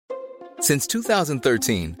Since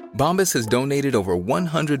 2013, Bombas has donated over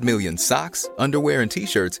 100 million socks, underwear, and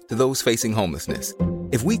T-shirts to those facing homelessness.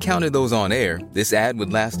 If we counted those on air, this ad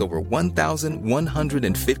would last over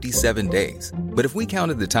 1,157 days. But if we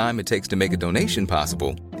counted the time it takes to make a donation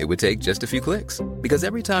possible, it would take just a few clicks. Because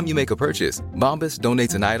every time you make a purchase, Bombas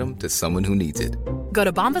donates an item to someone who needs it. Go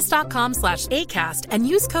to bombas.com/ACAST and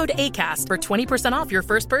use code ACAST for 20% off your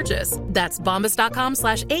first purchase. That's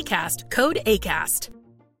bombas.com/ACAST, code ACAST.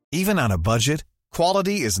 Even on a budget,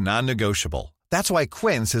 quality is non-negotiable. That's why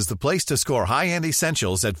Quince is the place to score high-end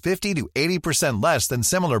essentials at 50 to 80% less than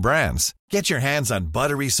similar brands. Get your hands on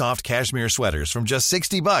buttery soft cashmere sweaters from just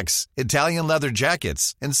 $60, Italian leather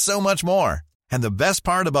jackets, and so much more. And the best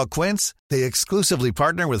part about Quince, they exclusively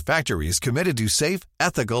partner with factories committed to safe,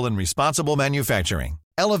 ethical, and responsible manufacturing.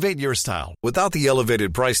 Elevate your style without the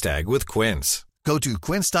elevated price tag with Quince. Go to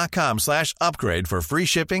quince.com/upgrade for free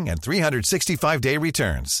shipping and 365-day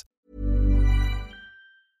returns.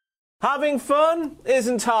 Having fun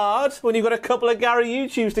isn't hard when you've got a couple of Gary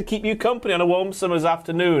YouTubes to keep you company on a warm summer's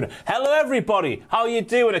afternoon. Hello everybody, how are you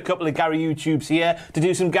doing? A couple of Gary YouTubes here to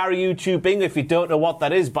do some Gary YouTubing. If you don't know what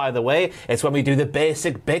that is, by the way, it's when we do the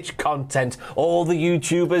basic bitch content all the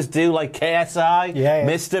YouTubers do, like KSI,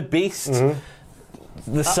 Mr. Beast,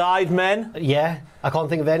 the Sidemen. Yeah, I can't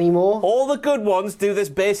think of any more. All the good ones do this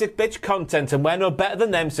basic bitch content, and we're no better than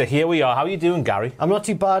them, so here we are. How are you doing, Gary? I'm not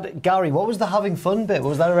too bad. Gary, what was the having fun bit? What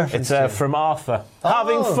was that a reference to? It's from Arthur.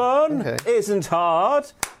 Having fun isn't hard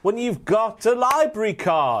when you've got a library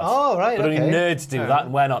card. Oh, right, But only nerds do that,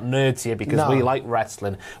 and we're not nerds here because we like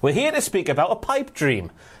wrestling. We're here to speak about a pipe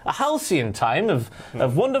dream. A halcyon time of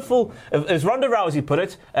wonderful, as Ronda Rousey put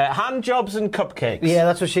it, hand jobs and cupcakes. Yeah,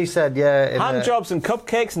 that's what she said, yeah. Hand jobs and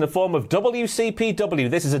cupcakes in the form of WCPW.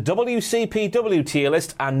 This is a WCPW tier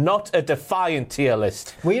list and not a Defiant tier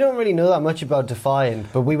list. We don't really know that much about Defiant,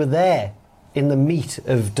 but we were there in the meat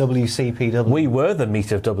of WCPW. We were the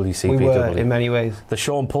meat of WCPW. We were, in many ways. The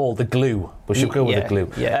Sean Paul, the glue. We should go with the glue.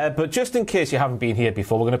 Yeah. But just in case you haven't been here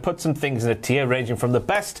before, we're going to put some things in a tier ranging from the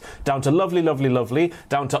best down to lovely, lovely, lovely,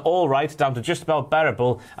 down to all right, down to just about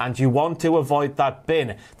bearable, and you want to avoid that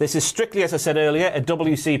bin. This is strictly, as I said earlier, a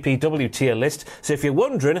WCPW tier list. So if you're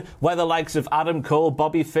wondering where the likes of Adam Cole,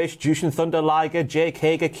 Bobby Fish, Jushin Thunder Liger, Jake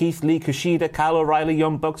Hager, Keith Lee, Kushida, Kyle O'Reilly,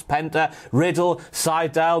 Young Bucks, Penta, Riddle,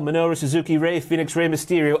 Seidel, Minoru Suzuki, Ray Phoenix, Rey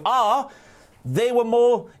Mysterio are, they were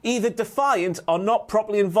more either defiant or not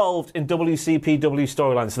properly involved in WCPW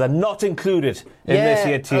storylines, so they're not included in this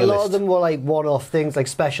year tier list. A lot of them were like one-off things, like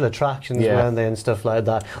special attractions around there and stuff like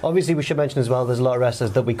that. Obviously, we should mention as well, there's a lot of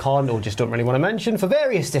wrestlers that we can't or just don't really want to mention for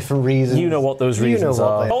various different reasons. You know what those reasons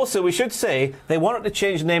are. Are. Also, we should say they wanted to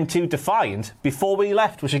change the name to Defiant before we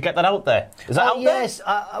left. We should get that out there. Is that out there? Yes.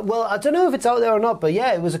 Well, I don't know if it's out there or not, but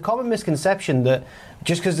yeah, it was a common misconception that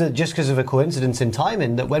just because of a coincidence in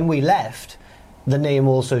timing, that when we left, the name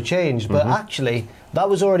also changed, but actually that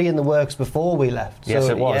was already in the works before we left. Yes, so,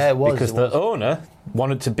 it was. Yeah, it was. Because the owner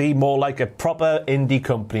wanted to be more like a proper indie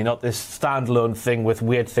company, not this standalone thing with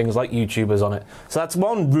weird things like YouTubers on it. So that's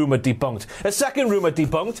one rumour debunked. A second rumour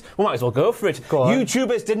debunked, we might as well go for it. Go on.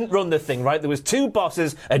 YouTubers didn't run the thing, right? There was two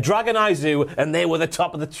bosses, a Dragon Eye Zoo, and they were the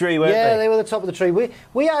top of the tree, weren't they? Yeah, they were the top of the tree. We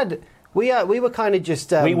were kind of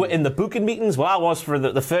just... we were in the booking meetings. Well, I was for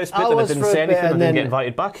the first bit, and I didn't say anything, and didn't get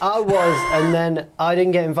invited back. I was, and then I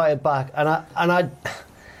didn't get invited back, and I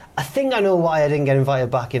think I know why I didn't get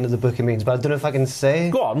invited back into the booking meetings, but I don't know if I can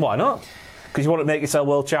say. Go on, why not? Because you want to make yourself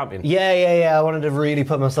world champion? Yeah. I wanted to really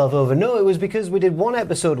put myself over. No, it was because we did one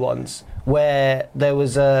episode once where there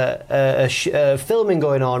was a filming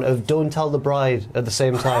going on of Don't Tell the Bride at the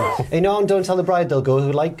same time. You know, on Don't Tell the Bride, they'll go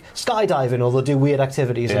like skydiving or they'll do weird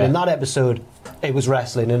activities. Yeah. And in that episode, it was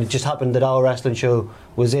wrestling, and it just happened that our wrestling show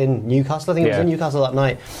was in Newcastle. I think it was in Newcastle that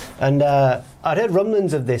night. And I'd heard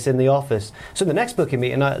rumblings of this in the office. So in the next booking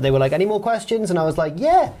meeting, they were like, any more questions? And I was like,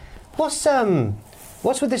 yeah, what's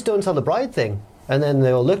with this Don't Tell the Bride thing? And then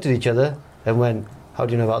they all looked at each other and went, how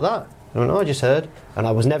do you know about that? I went, I just heard. And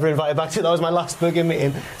I was never invited back to that. Was my last booking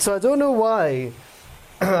meeting. So I don't know why.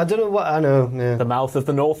 I don't know what, I know. Yeah. The mouth of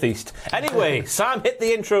the Northeast. Anyway, Sam, hit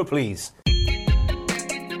the intro, please.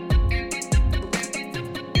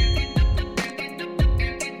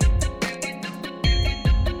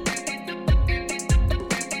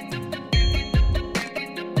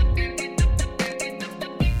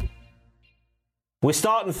 We're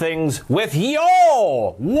starting things with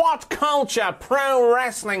your What Culture Pro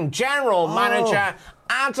Wrestling General Manager,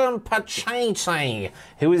 Adam Pacitti,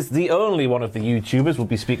 who is the only one of the YouTubers we'll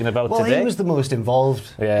be speaking about today. Well, he was the most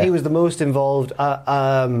involved. Yeah. He was the most involved.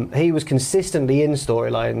 He was consistently in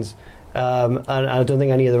storylines, and I don't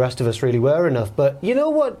think any of the rest of us really were enough. But you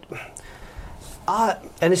know what?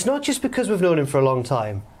 And it's not just because we've known him for a long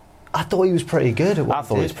time. I thought he was pretty good at what I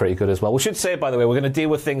thought he was pretty good as well. We should say, by the way, we're going to deal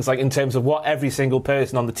with things like in terms of what every single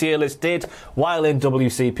person on the tier list did while in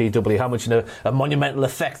WCPW, how much a monumental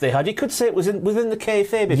effect they had. You could say it was within the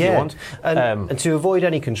kayfabe if you want. And to avoid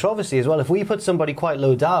any controversy as well, if we put somebody quite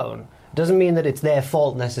low down, doesn't mean that it's their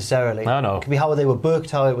fault necessarily. No. It could be how they were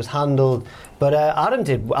booked, how it was handled. But Adam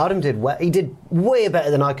did well. He did way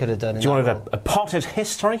better than I could have done. Do you want a potted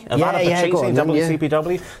history of Adam Pacitti in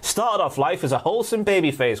WCPW? Started off life as a wholesome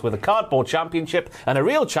babyface with a cardboard championship and a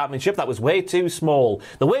real championship that was way too small.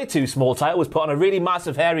 The way too small title was put on a really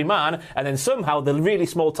massive hairy man, and then somehow the really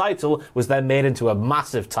small title was then made into a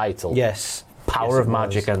massive title. Yes. Power of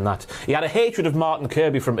magic and that. He had a hatred of Martin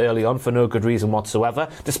Kirby from early on for no good reason whatsoever,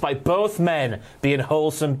 despite both men being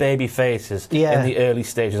wholesome baby faces in the early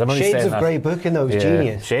stages. I'm only Shades saying of that. Grey booking, though, was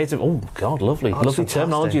genius. Shades of... Oh, God, lovely. Lovely fantastic.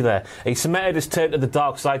 terminology there. He cemented his turn to the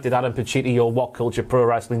dark side, did Adam Pacitti, your What Culture Pro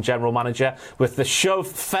Wrestling general manager, with the shove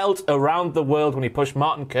felt around the world when he pushed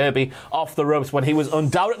Martin Kirby off the ropes when he was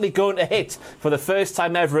undoubtedly going to hit, for the first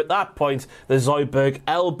time ever at that point, the Zoidberg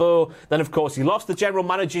elbow. Then, of course, he lost the general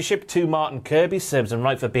managership to Martin Kirby. Serves him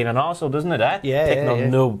right for being an arsehole, doesn't it, eh?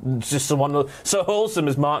 Picking on just someone so wholesome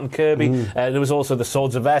as Martin Kirby. There was also the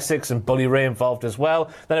Swords of Essex and Bully Ray involved as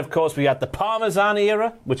well. Then, of course, we had the Parmesan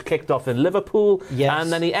era, which kicked off in Liverpool. Yes.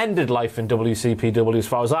 And then he ended life in WCPW, as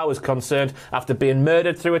far as I was concerned, after being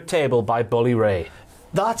murdered through a table by Bully Ray.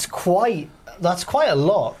 That's quite a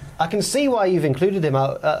lot. I can see why you've included him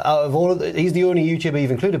out of all of the, he's the only YouTuber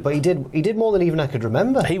you've included, but he did more than even I could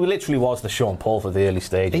remember. He literally was the Sean Paul for the early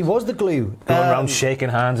stages. He was the glue. Going around shaking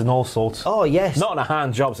hands and all sorts. Oh, yes. Not in a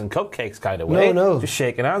hand jobs and cupcakes kind of way. No. Just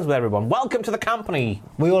shaking hands with everyone. Welcome to the company.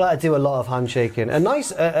 We all had to do a lot of handshaking. And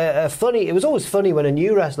nice, funny. It was always funny when a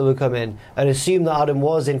new wrestler would come in and assume that Adam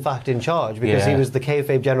was in fact in charge because he was the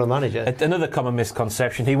kayfabe general manager. Another common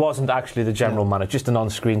misconception: he wasn't actually the general manager, just an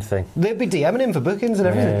on-screen thing. They'd be DMing him for bookings and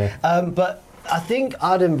everything. But I think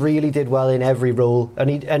Adam really did well in every role,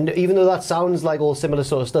 and even though that sounds like all similar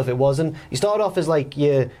sort of stuff, it wasn't. He started off as like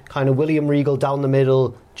your kind of William Regal down the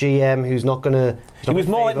middle GM who's not going to... He was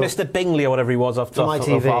more like Mr. Bingley or whatever he was off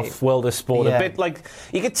World of Sport. A bit like,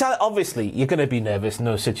 you could tell, obviously, you're going to be nervous in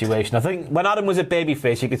no situation. I think when Adam was a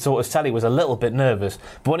babyface, you could sort of tell he was a little bit nervous.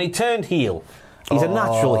 But when he turned heel, he's a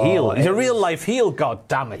natural heel. He's a real life heel. God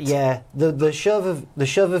damn it! Yeah, the shove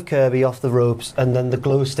of Kirby off the ropes, and then the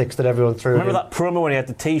glow sticks that everyone threw. Remember that promo when he had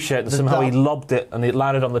the T-shirt and somehow he lobbed it and it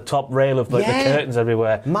landed on the top rail of like the curtains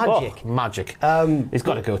everywhere. Magic, magic. He's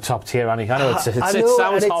got to go top tier, Annie. I know it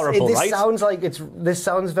sounds horrible, this right? Sounds like this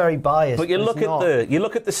sounds very biased. But you look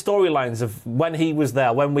at the storylines of when he was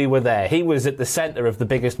there, when we were there. He was at the centre of the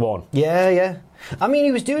biggest one. Yeah. I mean,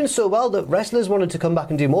 he was doing so well that wrestlers wanted to come back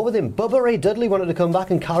and do more with him. Bubba Ray Dudley wanted to come back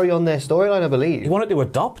and carry on their storyline, I believe. He wanted to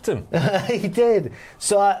adopt him. He did.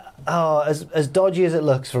 So, as dodgy as it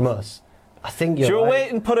looks from us, I think you're Should we right.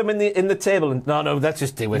 wait and put him in the table? And no, let's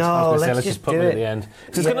just do it. No, let's just put him at the end.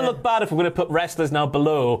 Because it's going to look bad if we're going to put wrestlers now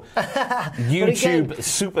below YouTube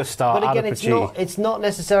superstar But again, Adam it's not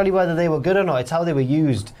necessarily whether they were good or not. It's how they were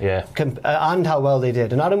used. Yeah. And how well they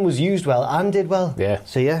did. And Adam was used well and did well. Yeah.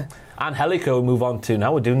 So, yeah. Angelico we move on to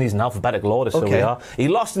now. We're doing these in alphabetical order, so we are. He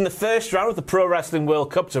lost in the first round of the Pro Wrestling World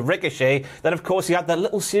Cup to Ricochet. Then, of course, he had that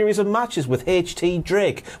little series of matches with HT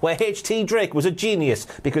Drake, where HT Drake was a genius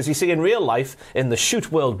because you see in real life, in the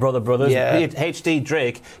Shoot World Brothers, HT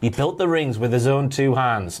Drake, he built the rings with his own two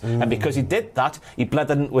hands. And because he did that, he bled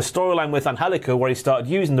into a storyline with Angelico where he started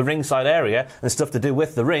using the ringside area and stuff to do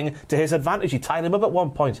with the ring to his advantage. He tied him up at one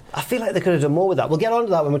point. I feel like they could have done more with that. We'll get on to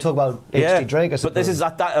that when we talk about HT Drake, I suppose. But this is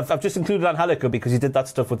I've just included Angelico because he did that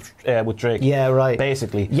stuff with Drake. Yeah, right.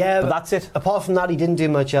 Basically. Yeah, but that's it. Apart from that, he didn't do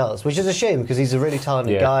much else, which is a shame because he's a really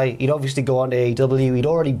talented guy. He'd obviously go on to AEW. He'd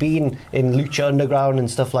already been in Lucha Underground and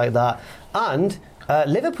stuff like that. And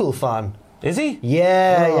Liverpool fan. Is he?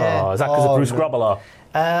 Yeah. Is that because of Bruce Grobbelaar?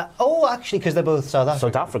 Actually, because they're both South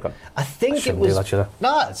African. South African. I think it do was. that, should I?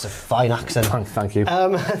 No, it's a fine accent. Thank you.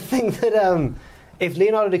 I think that if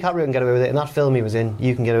Leonardo DiCaprio can get away with it, in that film he was in,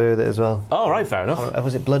 you can get away with it as well. Oh, right, fair enough.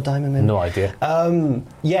 Was it Blood Diamond? Maybe? No idea.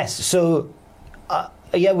 Yes. So,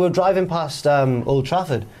 we were driving past Old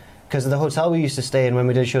Trafford because the hotel we used to stay in when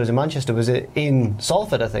we did shows in Manchester was in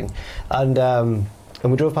Salford, I think, and.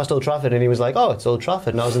 And we drove past Old Trafford, and he was like, "Oh, it's Old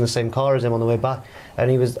Trafford." And I was in the same car as him on the way back. And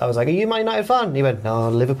I was like, "Are you a Man United fan?" And he went, "No,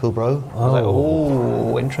 Liverpool, bro." I was like,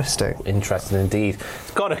 "Oh, interesting." Interesting indeed.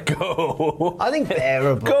 It's got to go. I think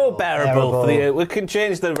bearable. Go bearable. We can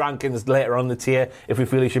change the rankings later on the tier if we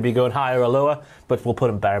feel he should be going higher or lower, but we'll put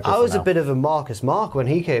him bearable. I was for now. a bit of a Marcus Mark when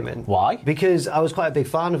he came in. Why? Because I was quite a big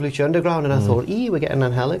fan of Lucha Underground, and I thought, we're getting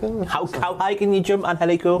Angelico. How high can you jump,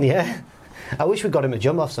 Angelico? Yeah. I wish we'd got him to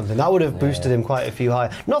jump off something. That would have boosted him quite a few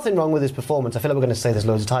higher. Nothing wrong with his performance. I feel like we're going to say this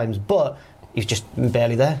loads of times, but he's just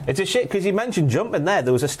barely there. It's a shit because you mentioned jumping there.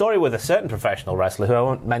 There was a story with a certain professional wrestler who I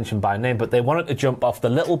won't mention by name, but they wanted to jump off the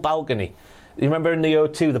little balcony. You remember in the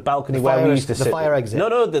O2, the balcony where we used to sit? The fire exit.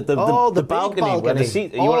 No, the balcony where the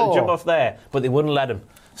seat. You wanted to jump off there, but they wouldn't let him.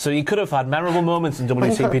 So you could have had memorable moments in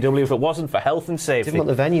WCPW if it wasn't for health and safety. Didn't want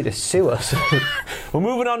the venue to sue us. We're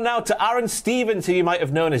moving on now to Aaron Stevens, who you might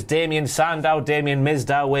have known as Damien Sandow, Damien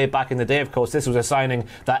Mizdow way back in the day. Of course, this was a signing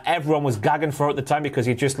that everyone was gagging for at the time because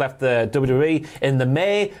he just left the WWE in the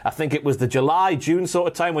May, I think it was the July, June sort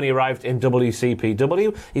of time when he arrived in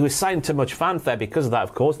WCPW. He was signed to much fanfare because of that,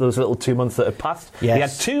 of course, those little 2 months that had passed. Yes. He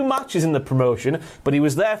had 2 matches in the promotion, but he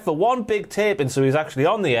was there for one big taping, so he was actually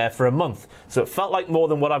on the air for a month. So it felt like more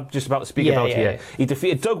than what I'm just about to speak about here. He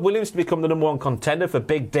defeated Doug Williams to become the #1 contender for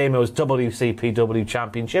Big Damo's WCPW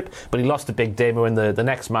Championship, but he lost to Big Damo in the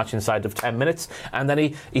next match inside of 10 minutes, and then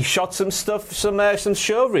he shot some stuff, some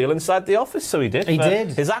show reel inside the office, so he did. He did.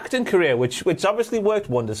 His acting career, which obviously worked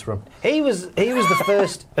wonders for him. He was the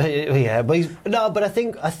first. But I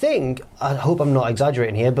think I hope I'm not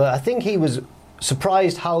exaggerating here, but I think he was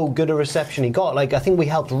surprised how good a reception he got. Like, I think we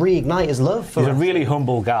helped reignite his love for He's a wrestling. really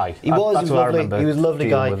humble guy. He was That's what I lovely. remember He was a lovely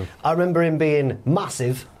dealing guy. with him. I remember him being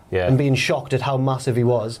massive. Yeah. And being shocked at how massive he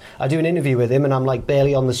was. I do an interview with him, and I'm like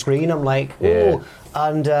barely on the screen. I'm like, oh,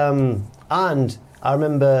 and I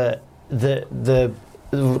remember the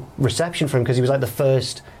reception for him because he was like the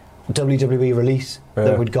first WWE release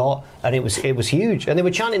that we'd got, and it was huge. And they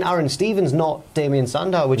were chanting Aaron Stevens, not Damien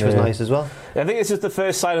Sandow, which was nice as well. I think it's just the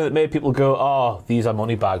first sign that made people go, "Oh, these are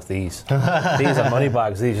money bags. These are money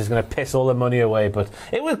bags. These are just going to piss all the money away." But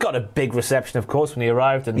it got a big reception, of course, when he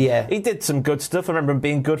arrived, and he did some good stuff. I remember him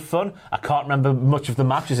being good fun. I can't remember much of the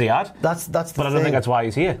matches he had. That's the but I don't think that's why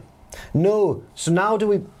he's here. No. So now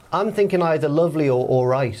I'm thinking either lovely or all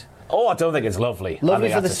right. Oh, I don't think it's lovely. Lovely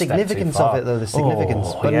for the significance of it, though, the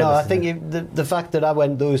significance. But no, I think the fact that I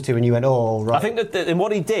went those two and you went, oh, right. I think that in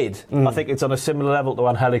what he did, I think it's on a similar level to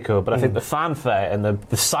Angelico, but I think the fanfare and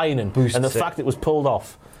the signing Boosts and the it. fact it was pulled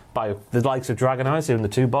off by the likes of Dragon Icy and the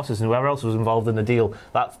two bosses and whoever else was involved in the deal,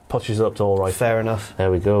 that pushes it up to all right. Fair enough.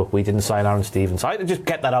 There we go. We didn't sign Aaron Stevens. I had to just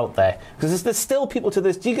get that out there because there's still people to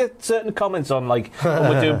this. Do you get certain comments on, like, when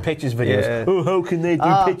we're doing pictures videos? Yeah. Oh, how can they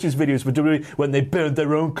do pictures videos for WWE when they burned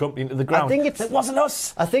their own company into the ground? I think it wasn't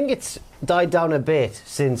us. I think it's died down a bit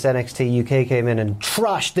since NXT UK came in and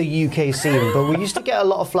trashed the UK scene, but we used to get a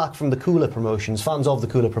lot of flack from the cooler promotions, fans of the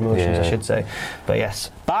cooler promotions, I should say. But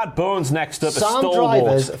yes. Bad Bones next up, Sam a stalwart.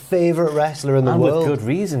 Driver's favourite wrestler in the And world. with good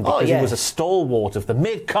reason, because he was a stalwart of the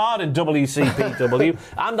mid-card in WCPW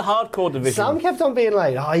and the hardcore division. Sam kept on being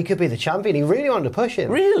like, oh, he could be the champion. He really wanted to push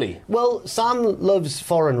him. Really? Well, Sam loves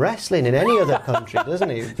foreign wrestling in any other country, doesn't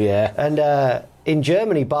he? Yeah. And in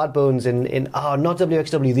Germany, Bad Bones not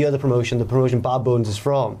WXW, the other promotion, the promotion Bad Bones is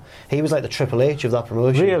from, he was like the Triple H of that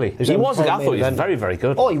promotion. Really? He I was thought he was very, very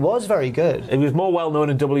good. Oh, he was very good. He was more well known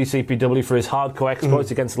in WCPW for his hardcore exploits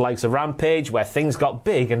against the likes of Rampage, where things got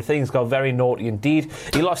big and things got very naughty indeed.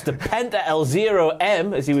 He lost to Penta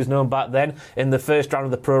El0M, as he was known back then, in the first round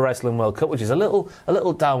of the Pro Wrestling World Cup, which is a little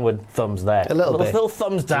downward thumbs there. A little bit. Little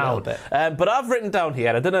thumbs down. A little bit. But I've written down here,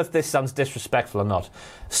 and I don't know if this sounds disrespectful or not,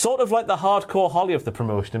 sort of like the hardcore Holly of the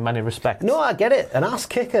promotion in many respects. No, I get it. An ass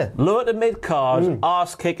kicker. Lower to mid-card,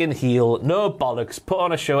 arse-kicking heel, no bollocks, put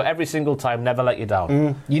on a show every single time, never let you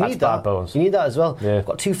down. You That's need that. Bad Bones. You need that as well. Yeah. I've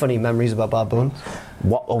got two funny memories about Bad Bones.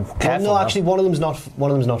 What? Oh, careful no, now. actually, one of them's not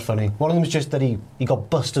funny. One of them's just that he got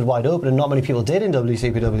busted wide open, and not many people did in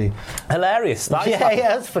WCPW. Hilarious. Yeah,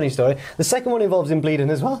 that's a funny story. The second one involves him bleeding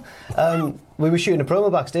as well. We were shooting a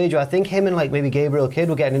promo backstage where I think him and like maybe Gabriel Kidd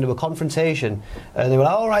were getting into a confrontation, and they were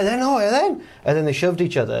like, all right then, and then they shoved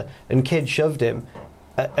each other, and Kidd shoved him.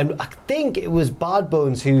 And I think it was Bad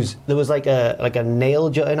Bones there was like a nail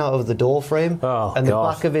jutting out of the door frame, and the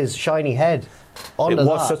back of his shiny head. It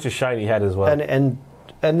was such a shiny head as well.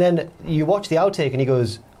 And then you watch the outtake, and he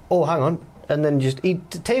goes, "Oh, hang on." And then he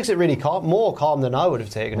takes it really more calm than I would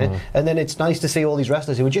have taken it. And then it's nice to see all these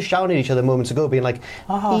wrestlers who were just shouting at each other moments ago, being like,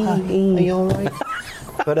 are you all right?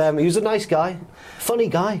 But he was a nice guy, funny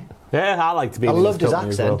guy. Yeah, I like to be. I loved his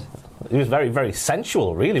accent. he was very, very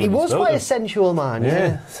sensual, really. He when you was spoke quite to a him. sensual man,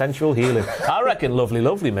 yeah. Sensual healing. I reckon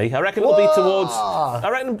Lovely me. I reckon it'll be towards. I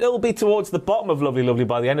reckon it'll be towards the bottom of Lovely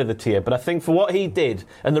by the end of the tier. But I think for what he did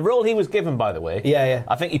and the role he was given, by the way, yeah.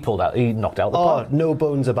 I think he knocked out the park. No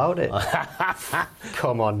bones about it.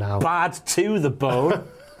 Come on now. Bad to the bone.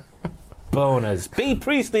 Boners. Bea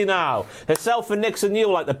Priestley now. Herself and Nixon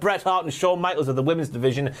Newell like the Bret Hart and Shawn Michaels of the women's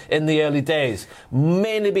division in the early days.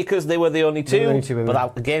 Mainly because they were the only two. Women. But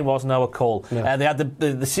that again wasn't our call. No. They had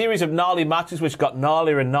the series of gnarly matches which got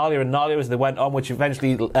gnarlier and gnarlier and gnarlier as they went on, which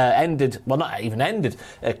eventually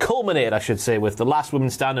culminated, I should say, with the last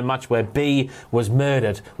women's standing match where Bea was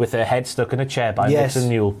murdered with her head stuck in a chair by Nixon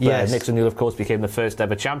Newell. Yes. Nixon Newell, of course, became the first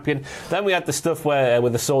ever champion. Then we had the stuff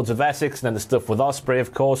with the Swords of Essex, and then the stuff with Ospreay,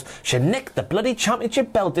 of course. She nicked the bloody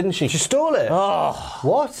championship belt, didn't she? She stole it? Oh.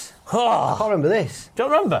 What? Oh. I can't remember this.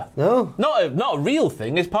 Don't remember? No. Not a real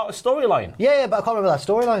thing, it's part of storyline. Yeah, but I can't remember that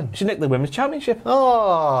storyline. She nicked the women's championship.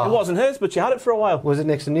 Oh. It wasn't hers, but she had it for a while. Was it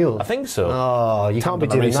Nixon Newell? I think so. Oh, you can't be do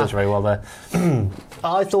my doing research that. very well there.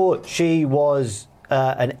 I thought she was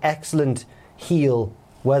an excellent heel,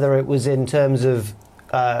 whether it was in terms of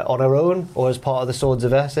on her own or as part of the Swords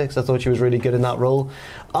of Essex. I thought she was really good in that role.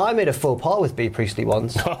 I made a faux pas with Bea Priestley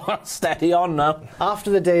once. Steady on now. After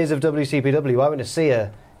the days of WCPW, I went to see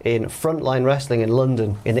her in Frontline Wrestling in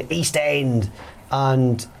London, in the East End,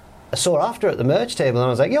 and I saw her after at the merch table, and I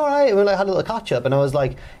was like, "You all right?" And we had a little catch up, and I was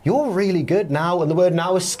like, "You're really good now," and the word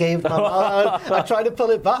 "now" escaped my mouth. I tried to pull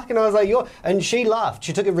it back, and I was like, "You're," and she laughed.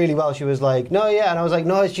 She took it really well. She was like, "No, yeah," and I was like,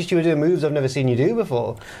 "No, it's just you were doing moves I've never seen you do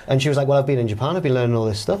before." And she was like, "Well, I've been in Japan. I've been learning all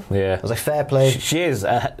this stuff." Yeah. I was like, "Fair play." She is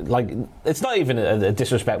it's not even a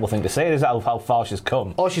disrespectful thing to say. It is how far she's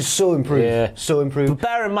come. Oh, she's so improved. Yeah. So improved. But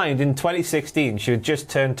bear in mind, in 2016, she had just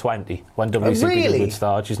turned 20 when WCPW really? would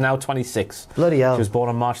start. She's now 26. Bloody hell. She was born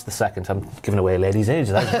on March the 2nd. I'm giving away a lady's age.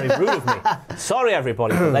 That's very rude of me. Sorry,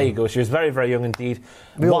 everybody. But there you go. She was very, very young indeed.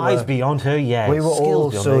 We all Wise were. beyond her years. We were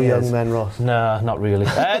all Skilled beyond so her young years. then, Ross. No, not really.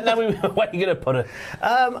 Now where are you going to put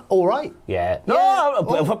her? All right. Yeah. Yeah.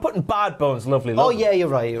 No, if we're putting Bad Bones, lovely. Oh, yeah, you're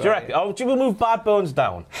right. Do you reckon? Oh, do we move Bad Bones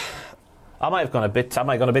down? I might have gone a bit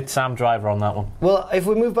Sam Driver on that one. Well, if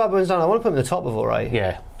we move Bad Bones down, I want to put them at the top of All Right.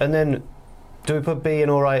 Yeah. And then, do we put Bea in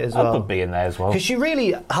All Right as I'll well? put Bea in there as well. Because she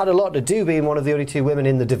really had a lot to do being one of the only two women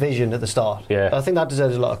in the division at the start. Yeah. I think that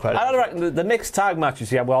deserves a lot of credit. I reckon the mixed tag matches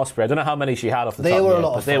she had with Ospreay, I don't know how many she had off the They top were of a my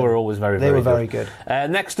lot head, of but they fun. were always very, They very were very good.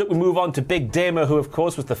 Next up we move on to Big Damo, who of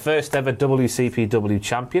course was the first ever WCPW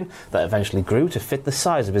champion that eventually grew to fit the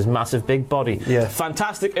size of his massive big body. Yeah.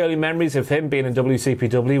 Fantastic early memories of him being in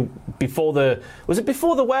WCPW before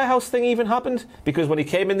the warehouse thing even happened? Because when he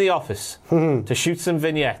came in the office to shoot some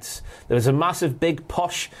vignettes, there was a massive big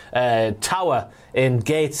posh tower in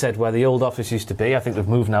Gateshead where the old office used to be. I think they've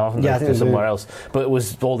moved now, haven't Yeah, I they, think to they've somewhere moved. else. But it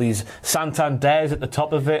was all these Santanders at the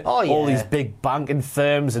top of it, Oh, all yeah. these big banking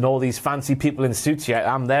firms and all these fancy people in suits.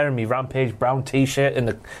 Yeah, I'm there in my Rampage brown T-shirt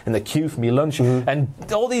in the queue for me lunch, and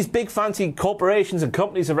all these big fancy corporations and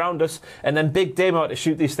companies around us. And then Big Damo had to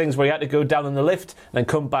shoot these things where he had to go down in the lift and then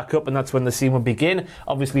come back up, and that's when the scene would begin.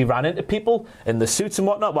 Obviously, he ran into people in the suits and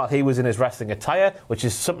whatnot while he was in his wrestling attire, which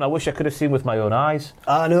is something I wish I could have seen with my own eyes.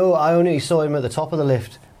 I know, I only saw him at the top of the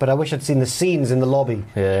lift, but I wish I'd seen the scenes in the lobby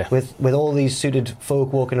Yeah. with all these suited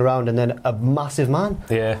folk walking around and then a massive man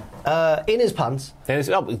Yeah. in his pants,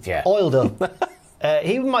 Yeah. oiled up.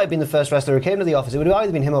 He might have been the first wrestler who came to the office. It would have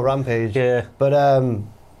either been him or Rampage. Yeah. But,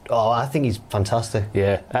 I think he's fantastic.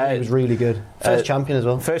 Yeah. He was really good. First champion as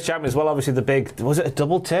well. First champion as well, obviously the big... Was it a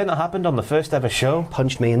double turn that happened on the first ever show?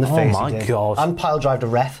 Punched me in the Oh face. my he did. God. And pile drived a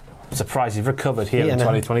ref. I'm surprised you've recovered here Yeah, in no.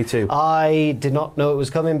 2022. I did not know it was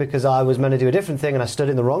coming because I was meant to do a different thing and I stood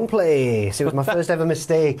in the wrong place. It was my first ever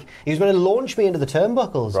mistake. He was meant to launch me into the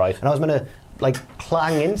turnbuckles. Right. And I was meant to,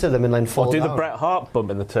 clang into them and then fall Or do down. the Bret Hart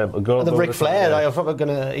bump in the turn? The Ric Flair, I was probably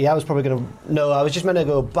gonna. No, I was just meant to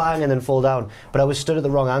go bang and then fall down, but I was stood at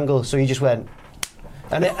the wrong angle, so he just went,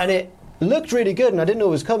 and it looked really good, and I didn't know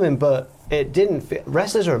it was coming, but it didn't.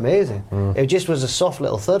 Wrestlers are amazing. It just was a soft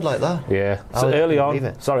little thud like that. Yeah. I So couldn't early on, believe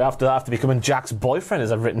it. sorry, after becoming Jack's boyfriend,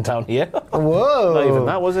 as I've written down here. Whoa! Not even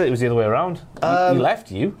that, was it? It was the other way around. He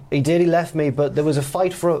left you. He did. He left me, but there was a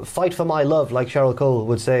fight for my love, like Cheryl Cole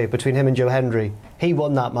would say, between him and Joe Hendry. He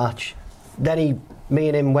won that match. Then me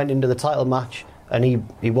and him went into the title match, and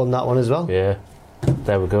he won that one as well. Yeah.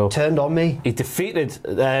 There we go. Turned on me. He defeated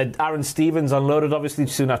Aaron Stevens, unloaded obviously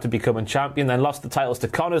soon after becoming champion, then lost the titles to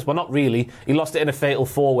Connors. Well, not really. He lost it in a fatal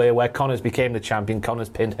four-way where Connors became the champion. Connors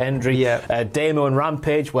pinned Hendry. Yeah. Damo and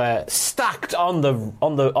Rampage were stacked on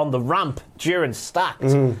the ramp during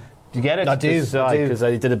stacked. Do you get it? I do. Because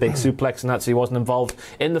he did a big suplex and that, so he wasn't involved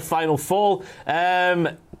in the final fall.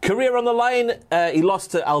 Career on the line, he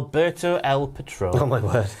lost to Alberto El Patron. Oh my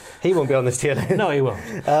word. He won't be on this tier list. No, he won't.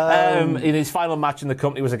 In his final match in the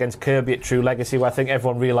company was against Kirby at True Legacy, where I think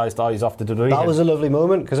everyone realised, he's off to WWE. That was a lovely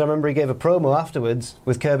moment, because I remember he gave a promo afterwards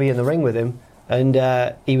with Kirby in the ring with him, and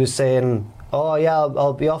he was saying, oh yeah,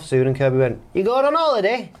 I'll be off soon, and Kirby went, you going on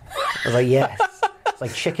holiday? I was like, yes. It's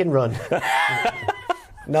like Chicken Run.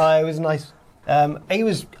 No, it was nice. I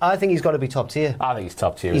think he's got to be top tier. I think he's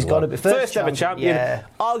top tier. He's got to be first ever champion. Yeah.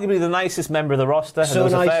 Arguably the nicest member of the roster. So and there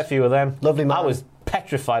was nice. a fair few of them. Lovely man. I was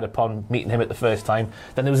petrified upon meeting him at the first time.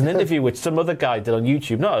 Then there was an interview which some other guy did on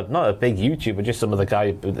YouTube. Not a big YouTuber, just some other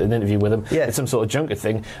guy did an interview with him. Yeah. It's some sort of junket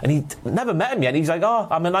thing. And he never met him yet. And he's like,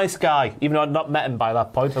 I'm a nice guy, even though I'd not met him by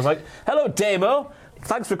that point. I was like, hello, Damo.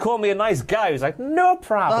 Thanks for calling me a nice guy. He was like, no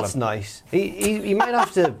problem. That's nice. He might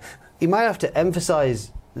have to. He might have to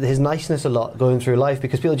emphasise his niceness a lot going through life,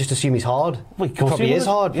 because people just assume he's hard. Well, he probably is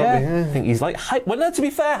hard. Probably, yeah. I think he's like. Well, to be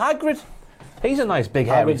fair, Hagrid. He's a nice big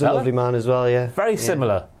hairy Hagrid's a fella. lovely man as well. Yeah. Very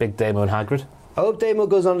similar, Big Damo and Hagrid. I hope Damo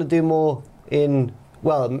goes on to do more in.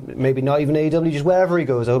 Well, maybe not even AEW, just wherever he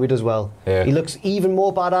goes. I hope he does well. Yeah. He looks even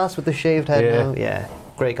more badass with the shaved head now. Yeah,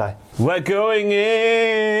 great guy. We're going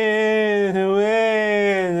in.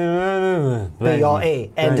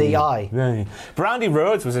 BRANDI. Brandy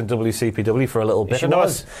Rhodes was in WCPW for a little bit. She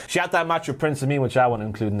was. She had that match with Prince Amin, which I want to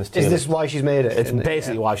include in this tier. Is this why she's made it? It's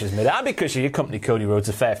basically why she's made it, and because she accompanied Cody Rhodes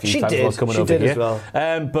a fair few She times did. while coming She over did here. as well.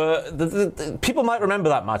 But the people might remember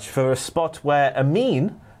that match for a spot where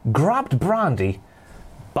Amin grabbed Brandy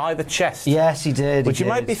by the chest. Yes, he did. Which you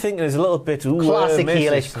might be thinking is a little bit classic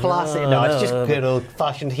heelish. Classic. No, it's just good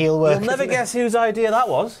old-fashioned heel work. You'll never isn't it? guess whose idea that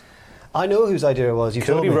was. I know whose idea it was. You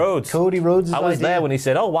told Cody me. Rhodes. Cody Rhodes' I was idea. there when he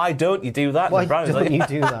said, why don't you do that? Why And Brown was don't like, you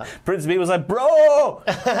do that? Prince B was like, bro!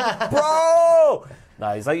 Bro!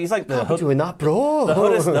 No, he's like the Stop doing that, bro.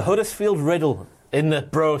 the Huddersfield Riddle. In the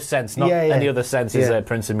bro sense, not any other sense as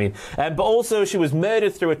Prince Amin. But also, she was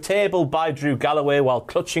murdered through a table by Drew Galloway while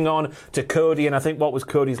clutching on to Cody, and I think what was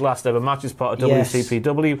Cody's last ever match as part of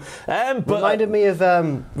WCPW.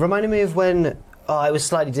 Reminded me of when it was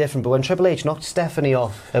slightly different, but when Triple H knocked Stephanie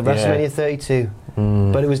off at WrestleMania 32.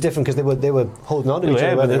 But it was different because they were holding on to each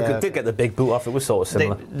other. But they did get the big boot off. It was sort of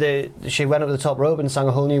similar. She went up to the top rope and sang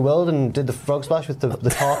A Whole New World and did the frog splash with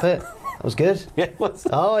the carpet. That was good. Yeah, it was.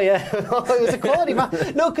 Oh, yeah. It was a quality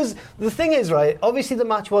match. No, because the thing is, right, obviously the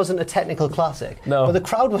match wasn't a technical classic. No. But the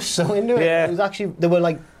crowd was so into it. Yeah. It was actually, they were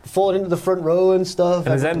like falling into the front row and stuff.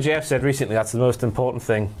 And as MJF said recently, that's the most important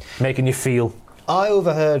thing, making you feel. I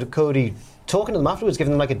overheard Cody talking to them afterwards,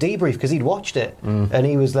 giving them like a debrief, because he'd watched it. And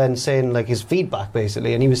he was then saying like his feedback,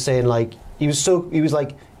 basically. And he was saying like, he was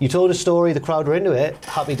like, you told a story, the crowd were into it,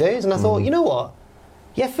 happy days. And I thought, you know what?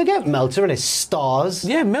 Yeah, forget Meltzer and his stars.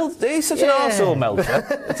 Yeah, he's such an arsehole,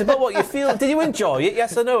 Meltzer. It's about what you feel. Did you enjoy it?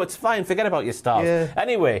 Yes or no? It's fine. Forget about your stars. Yeah.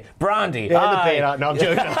 Anyway, Brandy. No, I'm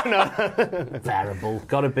joking. No. Variable.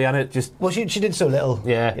 Got to be on it. Just. Well, she did so little.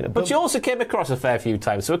 Yeah. You know, but she also came across a fair few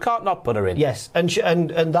times, so we can't not put her in. Yes, and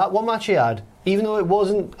that one match she had, even though it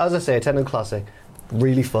wasn't, as I say, a Tendon Classic,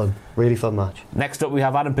 really fun match. Next up, we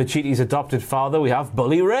have Adam Paciotti's adopted father. We have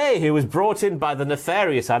Bully Ray, who was brought in by the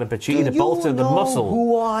nefarious Adam Pacitti to bolster the muscle.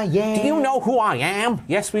 Who I am? Do you know who I am?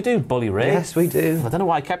 Yes, we do, Bully Ray. Yes, we do. I don't know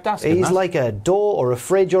why I kept asking. He's that. like a door or a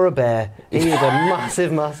fridge or a bear. He's a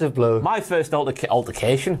massive blow. My first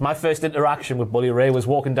altercation, my first interaction with Bully Ray was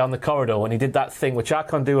walking down the corridor when he did that thing which I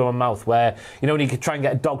can't do with my mouth, where when you could try and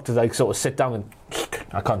get a dog to like sort of sit down and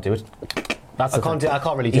I can't do it. I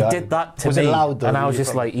can't really do it. He did that to me. Was it loud though? And I was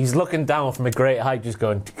just like, he's looking down from a great height, just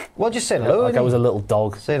going. Well, just saying hello. Like I was a little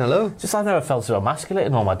dog. Saying hello. Just I've never felt so emasculate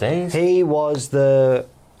in all my days. He was the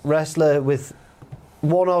wrestler with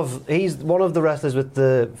he's one of the wrestlers with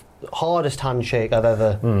the hardest handshake I've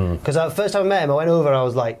ever. Because the first time I met him, I went over and I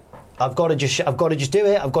was like, I've got to just do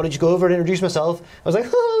it. I've got to just go over and introduce myself. I was like,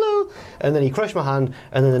 hello, and then he crushed my hand.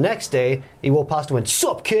 And then the next day, he walked past and went,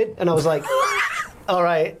 "Sup, kid?" And I was like. All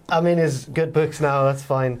right, I'm in his good books now, that's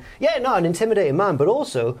fine. Yeah, no, an intimidating man, but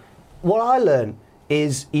also, what I learned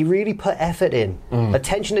is he really put effort in.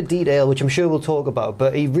 Attention to detail, which I'm sure we'll talk about,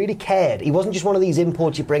 but he really cared. He wasn't just one of these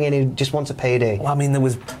imports you bring in who just wants a payday. Well, I mean, there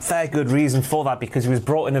was fair good reason for that, because he was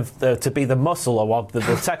brought in to be the muscle, or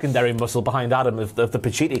the secondary muscle behind Adam of the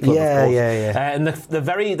Pacitti Club, of course. And the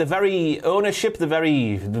very ownership,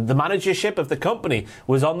 the managership of the company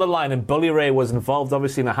was on the line, and Bully Ray was involved,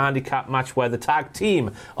 obviously, in a handicap match where the tag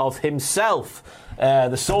team of himself,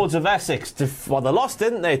 the Swords of Essex. They lost,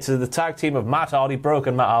 didn't they, to the tag team of Matt Hardy,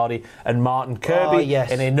 Broken Matt Hardy, and Martin Kirby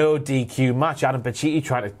in a no DQ match. Adam Pacitti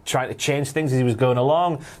trying to change things as he was going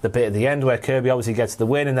along. The bit at the end where Kirby obviously gets the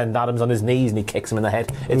win, and then Adam's on his knees and he kicks him in the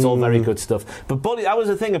head. It's all very good stuff. But Bully, that was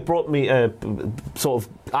the thing that brought me I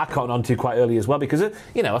caught onto quite early as well, because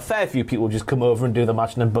a fair few people just come over and do the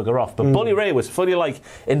match and then bugger off. But Bully Ray was fully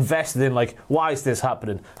invested in why is this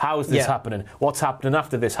happening? How is this happening? What's happening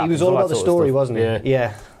after this happens? He was all about the story, wasn't he?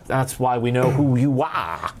 Yeah. That's why we know who you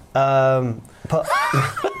are.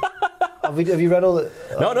 Have you read all the...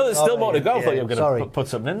 No, there's still more to go. I thought you were going to put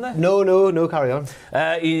something in there. No, carry on.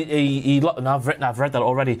 I've read that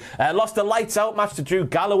already. Lost a lights-out match to Drew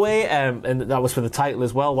Galloway, and that was for the title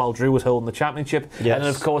as well, while Drew was holding the championship. Yes. And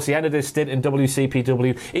then, of course, he ended his stint in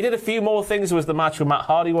WCPW. He did a few more things. There was the match with Matt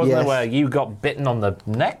Hardy, wasn't there, where you got bitten on the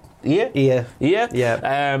neck? Ear? Yeah.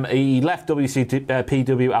 He left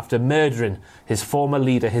WCPW after murdering his former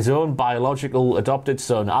leader, his own biological adopted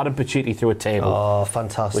son, Adam Pacitti, through a table. Oh,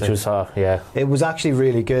 fantastic. Which was, It was actually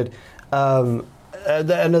really good.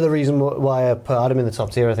 Another reason why I put Adam in the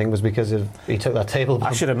top tier, I think, was because he took that table.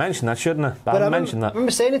 I should have mentioned that, shouldn't I? I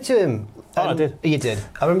remember saying it to him. I did. You did.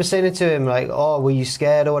 I remember saying it to him, were you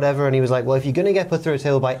scared or whatever? And he was like, well, if you're going to get put through a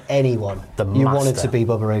table by anyone, you want it to be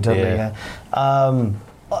Bubba Ray Dudley. Yeah.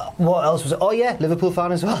 What else was it? Oh, yeah, Liverpool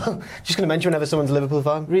fan as well. Just going to mention whenever someone's a Liverpool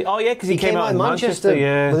fan. Oh, yeah, because he came out in Manchester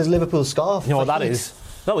with his Liverpool scarf. You know what that is?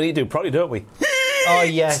 No, we need to do probably, don't we? Oh,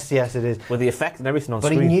 yes, it is. With the effect and everything on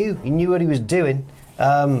screen. But he knew what he was doing.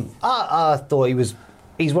 I thought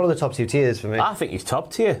he's one of the top 2 tiers for me. I think he's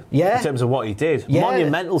top tier. Yeah. In terms of what he did. Yeah.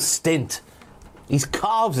 Monumental stint. His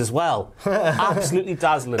calves as well. Absolutely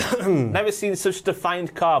dazzling. Never seen such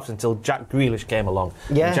defined calves until Jack Grealish came along.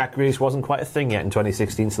 Yeah. And Jack Grealish wasn't quite a thing yet in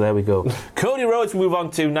 2016, so there we go. Cody Rhodes, we move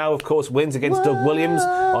on to now, of course, wins against Doug Williams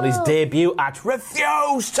on his debut at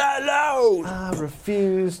Refuse to Lose. I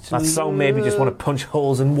refuse to That song made me just want to punch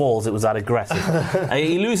holes in walls. It was that aggressive.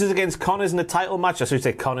 He loses against Connors in the title match. I should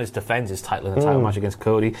say Connors defends his title in the title match against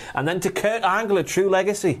Cody. And then to Kurt Angle, a true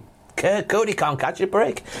legacy. Cody can't catch a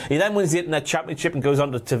break. He then wins the Internet Championship and goes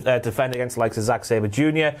on to defend against the likes of Zack Sabre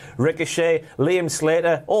Jr., Ricochet, Liam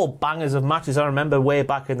Slater, all bangers of matches I remember way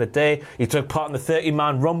back in the day. He took part in the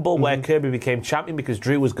 30-man Rumble where Kirby became champion because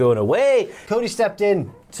Drew was going away. Cody stepped in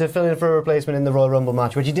to fill in for a replacement in the Royal Rumble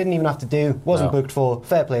match, which he didn't even have to do, wasn't booked for.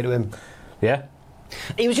 Fair play to him. Yeah.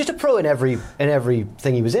 He was just a pro in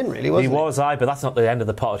everything he was in, really, wasn't he? He was, but that's not the end of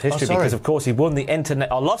the part of history because, of course, he won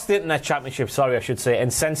lost the Internet Championship, I should say, in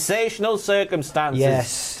sensational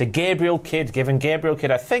circumstances to Gabriel Kidd, giving Gabriel Kidd,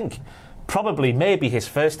 I think, probably maybe his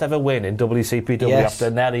first ever win in WCPW after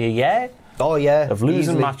nearly a year. Oh, yeah. Of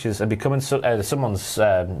losing matches and becoming someone's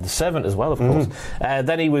servant as well, of course.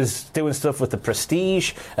 Then he was doing stuff with the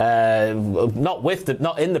Prestige, not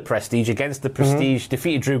in the Prestige, against the Prestige.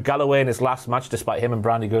 Defeated Drew Galloway in his last match, despite him and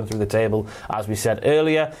Brandy going through the table, as we said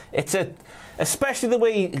earlier. Especially the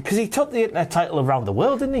way, because he took the title around the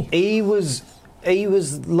world, didn't he? He was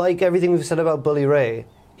like everything we've said about Bully Ray.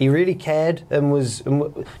 He really cared and was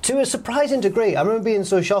to a surprising degree. I remember being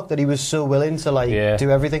so shocked that he was so willing to do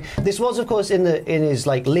everything. This was, of course, in his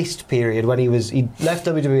list period when he left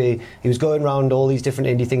WWE. He was going around all these different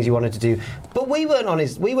indie things he wanted to do. But we weren't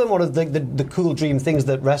one of the cool dream things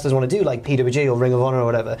that wrestlers want to do, like PWG or Ring of Honor or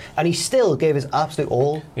whatever. And he still gave his absolute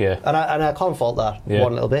all. Yeah. And I can't fault that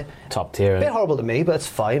one little bit. Top tier. A bit horrible to me, but it's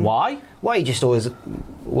fine. Why? Why he just always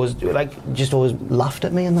laughed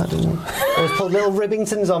at me and that, didn't he? Always pulled little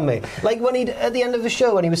ribbingtons on me. Like when at the end of the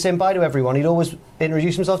show, when he was saying bye to everyone, he'd always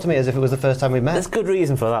introduce himself to me as if it was the first time we met. There's good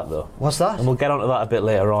reason for that, though. What's that? And we'll get onto that a bit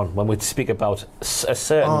later on when we speak about a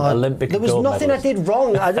certain Olympic gold medalist. There was nothing I did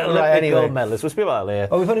wrong. I didn't Olympic gold medalist. We'll speak about that later.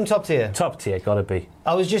 Oh, we put him top tier? Top tier, gotta be.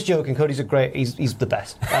 I was just joking. Cody's he's the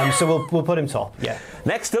best. So we'll put him top. Yeah.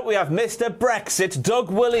 Next up, we have Mr. Brexit,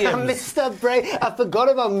 Doug Williams. Mr. Brexit. I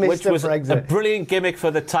forgot about Mr. Which was Brexit. a brilliant gimmick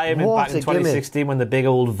for the time back in 2016 when the big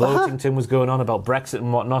old votington was going on about Brexit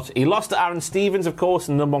and whatnot. He lost to Aaron Stevens, of course,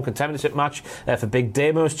 in the #1 contendership match for Big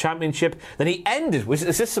Damo's championship. Then he ended, which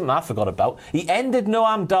is something I forgot about, he ended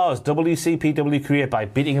Noam Dar's WCPW career by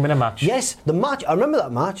beating him in a match. Yes, the match. I remember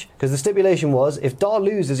that match because the stipulation was if Dar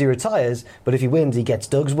loses, he retires, but if he wins, he gets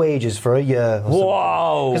Doug's wages for a year.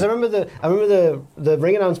 Whoa! Because I remember the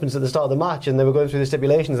ring announcements at the start of the match, and they were going through the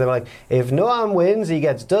stipulations. They were like, if Noam wins, he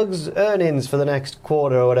gets Doug's earnings for the next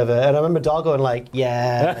quarter or whatever. And I remember Dar going like,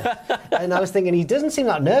 yeah. And I was thinking, he doesn't seem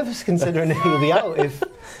that nervous considering he'll be out if...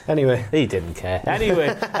 Anyway. He didn't care.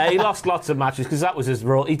 Anyway, he lost lots of matches because that was his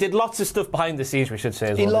role. He did lots of stuff behind the scenes, we should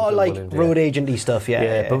say. As a lot of like road agenty stuff,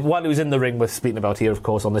 yeah. But while he was in the ring, we're speaking about here, of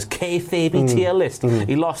course, on this kayfabe tier list,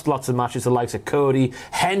 he lost lots of matches, the likes of Cody,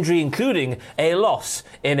 Hendry, including a loss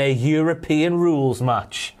in a European rules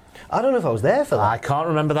match. I don't know if I was there for that. I can't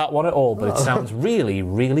remember that one at all, but it sounds really,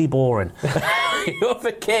 really boring. He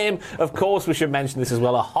overcame, of course, we should mention this as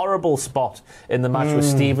well, a horrible spot in the match with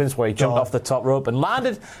Stevens where he jumped off the top rope and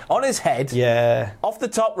landed on his head off the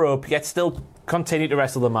top rope, yet still continued to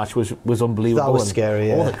wrestle the match was unbelievable. That was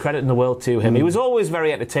scary, All the credit in the world to him. He was always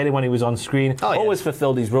very entertaining when he was on screen. Always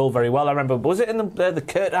fulfilled his role very well. I remember, was it in the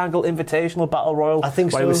Kurt Angle Invitational Battle Royal? I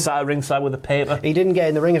think where he was sat at ringside with the paper? He didn't get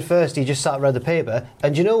in the ring at first, he just sat and read the paper.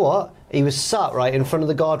 And do you know what? He was sat right in front of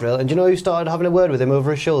the guardrail, and do you know who started having a word with him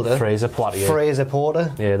over his shoulder? Fraser Poitier. Fraser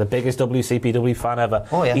Porter. Yeah, the biggest WCPW fan ever.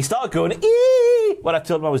 Oh, yeah. He started going, eee! When I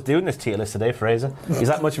told him I was doing this tier list today, Fraser. He's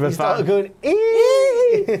that much of a fan. He started going,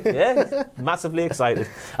 eee! Yeah, massively excited.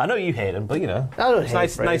 I know you hate him, but you know. I don't it's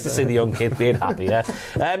hate nice to see the young kid being happy, yeah.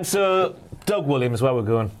 So, Doug Williams, where we're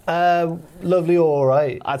going? Lovely, all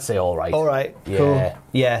right. I'd say all right. All right, yeah. Cool.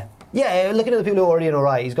 Yeah. Yeah, looking at the people who are already in all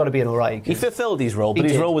right, he's got to be in all right. He fulfilled his role, but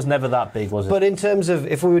his role was never that big, was it? But in terms of,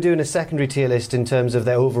 if we were doing a secondary tier list in terms of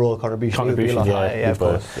their overall contribution, it would be a lot higher. Yeah, of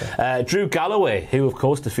course. Yeah. Drew Galloway, who of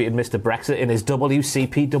course defeated Mr. Brexit in his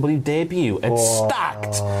WCPW debut at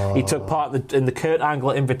Stacked. He took part in the Kurt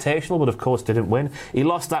Angle Invitational, but of course didn't win. He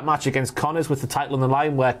lost that match against Connors with the title on the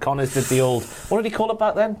line, where Connors did the old, what did he call it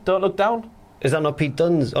back then? Don't Look Down? Is that not Pete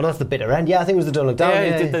Dunne's? Oh, no, that's the bitter end. Yeah, I think it was the Don't Look Down.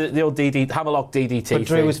 Yeah, he did the old Hammerlock DDT. But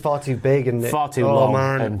Drew was far too big and far too long,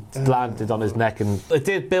 and landed on his neck. And it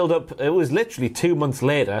did build up. It was literally 2 months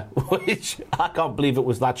later, which I can't believe it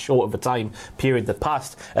was that short of a time period that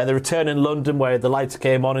passed. The return in London, where the lights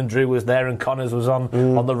came on and Drew was there and Connors was on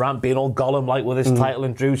the ramp being all Gollum-like with his title,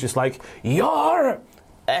 and Drew's just like, "You're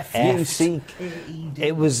F-U-C-K-E-D."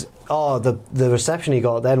 It was, the reception he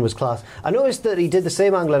got then was class. I noticed that he did the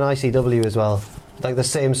same angle in ICW as well, like the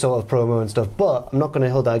same sort of promo and stuff, but I'm not going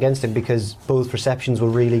to hold that against him because both receptions were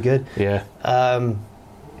really good. Yeah.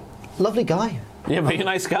 Lovely guy. Yeah, but you're a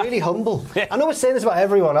nice guy. Really humble. Yeah. I know we're saying this about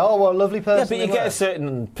everyone. Oh, what a lovely person. Yeah, but you get a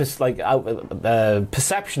certain perception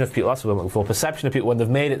of people. That's what I'm looking for. Perception of people when they've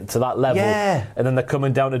made it to that level, and then they're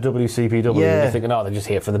coming down to WCPW, and you're thinking, oh, they're just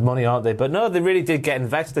here for the money, aren't they? But no, they really did get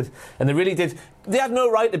invested, and they really did. They had no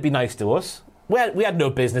right to be nice to us. We had no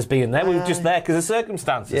business being there. We were just there because of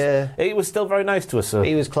circumstances. Yeah. He was still very nice to us. So.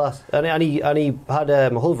 He was class. And he had a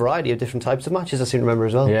whole variety of different types of matches, I seem to remember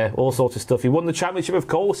as well. Yeah, all sorts of stuff. He won the championship, of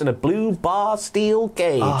course, in a blue bar steel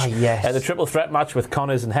cage. Ah, yes. The triple threat match with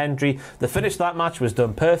Connors and Hendry. The finish of that match was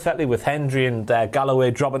done perfectly with Hendry and Galloway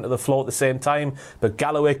dropping to the floor at the same time. But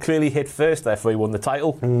Galloway clearly hit first, therefore he won the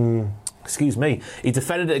title. Excuse me. He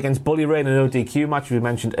defended it against Bully Ray in an ODQ match we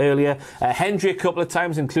mentioned earlier. Hendry a couple of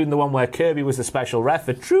times, including the one where Kirby was the special ref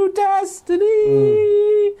for True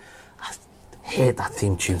Destiny. I hate that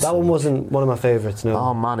theme tune. That one wasn't one of my favourites, no.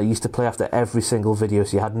 Oh man, it used to play after every single video,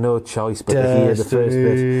 so you had no choice but to hear the first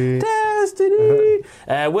bit. Destiny.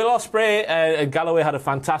 Will Ospreay and Galloway had a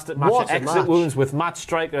fantastic match at Exit Wounds with Matt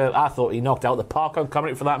Striker. I thought he knocked out the park on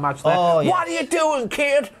commentary for that match there. Oh, yeah. What are you doing,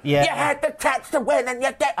 kid? Yeah. You had the chance to win and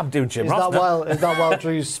you're dead. I'm doing Jim Ross. Is that while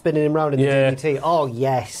Drew's spinning him around in the DDT? Oh,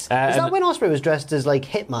 yes. Is that when Ospreay was dressed as like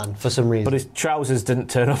Hitman for some reason? But his trousers didn't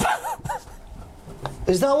turn up.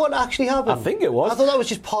 Is that what actually happened? I think it was. I thought that was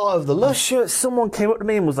just part of the look. I'm sure someone came up to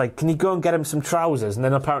me and was like, can you go and get him some trousers? And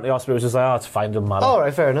then apparently Ospreay was just like, it's fine, doesn't matter. All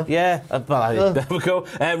right, fair enough. Yeah, there we go.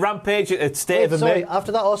 Rampage at State of Sorry,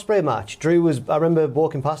 after that Ospreay match, Drew was, I remember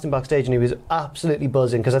walking past him backstage and he was absolutely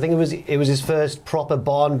buzzing because I think it was his first proper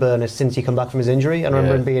barn burner since he come back from his injury. And I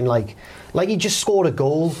remember him being like he just scored a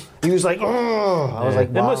goal. He was like, I was like,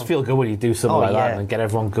 wow. It must feel good when you do something like that and get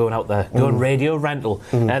everyone going out there, going radio rental.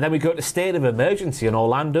 Then we go to State of Emergency in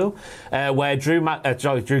Orlando, where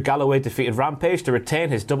Drew Galloway defeated Rampage to retain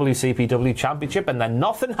his WCPW championship, and then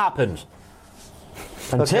nothing happened.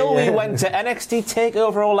 Until we went to NXT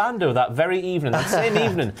TakeOver Orlando that very evening, that same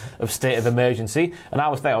evening of State of Emergency, and I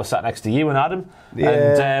was sat next to you and Adam,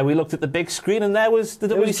 and we looked at the big screen, and there was the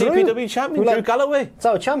WCPW champion, Drew Galloway. It's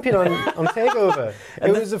our champion on TakeOver.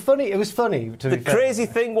 It was funny. The crazy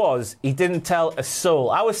thing was, he didn't tell a soul.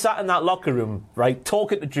 I was sat in that locker room, right,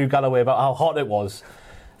 talking to Drew Galloway about how hot it was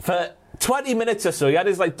for 20 minutes or so, he had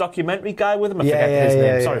his like documentary guy with him. I forget his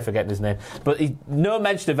name. Sorry, forgetting his name. But no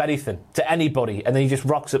mention of anything to anybody, and then he just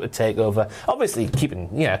rocks up to TakeOver. Obviously, keeping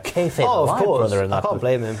kayfabe alive, brother. And that, I can't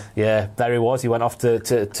blame him. Yeah, there he was. He went off to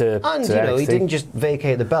and he didn't just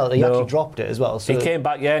vacate the belt. He actually dropped it as well. So. He came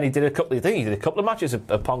back, and he did a couple of matches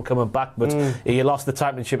upon coming back, but he lost the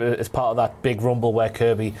championship as part of that big rumble where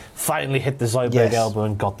Kirby finally hit the Zoidberg elbow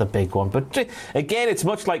and got the big one. But again, it's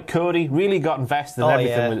much like Cody, really got invested in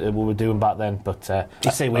everything we were doing back then. But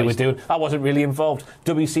you say we were doing, I wasn't really involved.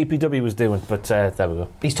 WCPW was doing, but there we go.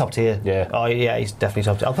 He's top tier. Yeah. Oh yeah, he's definitely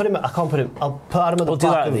top tier. I'll put him. I can't put him. I'll put Adam at the back. We'll do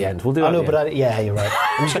that at the end. We'll do that. I know, but you're right.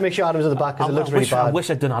 I'm just gonna make sure Adam's at the back because it looks really bad. I wish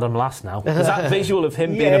I'd done Adam last now. Because that visual of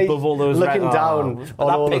him being above all those looking down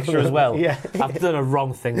on that picture as well. Yeah. I've done a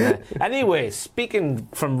wrong thing there. Anyway, speaking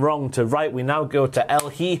from wrong to right, we now go to El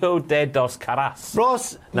Hijo de Dos Caras.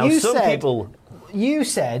 Ross, now you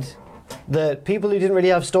said that people who didn't really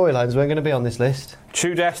have storylines weren't going to be on this list.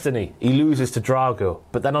 True Destiny, he loses to Drago,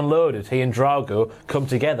 but then Unloaded, he and Drago come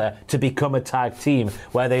together to become a tag team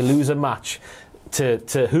where they lose a match to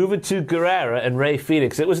Juventud Guerrera and Rey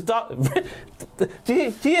Fenix. It was dark. Do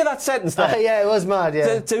you hear that sentence there? Yeah, it was mad,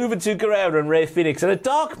 yeah. To Juventud Guerrera and Rey Fenix in a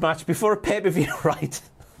dark match before a pay-per-view, right?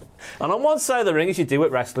 And on one side of the ring, as you do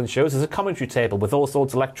at wrestling shows, there's a commentary table with all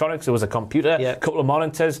sorts of electronics. There was a computer, a couple of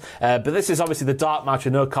monitors. But this is obviously the dark match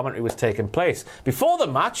and no commentary was taking place. Before the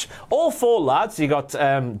match, all four lads, you got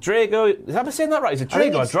Drago. Am I saying that right? Is it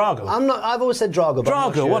Drago or Drago? I've always said Drago. But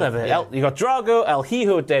Drago, sure. whatever. Yeah. You got Drago, El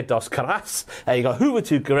Hijo de Dos Caras. You got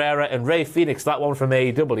Juventud Guerrera and Rey Fenix, that one from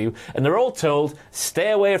AEW. And they're all told,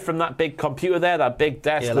 stay away from that big computer there, that big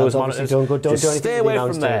desk, those monitors. Don't do anything stay away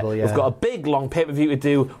from there. Yeah. We've got a big, long pay-per-view to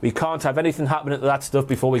do. We can't have anything happening to that stuff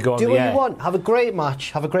before we go on the air. Do what you want. Have a great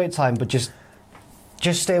match. Have a great time, but just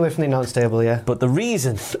stay away from the announce table, yeah. But the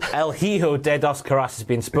reason El Hijo de Dos Caras has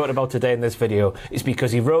been spoken about today in this video is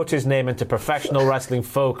because he wrote his name into professional wrestling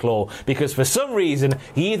folklore. Because for some reason,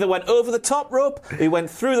 he either went over the top rope, he went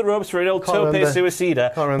through the ropes for an old tope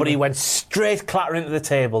suicida, but he went straight clattering into the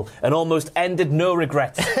table and almost ended no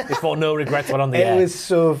regrets before no regrets went on the air. It was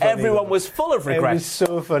so funny. Everyone was full of regrets. It was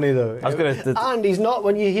so funny, though. And he's not,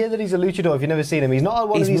 when you hear that he's a luchador, if you've never seen him, he's not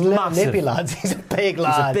one of these little nippy lads. He's a big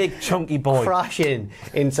lad. He's a big, chunky boy. Crashing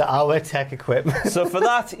into our tech equipment. So for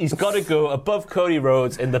that, he's got to go above Cody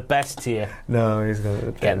Rhodes in the best tier. No, he's got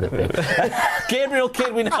to get in the pit. Gabriel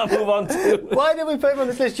Kidd, we now move on to. Why did we put him on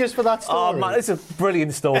this list just for that story? Oh man, it's a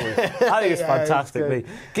brilliant story. I think it's fantastic. It's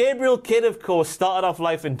Gabriel Kidd, of course, started off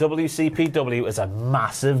life in WCPW as a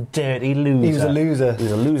massive, dirty loser. He was a loser. He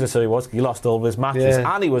was a loser, so he was. He lost all of his matches,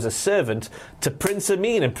 and he was a servant to Prince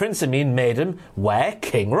Amin, and Prince Amin made him wear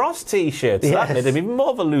King Ross t-shirts. So that made him even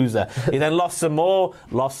more of a loser. He then lost some more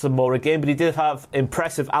again, but he did have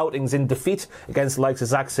impressive outings in defeat against the likes of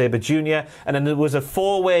Zack Sabre Jr. And then there was a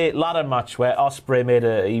four-way ladder match where Ospreay made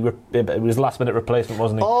it was last-minute replacement,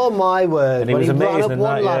 wasn't he? Oh my word! And he was amazing ran up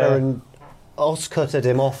one ladder and Oscutted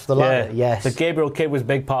him off the ladder. Yes. So Gabriel Kidd was a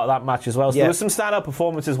big part of that match as well. So there was some standout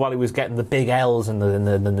performances while he was getting the big L's in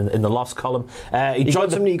the loss column. He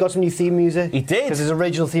got some new theme music. He did, because his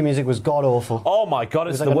original theme music was god awful. Oh my god,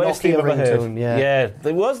 it's the worst theme I've ever heard. Yeah,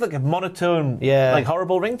 it was like a monotone, like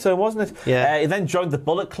horrible ringtone, wasn't it? Yeah. He then joined the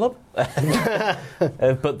Bullet Club,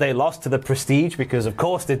 but they lost to the Prestige because, of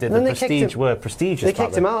course, they did. The Prestige were prestigious. They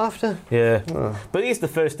kicked him out after. Yeah, but he's the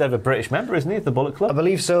first ever British member, isn't he, of the Bullet Club? I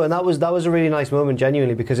believe so, and that was a really nice moment,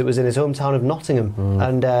 genuinely, because it was in his hometown of Nottingham,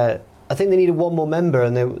 and I think they needed one more member,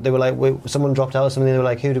 and they were like, someone dropped out or something. They were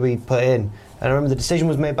like, who do we put in? And I remember the decision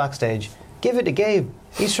was made backstage. Give it to Gabe.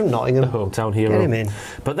 He's from Nottingham. The hometown hero. Get him in.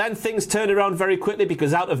 But then things turned around very quickly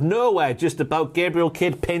because out of nowhere, just about, Gabriel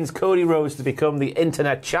Kidd pins Cody Rhodes to become the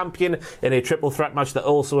internet champion in a triple threat match that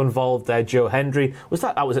also involved Joe Hendry. Was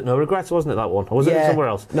it No Regrets, wasn't it, that one? Or was it somewhere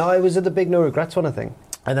else? No, it was at the big No Regrets one, I think.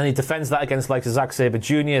 And then he defends that against like Zack Sabre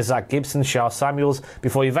Jr., Zach Gibson, Charles Samuels,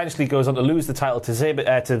 before he eventually goes on to lose the title to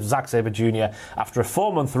Zack Sabre Jr. after a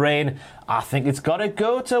 4-month reign. I think it's got to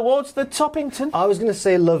go towards the Toppington. I was going to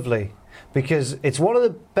say Lovely, because it's one of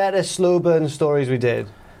the better slow burn stories we did.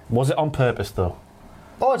 Was it on purpose, though?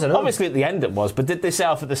 Oh, I don't know. Obviously at the end it was, but did they set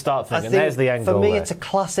off at the start thing? And there's the end goal. For me, it's a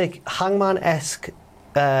classic Hangman-esque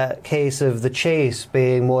case of the chase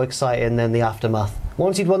being more exciting than the aftermath.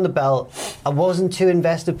 Once he'd won the belt, I wasn't too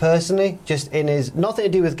invested personally, just in his... Nothing to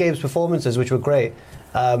do with Gabe's performances, which were great.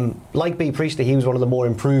 Like B. Priestley, he was one of the more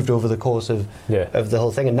improved over the course of the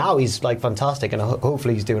whole thing, and now he's like fantastic, and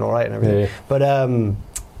hopefully he's doing all right and everything. Yeah. But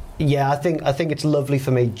I think it's Lovely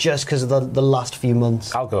for me just because of the last few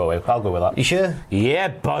months. I'll go with that. You sure? Yeah,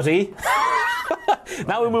 buddy.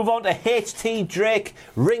 Now we move on to HT Drake,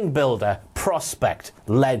 ring builder, Prospect,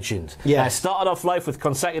 legend. Yes. Started off life with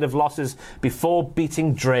consecutive losses before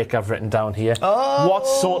beating Drake, I've written down here. Oh. What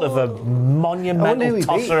sort of a monumental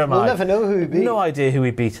tosser am I? We'll never know who he beat. No idea who he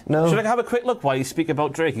beat. No. Should I have a quick look while you speak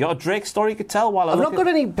about Drake? You got a Drake story you could tell while I I've look not got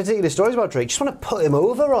any particular stories about Drake. Just want to put him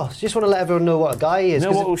over, Ross. Just want to let everyone know what a guy he is. You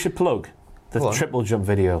know what we should plug? The Go on. triple jump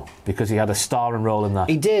video, because he had a starring role in that.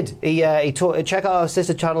 He did. He taught. Check out our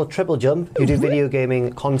sister channel, Triple Jump, who do video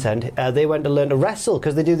gaming content. They went to learn to wrestle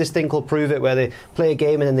because they do this thing called Prove It, where they play a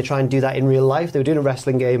game and then they try and do that in real life. They were doing a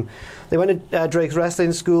wrestling game. They went to Drake's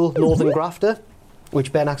wrestling school, Northern Grafter,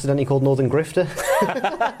 which Ben accidentally called Northern Grifter.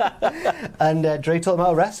 And Drake taught him how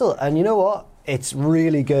to wrestle. And you know what? It's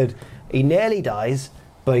really good. He nearly dies,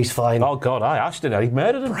 but he's fine. Oh God, Ashton, he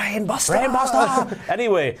murdered him. Brain buster.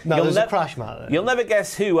 Anyway, No, there's a crash, man. You'll never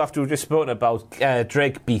guess who, after we've just spoken about,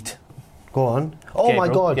 Drake beat. Go on. Oh my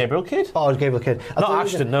God. Gabriel Kidd? Oh, it was Gabriel Kidd. Not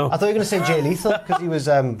Ashton, no. I thought you were going to say Jay Lethal because he was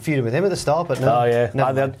feuding with him at the start, but no. Oh yeah,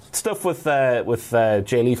 Never they mind. had stuff with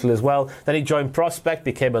Jay Lethal as well. Then he joined Prospect,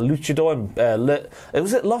 became a luchador, and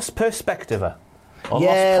was it Lost Perspectiva? Or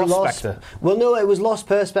Lost Prospector? Well, no, it was Lost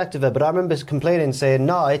Perspectiva, but I remember complaining, saying,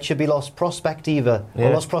 no, it should be Lost Prospectiva, Yeah.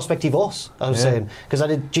 or Lost Prospectivos, I was saying, because I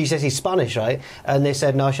did GCSE Spanish, right? And they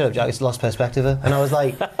said, no, shut up, Jack, it's Lost Perspectiva. And I was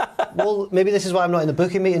like, well, maybe this is why I'm not in the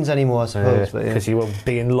booking meetings anymore, I suppose. Because you were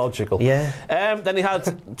being logical. Yeah. Then he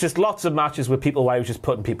had just lots of matches with people where he was just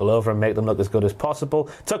putting people over and make them look as good as possible.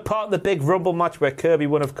 Took part in the big Rumble match where Kirby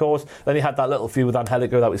won, of course. Then he had that little feud with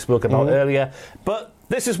Angelico that we spoke about earlier. But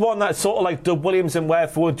this is one that's sort of like Doug Williams, and where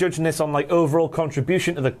if we're judging this on like overall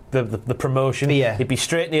contribution to the promotion, he'd be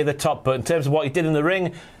straight near the top. But in terms of what he did in the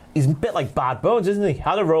ring, he's a bit like Bad Bones, isn't he?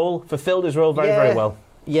 Had a role, fulfilled his role very, very well.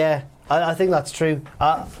 Yeah, I think that's true.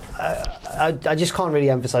 I just can't really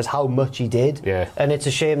emphasise how much he did. Yeah. And it's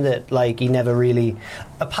a shame that like he never really.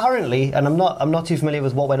 Apparently, and I'm not too familiar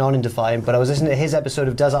with what went on in Defiant, but I was listening to his episode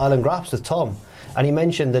of Desert Island Graps with Tom, and he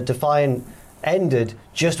mentioned that Defiant ended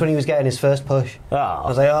just when he was getting his first push. Oh. I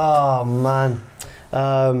was like, oh man.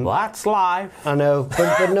 That's live. I know,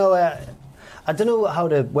 but no, I don't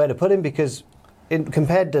know where to put him, because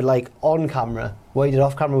compared to like on camera, what he did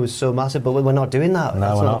off camera was so massive. But we're not doing that. No,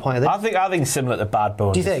 That's we're not not. the point of this. I think similar to Bad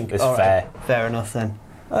Bones. Do you think? It's All fair. right. Fair enough then.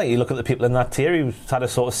 I think you look at the people in that tier who's had a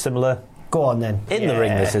sort of similar. Go on then. In the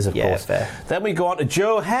ring, this is, of course. Fair. Then we go on to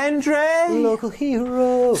Joe Hendry. Local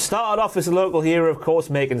hero. Started off as a local hero, of course,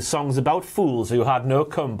 making songs about fools who had no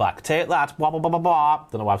comeback. Take that. Blah, blah, blah, blah, blah.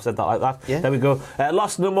 Don't know why I've said that like that. Yeah. There we go.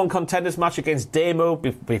 Lost #1 contenders match against Damo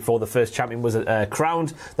before the first champion was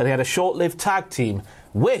crowned. Then he had a short-lived tag team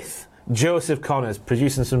with Joseph Connors,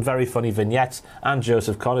 producing some very funny vignettes. And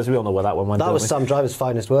Joseph Connors, we all know where that one went. That was don't we? Sam Driver's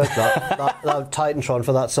finest work, that Titantron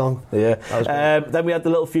for that song. Yeah. That was Then we had the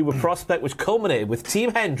little feud with Prospect, which culminated with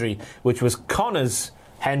Team Hendry, which was Connors,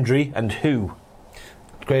 Hendry, and who?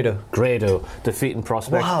 Grado defeating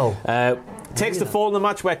Prospect. Wow. Takes the fall in the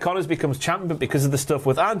match where Connors becomes champion, but because of the stuff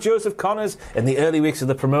with Joseph Connors in the early weeks of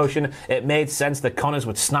the promotion, it made sense that Connors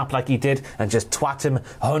would snap like he did and just twat him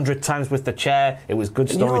 100 times with the chair. It was good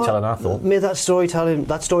storytelling, I thought. Made that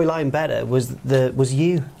storyline better was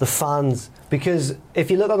you, the fans. Because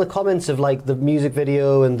if you look on the comments of like the music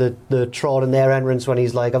video and the Tron and their entrance when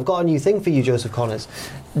he's like, I've got a new thing for you, Joseph Connors,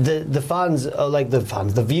 the fans are like the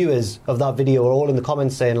viewers of that video are all in the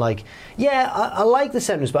comments saying like, yeah, I like the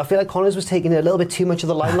entrance, but I feel like Connors was taking a little bit too much of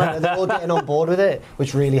the limelight, and they're all getting on board with it,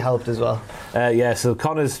 which really helped as well. So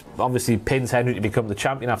Connors obviously pins Hendry to become the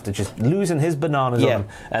champion after just losing his bananas on him.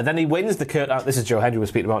 Then he wins the this is Joe Hendry we're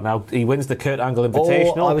speaking about now. He wins the Kurt Angle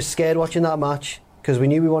Invitational. I was scared watching that match because we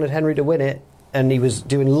knew we wanted Henry to win it, and he was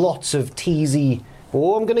doing lots of teasy.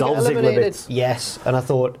 Oh, I'm going to get eliminated. Yes, and I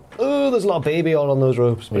thought, oh, there's a lot of baby oil on those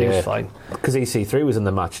ropes, but he was fine. Because EC3 was in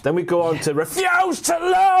the match. Then we go on to Refuse to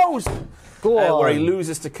Lose! Go on. Where he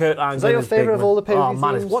loses to Kurt Angle. Is that your favourite of all the pay-per-view Oh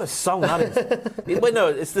man, themes? what a song that is. Wait, no,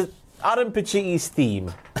 it's the Adam Paci's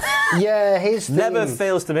theme. Yeah, his theme. Never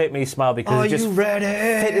fails to make me smile because it just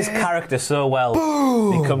fit his character so well.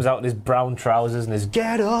 Boom. He comes out in his brown trousers and his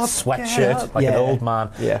sweatshirt like an old man.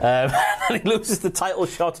 Yeah. And he loses the title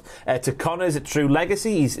shot to Connors at True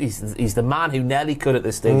Legacy. He's the man who nearly could at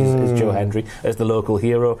this stage is Joe Hendry as the local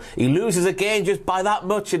hero. He loses again just by that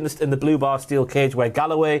much in the Blue Bar Steel Cage where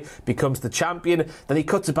Galloway becomes the champion. Then he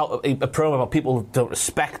cuts about a promo about people who don't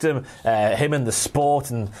respect him and the sport,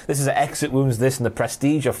 and this is an Exit Wounds, this and the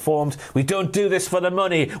Prestige are formed. We don't do this for the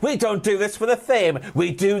money. We don't do this for the fame.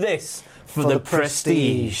 We do this for the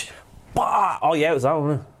prestige. Bah! Oh yeah, it was that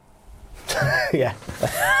one. Yeah.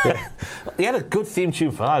 He had a good theme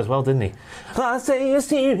tune for that as well, didn't he? I say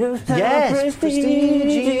it's Yes,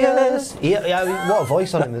 prestigious. Yeah, what a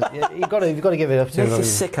voice on him. You've got to give it up to him. It's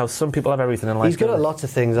sick how some people have everything in life. He's good at lots of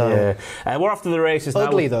things, aren't he? We're after the races now.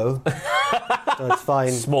 Ugly, though. So it's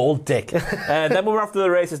fine. Small dick. Then we're after the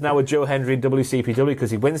races now with Joe Hendry in WCPW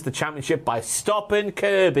because he wins the championship by stopping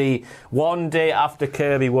Kirby one day after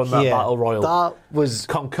Kirby won that Battle Royal. That was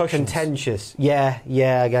contentious.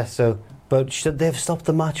 Yeah, I guess so. But should they have stopped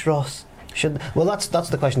the match, Ross? Well, that's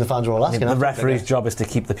the question the fans were all asking. The referee's job is to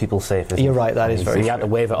keep the people safe, isn't You're right, that is very true. He had to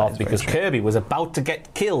wave it off because Kirby was about to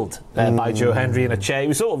get killed by Joe Hendry in a chair. He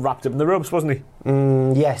was sort of wrapped up in the ropes, wasn't he?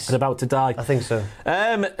 Yes. And about to die. I think so.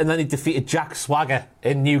 And then he defeated Jack Swagger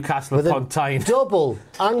in Newcastle upon Tyne. Double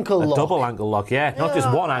ankle lock. Double ankle lock, yeah. Not just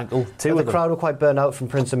one ankle, two of them. The crowd were quite burnt out from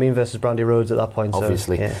Prince Amin versus Brandy Rhodes at that point.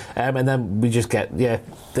 Obviously. So, and then we just get, the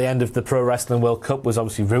end of the Pro Wrestling World Cup was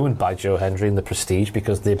obviously ruined by Joe Hendry and the Prestige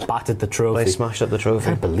because they battered the trophy. They smashed up the trophy. I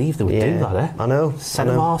can't believe they would do that, eh? I know. Set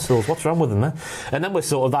of arseholes. What's wrong with them, eh? And then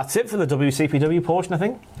that's it for the WCPW portion, I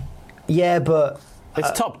think. Yeah, but...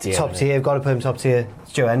 It's top tier. Top tier. I've got to put him top tier.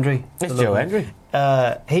 It's Joe Hendry. It's Joe Hendry.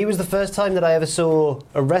 He was the first time that I ever saw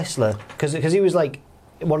a wrestler, because he was like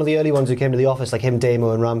one of the early ones who came to the office, like him,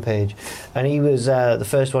 Damo and Rampage. And he was the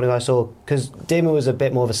first one who I saw, because Damo was a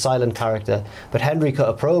bit more of a silent character, but Hendry cut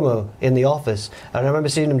a promo in the office, and I remember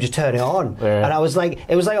seeing him just turn it on. Yeah. And I was like,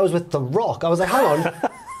 it was like I was with The Rock. I was like, hang on.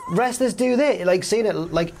 Wrestlers do that. Like, seeing it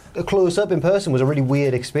like close up in person was a really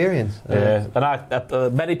weird experience. Yeah,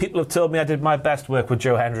 and many people have told me I did my best work with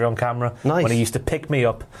Joe Hendry on camera. Nice. When he used to pick me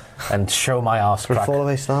up and show my arse crack. For a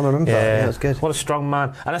fall-away slam, I remember that. Yeah, that was good. What a strong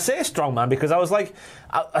man. And I say a strong man because I was like,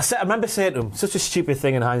 I remember saying to him, such a stupid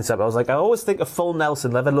thing in hindsight, but I was like, I always think a full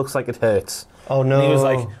Nelson never looks like it hurts. Oh, no. And he was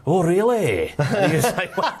like, oh, really? And he was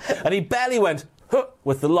like, what? And he barely went,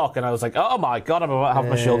 with the lock, and I was like, oh my god, I'm about to have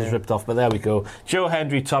my shoulders ripped off, but there we go. Joe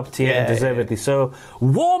Hendry, top tier, and deservedly so.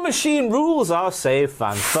 War Machine rules are safe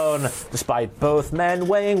and fun, despite both men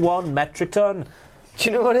weighing 1 metric ton. Do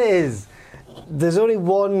you know what it is? There's only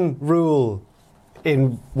one rule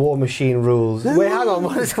in War Machine rules. Wait, hang on,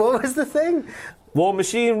 what was the thing? War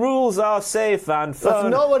Machine rules are safe and fun,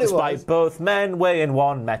 that's not what it despite was. Both men weighing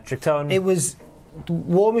 1 metric ton. It was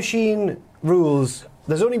War Machine rules.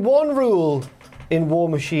 There's only one rule in War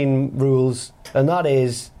Machine rules, and that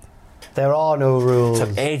is there are no rules. It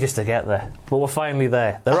took ages to get there, but we're finally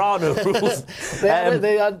there. There are no rules.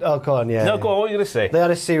 They had, oh, go on, yeah. No, go on, what were you going to say? They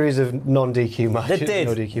had a series of non-DQ matches. They did.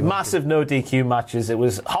 No DQ massive no DQ matches. It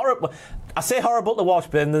was horrible. I say horrible to watch,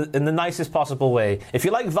 but in the nicest possible way. If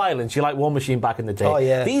you like violence, you like War Machine back in the day. Oh,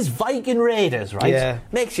 yeah. These Viking Raiders, right? Yeah.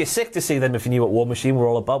 Makes you sick to see them if you knew what War Machine were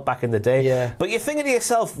all about back in the day. Yeah. But you're thinking to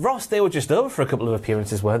yourself, Ross, they were just over for a couple of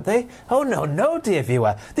appearances, weren't they? Oh, no, dear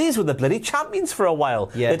viewer. These were the bloody champions for a while.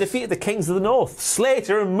 Yes. They defeated the Kings of the North,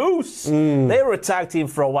 Slater and Moose. They were a tag team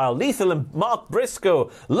for a while. Lethal and Mark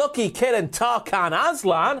Briscoe, Lucky Kid and Tarkan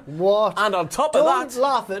Aslan. What? And on top of that... Don't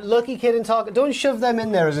laugh at Lucky Kid and Tarkan. Don't shove them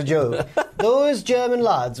in there as a joke. Those German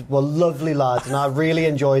lads were lovely lads, and I really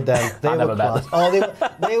enjoyed them. They were class. Oh,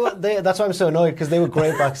 that's why I'm so annoyed, because they were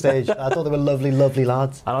great backstage. I thought they were lovely, lovely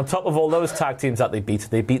lads. And on top of all those tag teams that they beat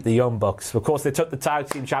the Young Bucks. Of course, they took the tag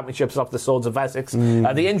team championships off the Swords of Essex.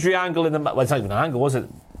 The injury angle well, it's not even an angle, was it?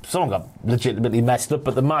 Someone got legitimately messed up,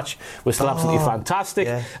 but the match was still absolutely fantastic.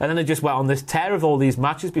 Yeah. And then they just went on this tear of all these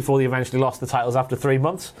matches before they eventually lost the titles after 3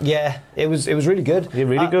 months. Yeah, it was really good. Yeah,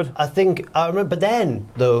 really good. I remember, but then,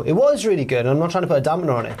 though, it was really good, and I'm not trying to put a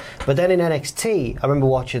dampener on it, but then in NXT, I remember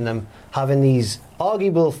watching them having these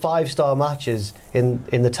arguable 5-star matches in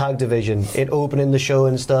the tag division, in opening the show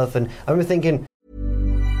and stuff, and I remember thinking...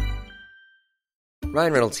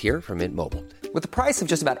 Ryan Reynolds here from Mint Mobile. With the price of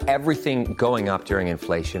just about everything going up during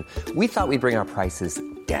inflation, we thought we'd bring our prices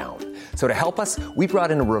down. So to help us, we brought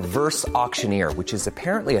in a reverse auctioneer, which is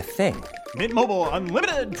apparently a thing. Mint Mobile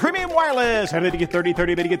Unlimited Premium Wireless. How to get 30,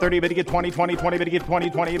 30, bit to get 30, bit to get 20, 20, 20, bit to get 20,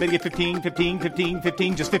 20, bit to get 15, 15, 15,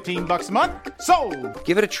 15, just $15 a month? Sold!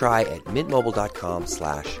 Give it a try at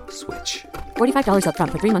mintmobile.com/switch. $45 up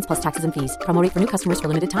front for 3 months plus taxes and fees. Promo rate for new customers for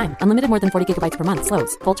limited time. Unlimited more than 40 gigabytes per month.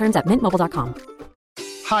 Slows full terms at mintmobile.com.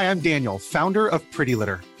 Hi, I'm Daniel, founder of Pretty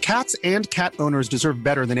Litter. Cats and cat owners deserve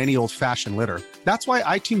better than any old-fashioned litter. That's why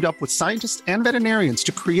I teamed up with scientists and veterinarians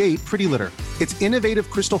to create Pretty Litter. Its innovative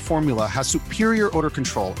crystal formula has superior odor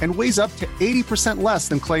control and weighs up to 80% less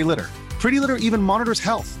than clay litter. Pretty Litter even monitors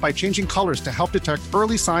health by changing colors to help detect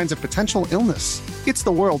early signs of potential illness. It's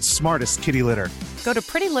the world's smartest kitty litter. Go to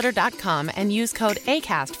prettylitter.com and use code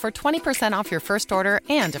ACAST for 20% off your first order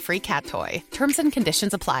and a free cat toy. Terms and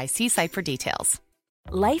conditions apply. See site for details.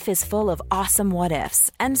 Life is full of awesome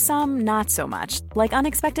what-ifs, and some not so much, like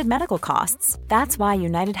unexpected medical costs. That's why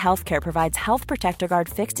United Healthcare provides Health Protector Guard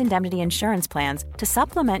fixed indemnity insurance plans to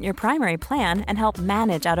supplement your primary plan and help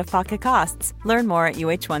manage out-of-pocket costs. Learn more at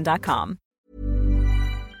uh1.com.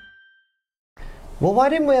 Well, why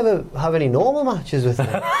didn't we ever have any normal matches with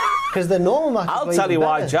them? Because the normal matches I'll were tell even you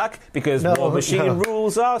why, better. Jack. Because War Machine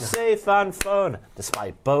rules are safe and fun,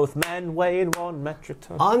 despite both men weighing 1 metric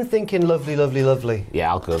ton. I'm thinking lovely, lovely, lovely.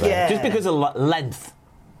 Yeah, I'll go there. Yeah. Just because of length.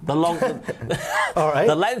 The All right.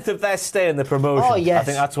 The length of their stay in the promotion. Oh, yes. I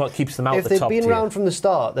think that's what keeps them out If the they've top been tier. around from the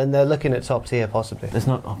start, then they're looking at top tier, possibly. There's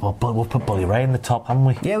not. Oh, well, we'll put Bully Ray in the top, haven't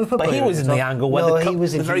we? Yeah, we put But Bully he Ray was in in the the top. angle when No, the he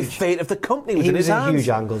was in the very huge. fate of the company was He in was his hands. in huge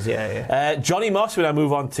angles, yeah. Johnny Moss, who I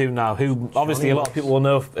move on to now, who obviously a lot of people will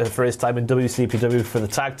know for his time in WCPW for the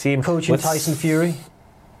tag team. Coaching with Tyson Fury.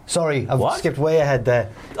 Sorry, I've What? skipped way ahead there.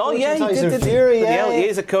 Oh, Coaching yeah, he Tyson did. Fury, Bloody yeah. hell, he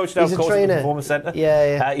is a coach now, He's a of course, at the trainer. Performance Centre.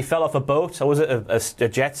 Yeah. He fell off a boat, or was it a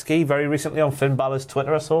jet ski, very recently on Finn Balor's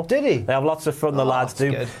Twitter, I saw. Did he? They have lots of fun, the lads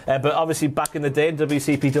that's do. good. But obviously, back in the day in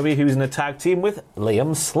WCPW, he was in a tag team with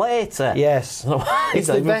Liam Slater. Yes. It's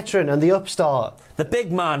the veteran and the upstart. The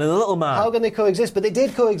big man and the little man. How can they coexist? But they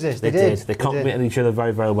did coexist. They did. They complemented each other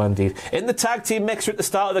very, very well indeed. In the tag team mixer at the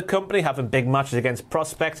start of the company, having big matches against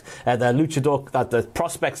Prospect, the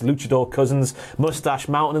Prospect's Luchador cousins, Mustache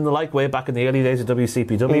Mountain and the like, way back in the early days of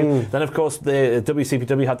WCPW. Then, of course, the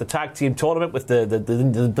WCPW had the tag team tournament with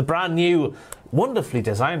the brand new, wonderfully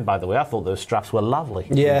designed, by the way. I thought those straps were lovely.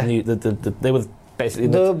 Yeah. They were basically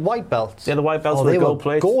the white belts. Yeah, the white belts Oh, with they the gold were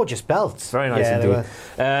plates. gorgeous belts. Very nice Yeah, they indeed.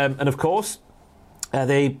 were. And of course,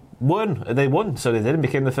 they won. They won, so they did and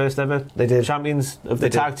became the first ever champions of the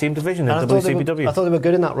tag team division in And I thought WCPW. I thought they were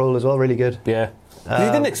good in that role as well, really good. Yeah. 'Cause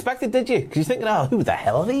you didn't expect it, did you? Because you're thinking, oh, who the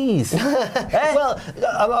hell are these? Well,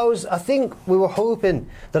 I think we were hoping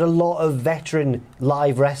that a lot of veteran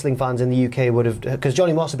live wrestling fans in the UK would have, because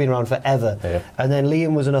Johnny Moss had been around forever, and then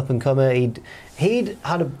Liam was an up and comer. He'd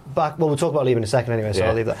had a back. Well, we'll talk about Liam in a second anyway, so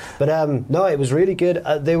I'll leave that. But no, it was really good.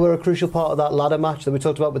 They were a crucial part of that ladder match that we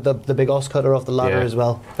talked about with the big Os cutter off the ladder as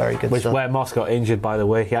well. Very good stuff. Where Moss got injured, by the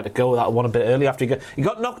way. He had to go with that one a bit early after he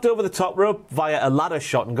got knocked over the top rope via a ladder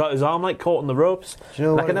shot and got his arm caught in the ropes. Do you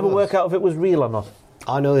know and I what can it never was? work out if it was real or not.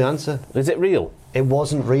 I know the answer. Is it real? It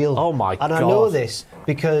wasn't real. Oh my God. And I know this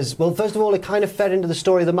because, well, first of all, it kind of fed into the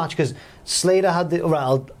story of the match because Slater had the...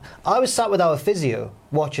 Well, I was sat with our physio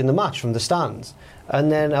watching the match from the stands,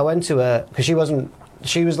 and then I went to her because she was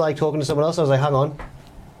talking to someone else. I was like, hang on,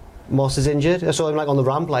 Moss is injured. I saw him on the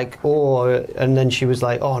ramp and then she was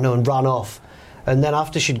like, oh no, and ran off. And then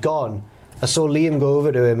after she'd gone, I saw Liam go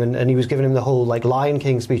over to him and he was giving him the whole Lion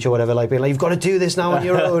King speech or whatever, being like, you've got to do this now on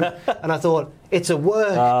your own. And I thought, it's a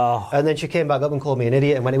work. Oh. And then she came back up and called me an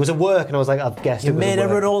idiot and went, it was a work. And I was like, I've guessed You it was made a her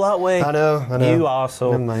work. run all that way. I know. You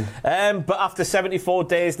arsehole. Never mind. But after 74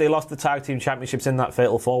 days, they lost the tag team championships in that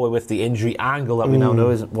fatal four-way with the injury angle that we now know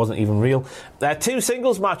wasn't even real. 2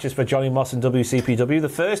 singles matches for Johnny Moss and WCPW. The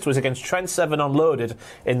first was against Trent Seven Unloaded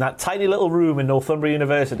in that tiny little room in Northumbria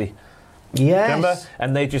University. Yes. Remember?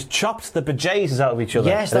 And they just chopped the bejesus out of each other.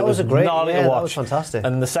 Yes, And that it was a great... gnarly Yeah, to watch. that was fantastic.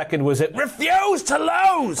 And the second was it Refuse to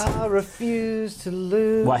Lose! I refuse to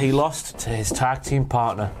lose. Well, he lost to his tag team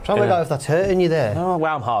partner. Try to work out if that's hurting you there. Oh,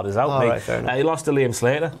 well, I'm hard as out, mate. Right, fair enough. He lost to Liam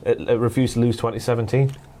Slater at Refuse to Lose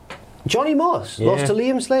 2017. Johnny Moss lost to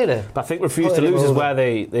Liam Slater. But I think Refuse to Lose is where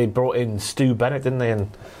they brought in Stu Bennett, didn't they? And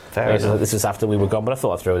Fair enough. This is after we were gone, but I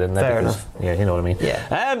thought I'd throw it in there. Fair because, enough. Yeah, you know what I mean.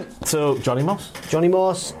 Yeah. So, Johnny Moss. Johnny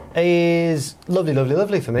Moss is lovely, lovely,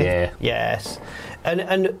 lovely for me. Yeah. Yes.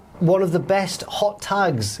 And one of the best hot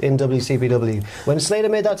tags in WCPW. When Slater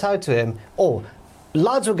made that tag to him,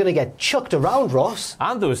 lads were going to get chucked around, Ross.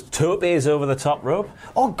 And there was topes over the top rope.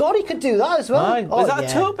 Oh, God, he could do that as well. Aye. Oh, Is that a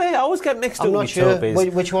tope? I always get mixed I'm up not with sure.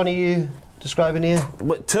 topes. Which one are you describing here?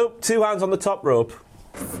 Two hands on the top rope.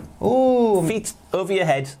 Oh, Feet over your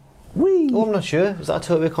head. Whee. Oh, I'm not sure. Is that a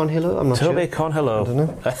Toby Con Hilo? I'm not sure. Toby Con Hilo. I don't know.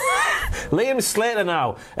 Liam Slater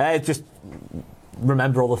now. Just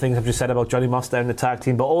remember all the things I've just said about Johnny Moss there in the tag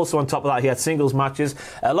team, but also on top of that he had singles matches.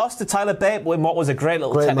 Lost to Tyler Bate in what was a great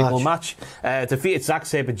little technical match. Defeated Zack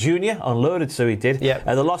Sabre Jr. Unloaded, so he did. Yep.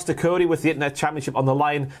 They lost to Cody with the Internet Championship on the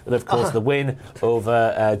line, and of course the win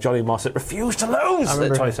over Johnny Moss at Refuse to Lose I at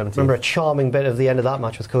 2017. remember a charming bit of the end of that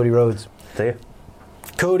match with Cody Rhodes. Do you?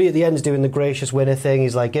 Cody at the end is doing the gracious winner thing.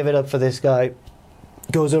 He's like, give it up for this guy.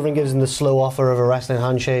 Goes over and gives him the slow offer of a wrestling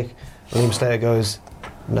handshake. William Slater goes,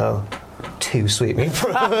 no. too sweet, me.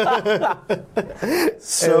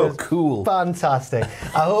 So cool. Fantastic.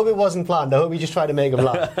 I hope it wasn't planned. I hope you just tried to make him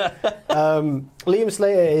laugh. Liam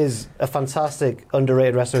Slater is a fantastic,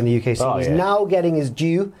 underrated wrestler in the UK scene. He's now getting his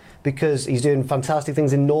due because he's doing fantastic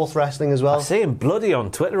things in North Wrestling as well. I see him bloody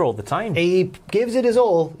on Twitter all the time. He gives it his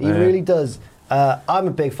all. He really does. I'm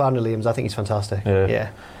a big fan of Liam's. I think he's fantastic.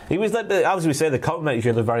 Yeah. He was like, as we say, they complement each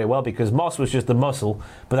other very well because Moss was just the muscle,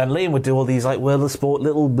 but then Liam would do all these like world of sport,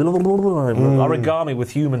 little origami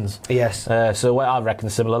with humans. Yes. So I reckon a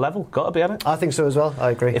similar level. Got to be on it. I think so as well. I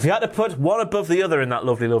agree. If you had to put one above the other in that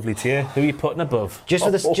lovely, lovely tier, who are you putting above? Just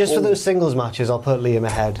for those singles matches, I'll put Liam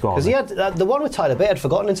ahead because he had the one with Tyler Bate. I'd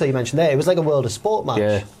forgotten until you mentioned there. It was like a world of sport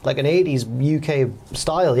match, like an 80s UK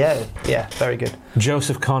style. Yeah, very good.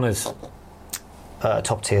 Joseph Connors.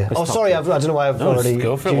 Top tier. I don't know why I've already.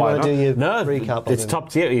 Go for it. Do you Why want to not? do your No, recap? It's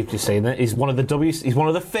top tier. You're just saying that he's one of the He's one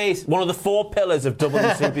of the 4 pillars of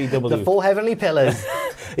WCPW. The 4 heavenly pillars.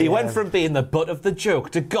 He went from being the butt of the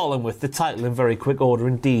joke to Gollum with the title in very quick order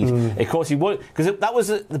indeed. Of course, he would, because that was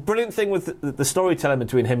the brilliant thing with the storytelling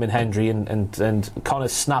between him and Hendry and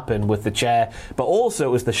Connors snapping with the chair. But also,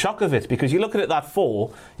 it was the shock of it because you're looking at that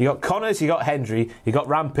 4. You got Connors, you got Hendry, you got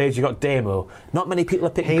Rampage, you got Damo. Not many people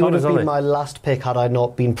are picking Connors. He would have been my last pick had I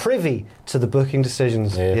not been privy to the booking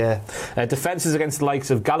decisions. Defences against the likes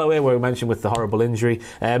of Galloway, where we mentioned with the horrible injury.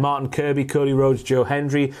 Martin Kirby, Cody Rhodes, Joe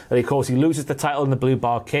Hendry. And of course, he loses the title in the Blue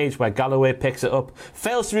Bar Cage, where Galloway picks it up,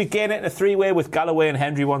 fails to regain it in a 3-way with Galloway and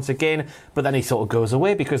Hendry once again. But then he sort of goes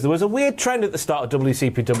away because there was a weird trend at the start of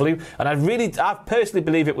WCPW, and I personally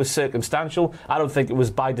believe it was circumstantial. I don't think it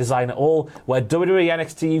was by design at all. Where WWE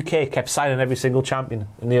NXT UK kept signing every single champion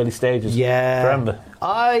in the early stages. Yeah, remember?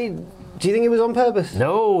 Do you think it was on purpose?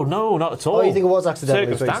 No, not at all. Oh, you think it was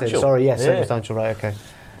accidental? Circumstantial. Sorry, circumstantial, right, okay.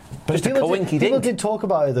 Just a coinky people did talk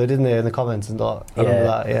about it though, didn't they, in the comments and that? I remember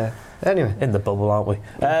that, yeah. Anyway. In the bubble, aren't we?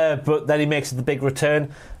 But then he makes the big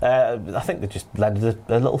return. I think they just landed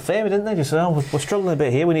a little favour, didn't they? Just we're struggling a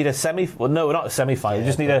bit here. We need a no, not a semi-final. We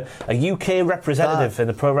just need a UK representative in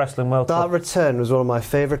the Pro Wrestling World Cup. That return was one of my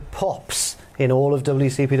favourite pops in all of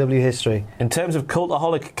WCPW history. In terms of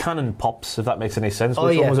cultaholic canon pops, if that makes any sense,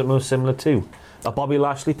 which one was it most similar to? A Bobby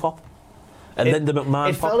Lashley pop? And Linda McMahon pop?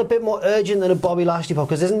 It felt a bit more urgent than a Bobby Lashley pop,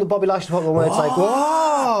 because isn't the Bobby Lashley pop one where it's like,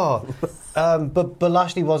 whoa! But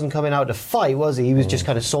Lashley wasn't coming out to fight, was he? He was just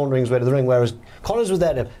kind of sauntering his way to the ring, whereas Connors was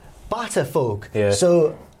there to batter folk. Yeah.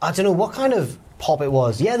 So, I don't know what kind of pop it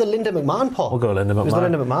was. Yeah, the Linda McMahon pop. We'll go Linda McMahon. It was the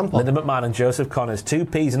Linda McMahon pop. Linda McMahon and Joseph Connors, 2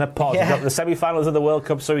 peas in a pod. Yeah. We got the semi-finals of the World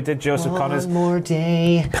Cup, so we did Joseph Connors. One more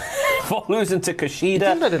day. For losing to Kushida.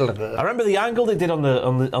 I remember the angle they did on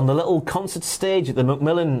the little concert stage at the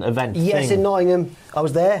Macmillan event. Yes, in Nottingham. I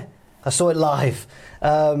was there. I saw it live.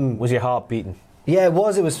 Was your heart beating? Yeah, it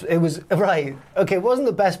was. It was right. Okay, it wasn't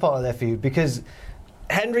the best part of their feud because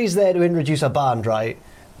Henry's there to introduce a band, right?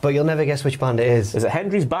 But you'll never guess which band it is. Is it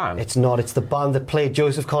Hendry's band? It's not. It's the band that played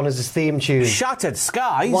Joseph Connors' theme tune. Shattered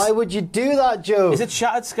Skies? Why would you do that, Joe? Is it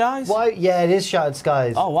Shattered Skies? Why? Yeah, it is Shattered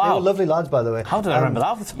Skies. Oh, wow. They were lovely lads, by the way. How did I remember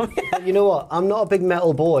that? But you know what? I'm not a big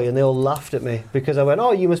metal boy, and they all laughed at me because I went,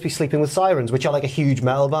 oh, you must be Sleeping with Sirens, which are like a huge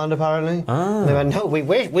metal band, apparently. And they went, no, we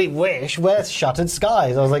wish. Where's Shattered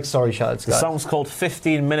Skies? I was like, sorry, Shattered Skies. The song's called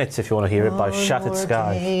 15 Minutes, if you want to hear it, by Shattered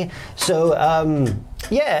Skies. So,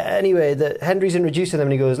 anyway, Henry's introducing them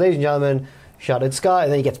and he goes, ladies and gentlemen, Shattered Sky,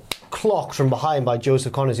 and then he gets clocked from behind by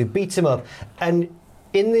Joseph Connors, who beats him up. And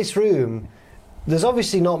in this room, there's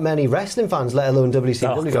obviously not many wrestling fans, let alone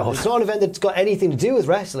WCW. Oh, it's not an event that's got anything to do with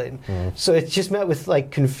wrestling, so it's just met with like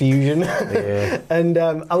confusion. Yeah. And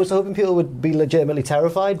I was hoping people would be legitimately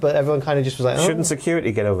terrified, but everyone kind of just was like, oh. Shouldn't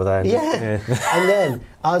security get over there? Yeah. And then,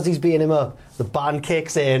 as he's beating him up, the band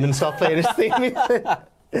kicks in and starts playing his theme music.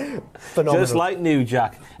 Phenomenal. Just like New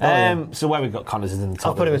Jack. So where we've got Connors is in the top.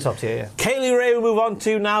 I'll put him in top tier, yeah. Kaylee Ray we move on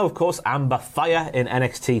to now, of course, Amber Fire in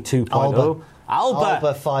NXT 2.0.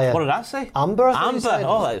 Alba Fire. What did I say? Amber, I Amber.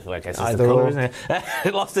 I guess it's the colour, isn't it?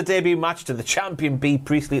 It lost the debut match to the champion B.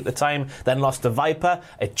 Priestley at the time, then lost to Viper.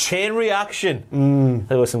 A chain reaction.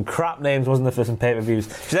 There were some crap names, wasn't there, for some pay-per-views.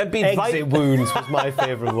 She then beat Exit Wounds was my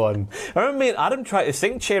favourite one. I remember me and Adam tried to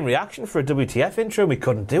sing chain reaction for a WTF intro and we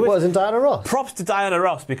couldn't do it. Wasn't Diana Ross? Props to Diana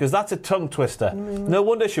Ross, because that's a tongue twister. No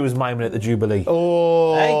wonder she was miming at the Jubilee.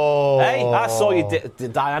 Oh. Hey, I saw you,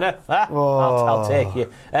 Diana. I'll take you.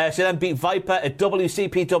 She then beat Viper at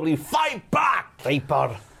WCPW Fight Back.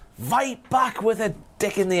 Viper. Fight back with a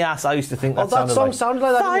dick in the ass. I used to think that that song sounded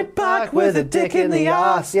like that. Fight back with a dick in the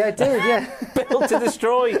ass. Yeah, it did, yeah. Built to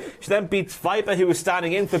destroy. She then beats Viper, who was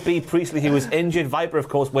standing in for B. Priestley, who was injured. Viper, of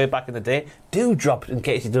course, way back in the day. Doudrop, in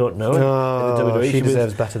case you don't know. Oh, in the WWE. she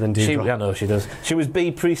deserves better than Doudrop. I know she does. She was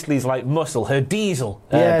B. Priestley's muscle, her diesel,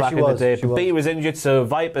 yeah, back in the day. She was. B was injured, so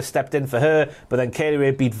Viper stepped in for her, but then Kaylee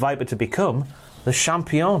Ray beat Viper to become the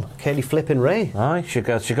champion. Kaylee flipping Ray. Aye, she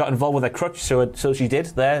got involved with her crutch, so she did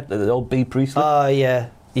there, the old B. Priestley. Yeah.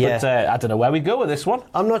 But I don't know where we go with this one.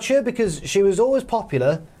 I'm not sure, because she was always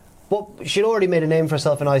popular, but she'd already made a name for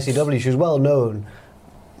herself in ICW. She was well known,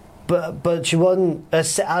 but she wasn't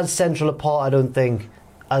as central a part, I don't think,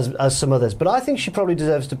 as some others. But I think she probably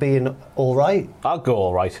deserves to be in All Right. I'll go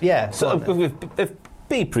All Right. Yeah. So if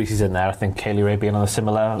B. Priest is in there, I think Kaylee Ray being on a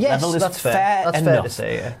similar level is that's fair. That's enough. fair to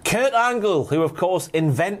say, yeah. Kurt Angle, who of course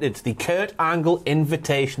invented the Kurt Angle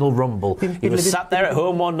Invitational Rumble. He was sat there at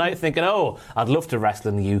home one night thinking, oh, I'd love to wrestle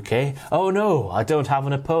in the UK. Oh no, I don't have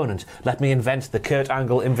an opponent. Let me invent the Kurt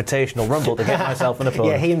Angle Invitational Rumble to get myself an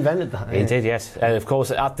opponent. Yeah, he invented that. He did, yes. Of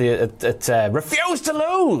course, at Refuse to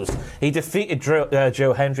Lose, he defeated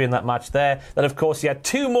Joe Hendry in that match there. Then, of course, he had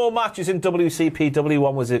two more matches in WCPW.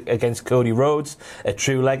 One was against Cody Rhodes, a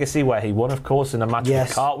True Legacy, where he won, of course, in a match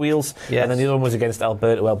with cartwheels. Yes. And then the other one was against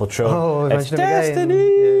Alberto El Patron. Oh, it's Destiny!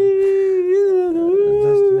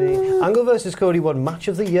 Destiny. Angle versus Cody won Match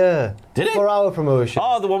of the Year. Did it? For our promotion.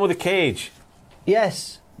 Oh, the one with the cage.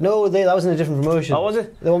 Yes. No, that was in a different promotion. Oh, was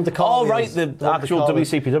it? The one with the cartwheels. Oh, right, the actual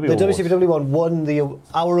WCPW The awards. WCPW one won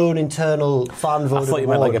our own internal fan vote. I thought you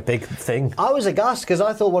meant like a big thing. I was aghast because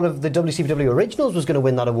I thought one of the WCPW originals was going to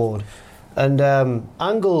win that award. And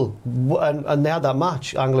Angle, and they had that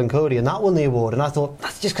match, Angle and Cody, and that won the award. And I thought,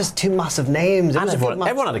 that's just because two massive names. And everyone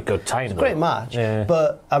had a good time. It was a great match. Yeah.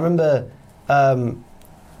 But I remember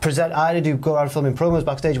I had to go around filming promos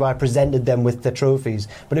backstage where I presented them with the trophies,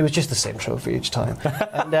 but it was just the same trophy each time.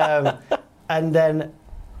 And then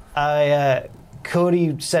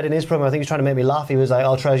Cody said in his promo, I think he was trying to make me laugh, he was like,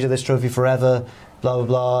 I'll treasure this trophy forever, blah, blah,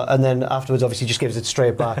 blah. And then afterwards, obviously, just gives it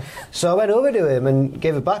straight back. So I went over to him and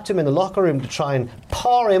gave it back to him in the locker room to try and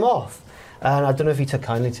par him off. And I don't know if he took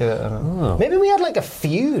kindly to it. I don't know. Maybe we had like a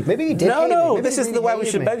feud. Maybe he did. No. This is the way we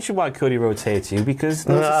should mention why Cody Rhodes hates you, because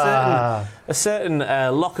there's a certain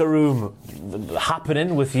locker room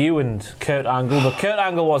happening with you and Kurt Angle. But Kurt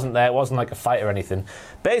Angle wasn't there. It wasn't like a fight or anything.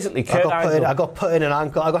 Basically, I got put in an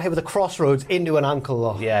ankle. I got hit with a crossroads into an ankle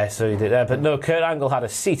lock. Yeah, so he did. But no, Kurt Angle had a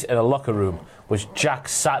seat in a locker room, which Jack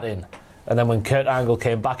sat in. And then when Kurt Angle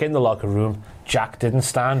came back in the locker room, Jack didn't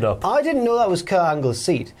stand up. I didn't know that was Kurt Angle's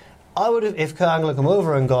seat. I would have, if Kurt Angle had come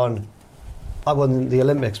over and gone, I won the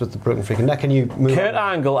Olympics with the broken freaking neck, and you move Kurt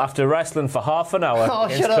Angle, after wrestling for half an hour,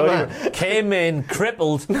 came in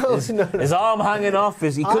crippled, his arm hanging off,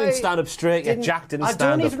 he couldn't stand up straight, yet Jack didn't stand up.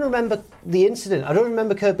 I don't even remember the incident. I don't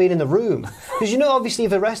remember Kurt being in the room. Because, obviously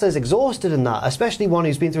if a wrestler's exhausted in that, especially one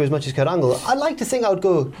who's been through as much as Kurt Angle, I'd like to think I would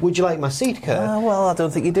go, would you like my seat, Kurt? Well, I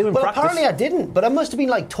don't think you do in practice. Apparently I didn't, but I must have been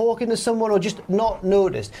like talking to someone or just not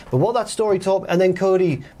noticed. But what that story taught me, and then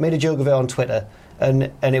Cody made a joke of it on Twitter,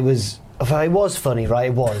 and it was funny,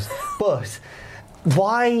 right? It was. But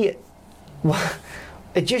why?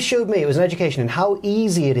 It just showed me, it was an education in how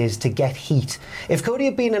easy it is to get heat. If Cody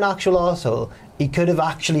had been an actual arsehole, he could have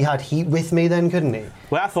actually had heat with me then, couldn't he?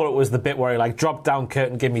 Well, I thought it was the bit where he dropped down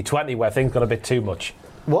Kurt and give me 20, where things got a bit too much.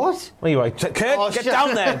 What? Well, you're right. Kurt, get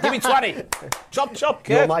down there. Give me 20. Chop, Kurt.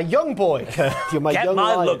 You're my young boy, Kurt. You're my young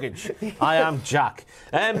lion. Luggage. I am Jack.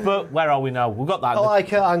 But where are we now? We've got that. Oh, I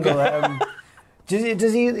Kurt Angle.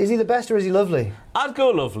 Is he the best or is he lovely? I'd go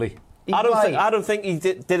lovely. I don't think he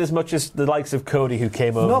did as much as the likes of Cody, who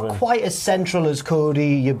came over. Not quite as central as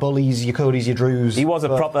Cody, your bullies, your Codys, your Drews. He was a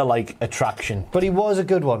proper attraction. But he was a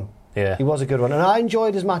good one. Yeah. He was a good one. And I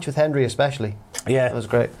enjoyed his match with Hendry especially. Yeah. That was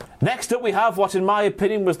great. Next up we have what in my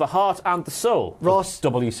opinion was the heart and the soul. Ross.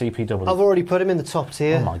 WCPW. I've already put him in the top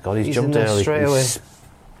tier. Oh my God, he's jumped in there early. straight away.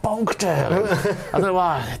 Bonked early. I don't know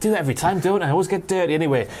why. I do it every time, don't I? I always get dirty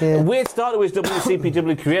anyway. Yeah. A weird start to his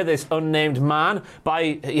WCPW career, this unnamed man.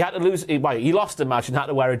 He had to lose. He lost a match and had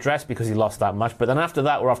to wear a dress because he lost that match. But then after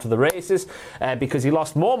that, we're off to the races because he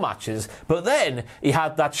lost more matches. But then he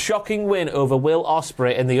had that shocking win over Will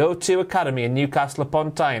Ospreay in the O2 Academy in Newcastle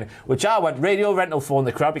upon Tyne, which I went radio rental for in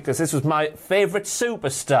the crowd because this was my favourite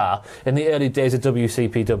superstar in the early days of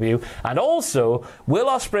WCPW. And also, Will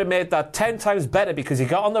Ospreay made that 10 times better because he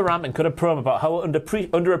got on the ramp and cut a promo about how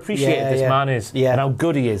underappreciated this man is and how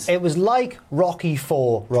good he is. It was like Rocky IV,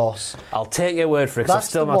 Ross. I'll take your word for it, because I've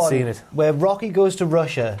still not seen it. Where Rocky goes to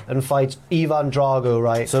Russia and fights Ivan Drago,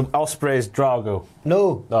 right? So Ospreay's Drago.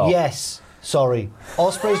 No. Oh. Yes. Sorry.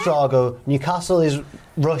 Osprey's Drago, Newcastle is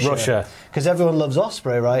Russia. Because everyone loves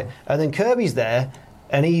Osprey, right? And then Kirby's there,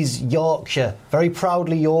 and he's Yorkshire. Very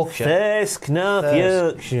proudly Yorkshire. First Knopf,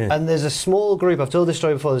 Yorkshire. And there's a small group, I've told this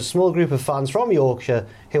story before, there's a small group of fans from Yorkshire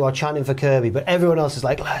who are chanting for Kirby, but everyone else is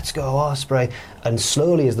like, let's go Osprey. And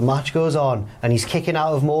slowly as the match goes on, and he's kicking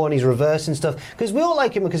out of more and he's reversing stuff, because we all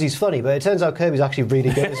like him because he's funny, but it turns out Kirby's actually really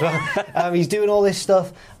good as well. He's doing all this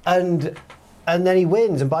stuff, and then he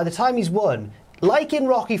wins, and by the time he's won, like in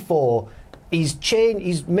Rocky IV,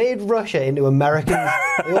 he's made Russia into Americans.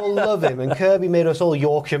 They all love him, and Kirby made us all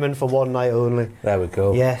Yorkshiremen for one night only. There we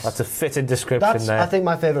go. Yes. That's a fitting description. That's, there. I think,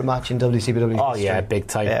 my favourite match in WCW. Oh, yeah, big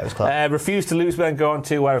time. Yeah, it was close. Refused to lose, then go on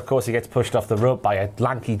to where, of course, he gets pushed off the rope by a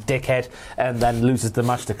lanky dickhead and then loses the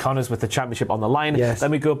match to Connors with the championship on the line. Yes.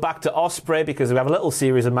 Then we go back to Osprey because we have a little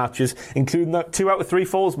series of matches, including that 2 out of 3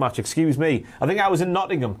 falls match, excuse me. I think I was in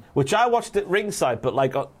Nottingham, which I watched at ringside, but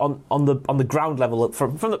like on the ground level,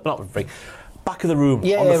 from the, not the ring, back of the room,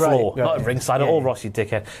 on the floor, right, not at ringside at all, Ross, you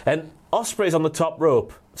dickhead. And Osprey's on the top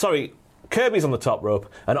rope. Sorry, Kirby's on the top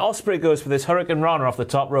rope, and Osprey goes for this Hurricane Rana off the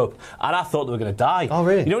top rope, and I thought they were going to die. Oh,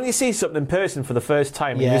 really? You know when you see something in person for the first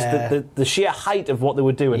time, and just the sheer height of what they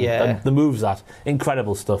were doing, and the moves,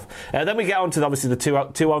 incredible stuff. Then we get on to obviously the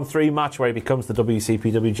 2-on-3 match where he becomes the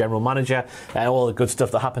WCPW general manager, and all the good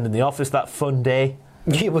stuff that happened in the office that fun day.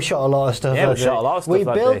 Yeah, we shot a lot of stuff. Yeah, we shot a lot of stuff. We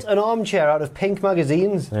that built day. an armchair out of Pink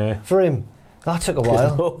magazines for him. That took a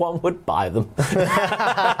while. No one would buy them.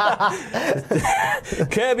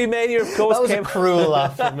 Kirby Mania, of course, that was came. A cruel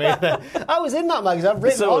laugh from me. I was in that magazine. I've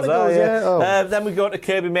written So was articles. I, Then we go to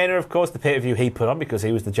Kirby Mania, of course, the pay-per-view he put on because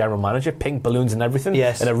he was the general manager. Pink balloons and everything.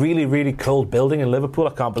 Yes. In a really, really cold building in Liverpool.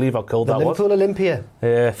 I can't believe how cold that was. Liverpool Olympia.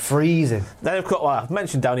 Yeah. Freezing. Then of course, I've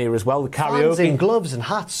mentioned down here as well the karaoke. Fans in gloves and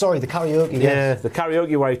hats. Sorry, the karaoke. Yeah, the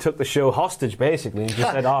karaoke where he took the show hostage basically and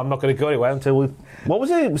just said, I'm not going to go anywhere until we. What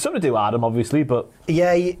was it? Something to do with Adam, obviously, but.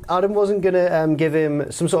 Yeah, Adam wasn't going to give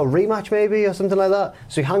him some sort of rematch maybe or something like that.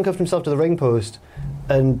 So he handcuffed himself to the ring post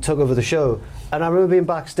and took over the show. And I remember being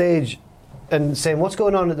backstage and saying, what's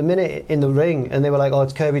going on at the minute in the ring? And they were like, oh,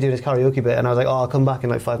 it's Kirby doing his karaoke bit. And I was like, oh, I'll come back in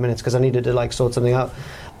like 5 minutes because I needed to like sort something out.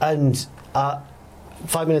 And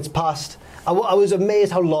 5 minutes passed. I was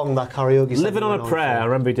amazed how long that karaoke Living on a Prayer, I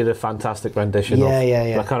remember he did a fantastic rendition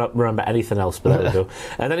Yeah. I can't remember anything else, but there we go.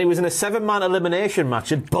 And then he was in a 7-man elimination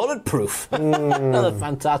match at Bulletproof. Another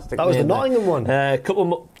fantastic That was the name there. Nottingham one. A couple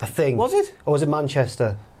more. I think. Was it? Or was it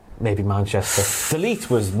Manchester? Maybe Manchester.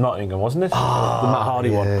 Delete was Nottingham, wasn't it? The Matt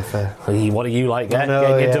Hardy one. Fair. What do you like? Getting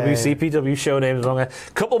WCPW show names wrong. A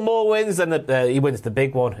couple more wins, then he wins the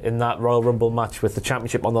big one in that Royal Rumble match with the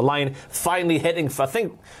championship on the line. Finally hitting, for, I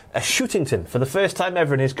think, a Shootington for the first time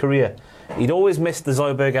ever in his career. He'd always missed the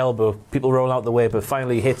Zoidberg elbow. People roll out the way, but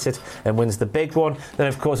finally hits it and wins the big one. Then,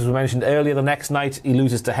 of course, as we mentioned earlier, the next night he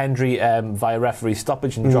loses to Hendry via referee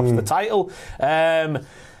stoppage and drops the title.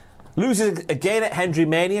 Loses again at Hendry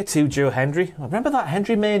Mania to Joe Hendry. Remember that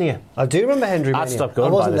Hendry Mania? I do remember Hendry Mania. I'd stopped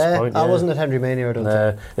going by this point. I wasn't at Hendry Mania, I don't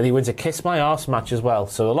think. Then he wins a Kiss My Arse match as well.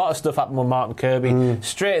 So a lot of stuff happened with Martin Kirby.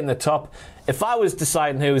 Straight in the top. If I was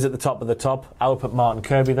deciding who was at the top of the top, I would put Martin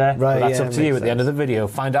Kirby there. Right, but that's yeah, up to you at the sense. end of the video.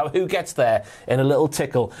 Find out who gets there in a little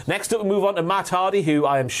tickle. Next up, we move on to Matt Hardy, who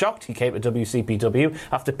I am shocked he came to WCPW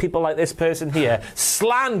after people like this person here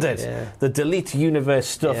slandered the Delete Universe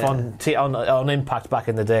stuff on Impact back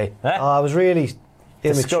in the day. I was really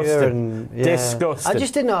immature Disgusting. and Disgusting. I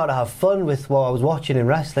just didn't know how to have fun with what I was watching in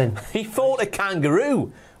wrestling. He fought a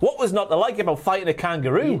kangaroo. What was not to like about fighting a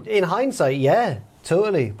kangaroo? In hindsight, yeah,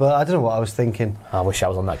 totally. But I don't know what I was thinking. I wish I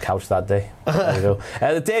was on that couch that day. There you go.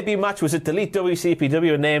 The debut match was at Delete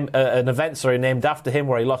WCPW, an event named after him,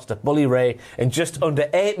 where he lost to Bully Ray in just under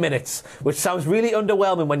 8 minutes, which sounds really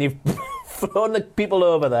underwhelming when you've thrown the people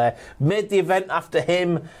over there. Made the event after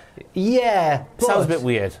him. Yeah, Sounds a bit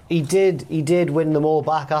weird. He did win them all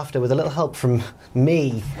back after with a little help from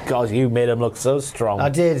me. God, you made him look so strong. I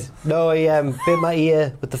did. No, he bit my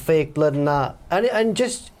ear with the fake blood and that. And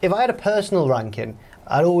just, if I had a personal ranking,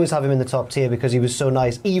 I'd always have him in the top tier because he was so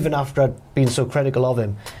nice, even after I'd been so critical of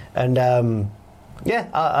him. And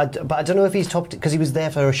but I don't know if he's top because he was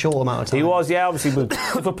there for a short amount of time. He was, yeah. Obviously,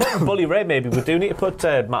 if we're putting Bully Ray, maybe we do need to put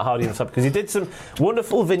Matt Hardy on top because he did some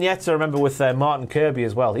wonderful vignettes. I remember with Martin Kirby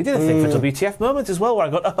as well. He did a thing for WTF Moments as well, where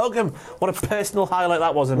I got to hug him. What a personal highlight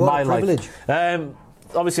that was in my life.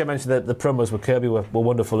 Obviously, I mentioned that the promos with Kirby were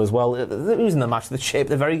wonderful as well. It was in the match that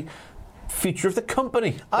shaped the very future of the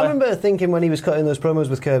company. I remember thinking when he was cutting those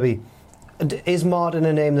promos with Kirby, is Martin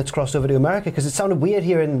a name that's crossed over to America? Because it sounded weird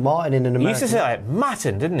hearing Martin in an American. He used to say like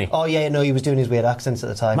Martin, didn't he? Oh yeah, no, he was doing his weird accents at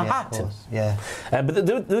the time. Martin. Yeah. But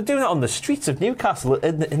they were doing it on the streets of Newcastle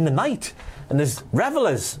in the night, and there's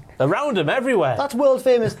revellers around him everywhere. That's world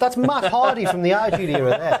famous. That's Matt Hardy from the Attitude Era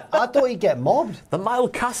there. I thought he'd get mobbed. The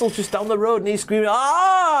Mild Castle just down the road, and he's screaming,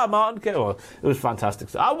 "Ah, Martin!" It was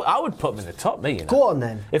fantastic. I would put him in the top, me. You know? Go on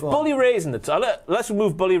then. If Bully Ray's in the top, let's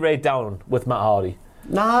move Bully Ray down with Matt Hardy.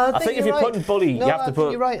 Nah, I think if you're putting Bully, you have to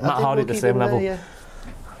put Matt Hardy at the same level. There, yeah.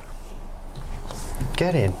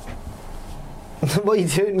 Get in. What are you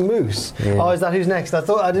doing, Moose? Yeah. Oh, is that who's next? I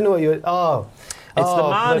didn't know what you were... Oh. It's the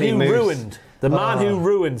man who Moose. ruined... The man who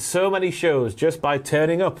ruined so many shows just by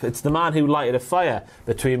turning up. It's the man who lighted a fire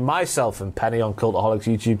between myself and Penny on Cultaholics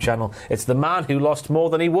YouTube channel. It's the man who lost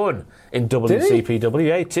more than he won in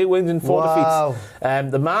WCPW. 2 wins and 4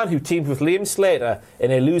 defeats. The man who teamed with Liam Slater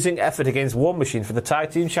in a losing effort against War Machine for the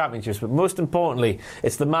Tag Team Championships. But most importantly,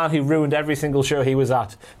 it's the man who ruined every single show he was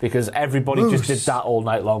at because everybody just did that all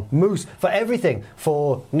night long. Moose. For everything.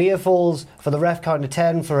 For near falls, for the ref count to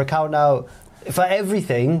 10, for a count out. For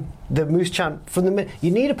everything, the Moose chant from the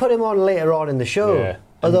you need to put him on later on in the show. Yeah.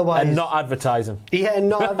 Otherwise, and not advertise him. Yeah,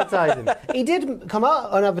 not advertise him. He did come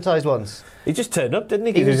out unadvertised once. He just turned up, didn't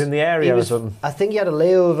he? Because he was in the area or something. I think he had a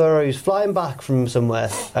layover, or he was flying back from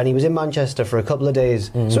somewhere, and he was in Manchester for a couple of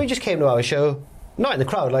days. So he just came to our show, not in the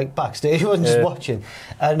crowd, like backstage. He wasn't just watching.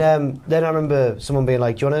 And then I remember someone being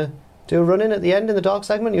like, "Do you want to do a run-in at the end in the dark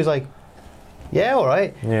segment?" He was like, "Yeah, all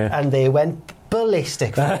right." Yeah. And they went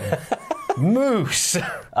ballistic for him. Moose.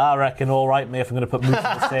 I reckon all right, mate, if I'm going to put Moose in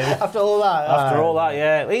the stadium. After all that,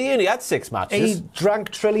 yeah. He only had 6 matches. He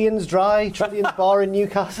drank Trillions dry, Trillions bar in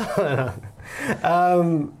Newcastle.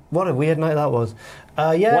 What a weird night that was.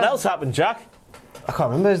 Yeah. What else happened, Jack? I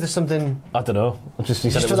can't remember. Is there something? I don't know. Just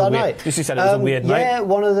for that night. Just he said it was a weird night. Yeah,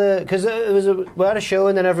 one of the because we had a show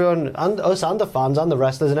and then everyone and us and the fans and the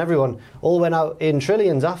wrestlers and everyone all went out in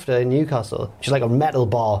Trillions after in Newcastle, which is like a metal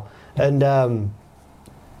bar, and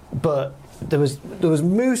but. There was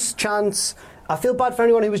Moose chants. I feel bad for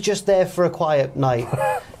anyone who was just there for a quiet night.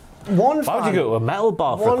 Why would you go to a metal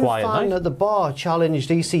bar for a quiet night? One fan at the bar challenged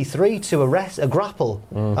EC3 to a grapple.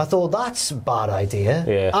 I thought, that's a bad idea.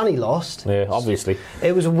 Yeah. And he lost. Yeah, obviously.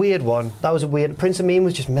 It was a weird one. That was a weird... Prince Amin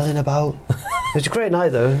was just milling about. It was a great night,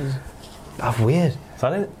 though. Weird. Is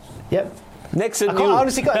that it? Yep. Nixon Newell.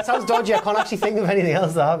 Honestly, it sounds dodgy. I can't actually think of anything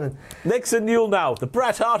else that happened. Nixon Newell now, the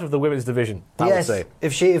Bret Hart of the women's division, I would say.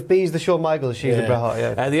 If B's the Shawn Michaels, she's the Bret Hart,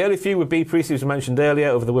 yeah. The early feud with Bea Priestley was mentioned earlier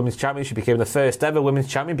over the women's champion. She became the first ever women's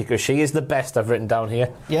champion because she is the best, I've written down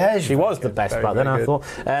here. Yeah, she was the best back then, I thought.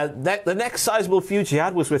 The next sizable feud she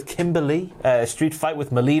had was with Kimberly, a street fight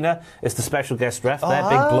with Melina as the special guest ref there,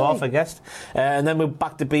 big blow-off, I guess. And then we're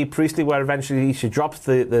back to Bea Priestley, where eventually she drops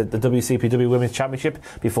the WCPW Women's Championship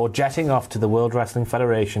before jetting off to the World Wrestling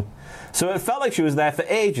Federation. So it felt like she was there for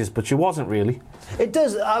ages, but she wasn't really. It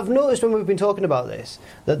does. I've noticed when we've been talking about this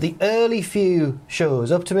that the early few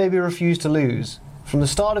shows, up to maybe Refuse to Lose, from the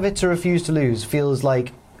start of it to Refuse to Lose, feels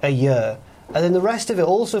like a year. And then the rest of it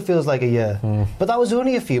also feels like a year. But that was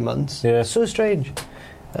only a few months. Yeah. So strange.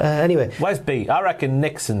 Anyway. Where's B? I reckon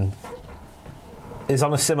Nixon is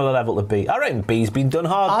on a similar level to B. I reckon B's been done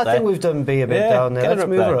hard there. I think we've done B a bit down there. Let's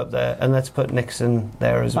move her up there and let's put Nixon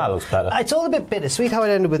there as well. That looks better. It's all a bit bittersweet how it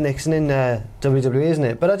ended with Nixon in WWE, isn't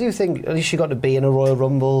it? But I do think at least she got to be in a Royal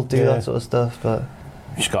Rumble, do that sort of stuff. But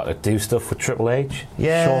she's got to do stuff with Triple H,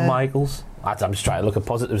 yeah. Shawn Michaels. I'm just trying to look at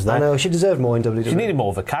positives there. I know, she deserved more in WWE. She needed more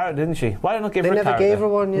of a character, didn't she? Why did not give her a character? They never gave her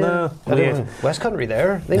one, yeah. No, West Country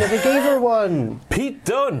there. They never gave her one. Pete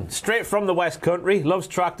Dunne, straight from the West Country, loves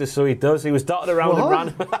tractors, so he does. He was dotted around in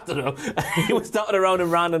random... I don't know. He was dotted around in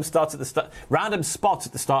random spots at the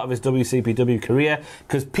start of his WCPW career,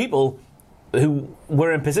 because people who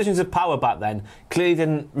were in positions of power back then clearly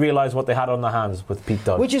didn't realise what they had on their hands with Pete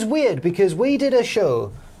Dunne. Which is weird, because we did a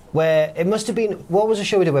show where it must have been... What was the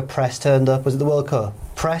show we did where Press turned up? Was it the World Cup?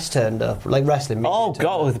 Press turned up, like wrestling. Oh,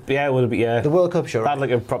 God, yeah, it would be, yeah. The World Cup show. They had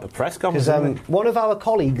like a proper press conference. Because one of our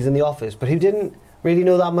colleagues in the office, but who didn't really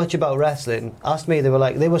know that much about wrestling, asked me, they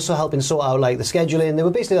were so helping sort out like the scheduling. They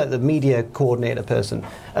were basically like the media coordinator person.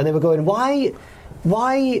 And they were going,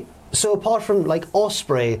 why... So apart from like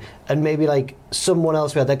Ospreay and maybe like someone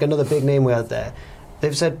else we had, like another big name we had there,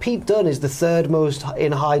 they've said Pete Dunne is the third most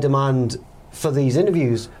in high demand for these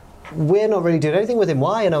interviews. We're not really doing anything with him.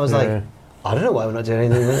 Why? And I was like, I don't know why we're not doing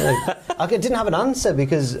anything with him. I didn't have an answer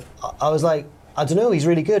because I was like, I don't know, he's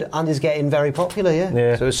really good and is getting very popular,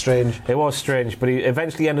 yeah. So it was strange. It was strange, but he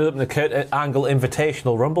eventually ended up in the Kurt Angle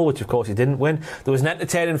Invitational Rumble, which of course he didn't win. There was an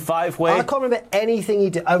entertaining 5-way. I can't remember anything he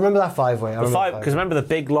did. I remember that 5-way. Because remember the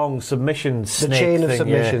big long submission snake the chain of thing,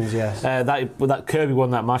 submissions, yes. That Kirby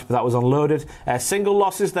won that match, but that was unloaded. Single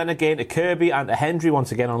losses then again to Kirby and to Hendry,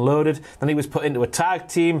 once again unloaded. Then he was put into a tag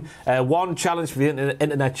team, one challenge for the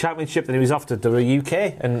Internet Championship, then he was off to the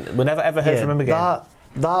UK, and we never ever heard from him again.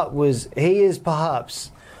 He is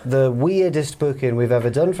perhaps the weirdest booking we've ever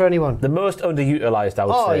done for anyone. The most underutilised, I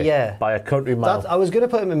would say, by a country mile. I was going to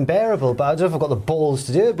put him in Bearable, but I don't know if I've got the balls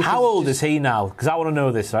to do it. How old is he now? Because I want to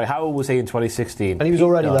know this, right? How old was he in 2016? And he was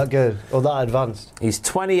already that good, or that advanced. He's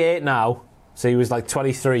 28 now, so he was like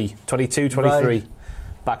 23, 22, 23. Right.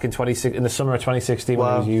 Back in the summer of 2016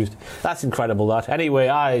 when he was used. That's incredible, that. Anyway,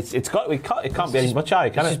 it can't be any much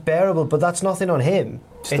higher, can it? It's just Bearable, but that's nothing on him.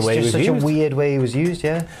 It's just such a weird way he was used,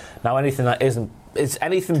 yeah. Now, anything that is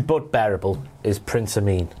anything but bearable is Prince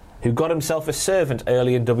Amin, who got himself a servant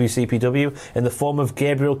early in WCPW in the form of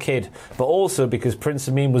Gabriel Kidd, but also because Prince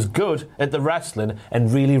Amin was good at the wrestling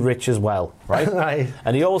and really rich as well, right? Right.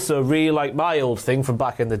 And he also really liked my old thing from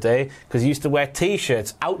back in the day, because he used to wear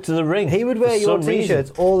T-shirts out to the ring. He would wear your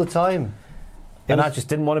T-shirts all the time. I just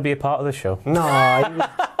didn't want to be a part of the show. No,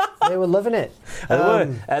 they were loving it. They were.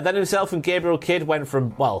 Then himself and Gabriel Kidd went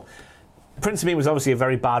from, Prince Amin was obviously a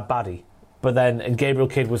very bad baddie. But then, and Gabriel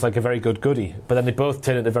Kidd was like a very good goodie. But then they both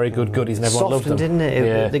turned into very good goodies, and everyone loved them. Didn't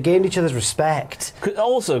it? They gained each other's respect.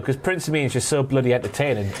 Also, because Prince Amin is just so bloody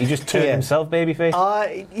entertaining, he just turned himself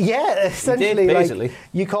babyface. Yeah, essentially. Basically, like,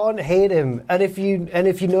 you can't hate him, and if you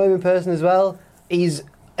know him in person as well, he's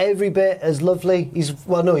every bit as lovely. He's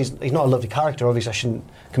not a lovely character. Obviously, I shouldn't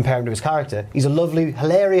compare him to his character. He's a lovely,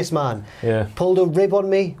 hilarious man. Yeah. Pulled a rib on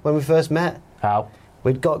me when we first met. How?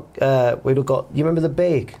 We'd got. You remember the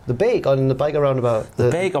bake on the Biker Roundabout. The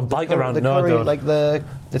bake on Biker Roundabout. No, I don't.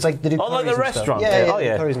 It's like they do. Like the restaurant.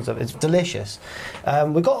 Yeah. Curries and stuff. It's delicious.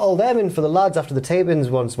 We got all them in for the lads after the Tabins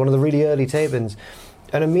once. One of the really early Tabins.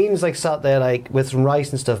 And Amin's like sat there like with some rice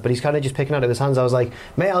and stuff, but he's kind of just picking out of his hands. I was like,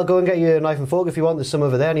 mate, I'll go and get you a knife and fork if you want. There's some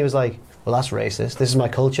over there. And he was like, well, that's racist. This is my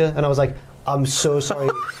culture. And I was like, I'm so sorry.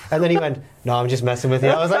 And then he went, no, I'm just messing with you.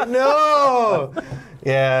 I was like, no.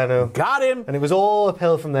 Yeah, I know. Got him. And it was all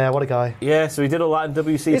uphill from there. What a guy. Yeah, so he did all that in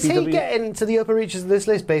WCPW. Is he getting to the upper reaches of this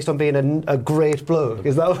list based on being a great bloke?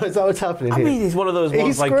 Is that what's happening here? I mean, he's one of those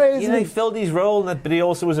ones like, crazy. He filled his role, but he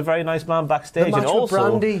also was a very nice man backstage. The match and also,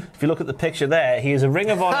 with Brandy. If you look at the picture there, he is a Ring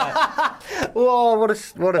of Honor. Whoa,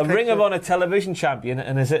 what a Ring of Honor television champion,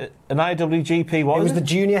 and is it an IWGP? What it was the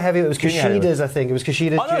junior heavyweight. It was Kushida's, I think. It was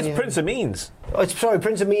Kushida's. Oh no, it's Prince Amin's. Oh, sorry,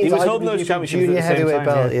 Prince Amin's. He was holding those championships junior at the same heavyweight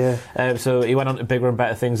time, belt. Yeah. So he went on to bigger and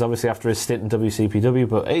better things, obviously, after his stint in WCPW.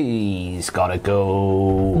 But he's got to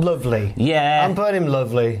go. Lovely. Yeah. I'm putting him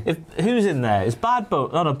lovely. Who's in there? Is Bad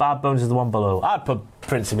Bones? Oh no, Bad Bones is the one below. I'd put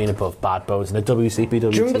Prince Amin above Bad Bones in the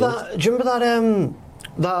WCPW. Do you remember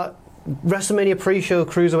that WrestleMania pre-show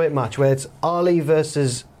cruiserweight match where it's Ali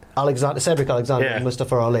versus Cedric Alexander and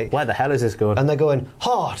Mustafa Ali? Where the hell is this going? And they're going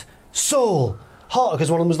heart, soul, heart, because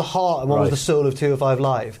one of them was the heart and one was the soul of 205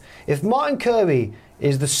 Live. If Martin Kirby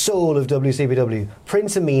is the soul of WCPW,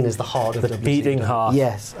 Prince Amin is the heart of WCPW. The beating heart.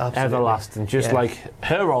 Yes, absolutely. Everlasting. Just like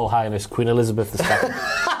Her Royal Highness Queen Elizabeth II.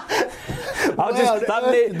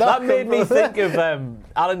 That made me think of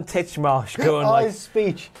Alan Titchmarsh going like, his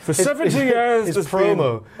speech. For 70 years there's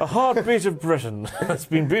promo. been a heartbeat of Britain that's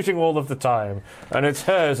been beating all of the time, and it's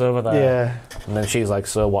hers over there. Yeah. And then she's like,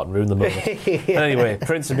 so what, and ruined the moment. Anyway,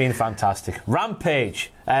 Prince Amin, fantastic.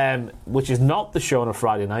 Rampage, which is not the show on a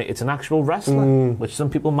Friday night, it's an actual wrestler, which some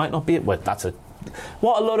people might not be at. Well,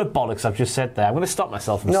 what a load of bollocks I've just said there. I'm going to stop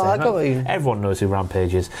myself from saying that. Everyone knows who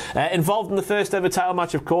Rampage is. Involved in the first ever title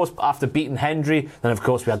match, of course, after beating Hendry. Then, of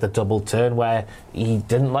course, we had the double turn where he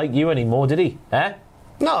didn't like you anymore, did he?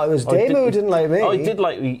 No, it was Damo who didn't like me. Oh, he did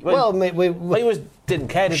like me. Well, he didn't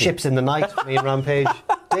care, did he? Ships in the night for me and Rampage.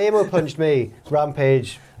 Damo punched me.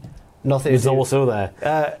 Rampage, nothing. He was also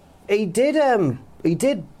there. He did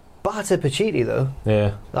batter Pacitti, though.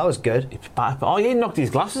 Yeah. That was good. He knocked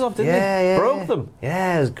his glasses off, didn't he? Yeah. Broke them.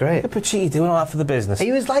 Yeah, it was great. Pacitti doing all that for the business.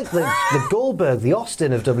 He was like the Goldberg, the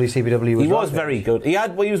Austin of WCPW. He was very good. He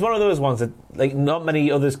was one of those ones that like not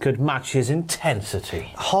many others could match his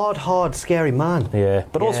intensity. Hard, scary man. Yeah,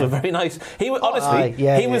 but also very nice. He honestly,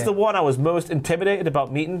 he was the one I was most intimidated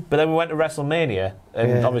about meeting. But then we went to WrestleMania,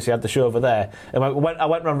 and obviously had the show over there. And I went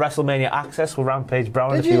around WrestleMania Access with Rampage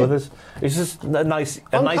Brown and a few others. It's just a nice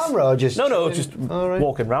camera or just just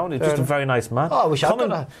walking around. He's just a very nice man. Oh, I wish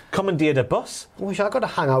I commandeered a bus. I wish I got to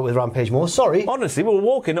hang out with Rampage more. Sorry. Honestly, we were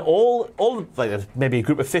walking all like maybe a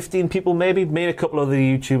group of 15 people, maybe me and a couple of the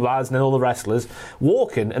YouTube lads, and then all the wrestlers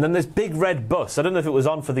walking, and then this big red bus. I don't know if it was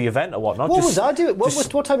on for the event or whatnot. What was I doing?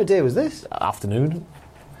 What time of day was this? Afternoon.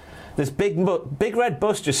 This big red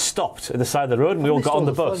bus just stopped at the side of the road, and we all got on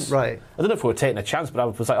the bus. Right. I don't know if we were taking a chance, but I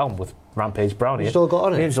was like, I'm with Rampage Brown here. Just all got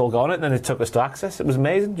on it? Yeah, just all got on it, and then it took us to Access. It was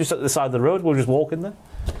amazing. Just at the side of the road, we were just walking there.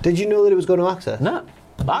 Did you know that it was going to Access? No.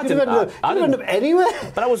 I didn't end up anywhere.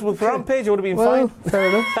 But I was with Rampage, I would have been fine. Fair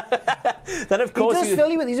enough. Then, of course, he does fill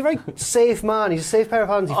you with. He's a very safe man. He's a safe pair of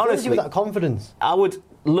hands. He fills you with that confidence. I would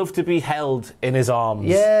love to be held in his arms.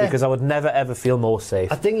 Yeah. Because I would never ever feel more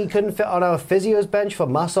safe. I think he couldn't fit on our physio's bench for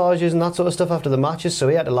massages and that sort of stuff after the matches, so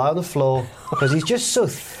he had to lie on the floor because he's just so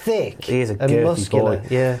thick. He is a and muscular. Boy.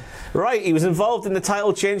 Yeah. Right, he was involved in the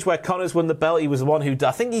title change where Connors won the belt. He was the one who,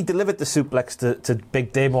 I think he delivered the suplex to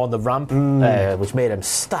Big Damo on the ramp, which made him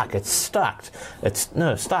stack. It's stacked.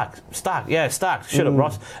 Stacked. Yeah, stacked. Shut up,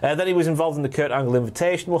 Ross. Then he was involved in the Kurt Angle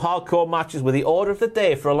Invitational. Hardcore matches were the order of the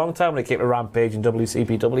day for a long time when it came to Rampage and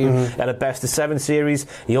WCPW. He had a best of 7 series.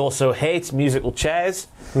 He also hates musical chairs.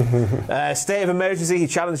 State of Emergency, he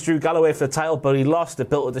challenged Drew Galloway for the title, but he lost. At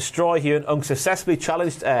Built to Destroy, he and unsuccessfully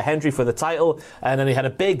challenged Hendry for the title, and then he had a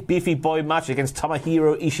big beefy boy match against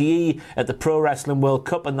Tomohiro Ishii at the Pro Wrestling World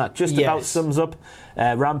Cup, and that just about sums up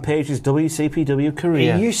Rampage's WCPW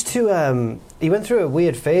career. He used to, he went through a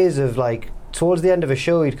weird phase of like, towards the end of a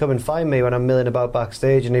show, he'd come and find me when I'm milling about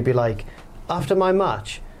backstage, and he'd be like, after my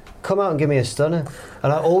match, come out and give me a stunner.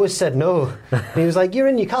 And I always said no. And he was like, you're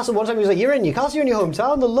in Newcastle. One time he was like, you're in Newcastle, you're in your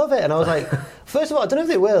hometown, they'll love it. And I was like, first of all, I don't know if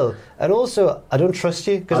they will. And also, I don't trust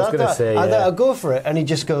you. Because I'd go for it, and he'd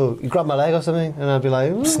just go, you grab my leg or something, and I'd be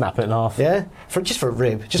like, snap it in half. Yeah, just for a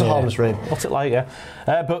rib, just a harmless rib. What's it like,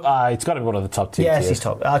 but it's got to be one of the top tier. Yes, he's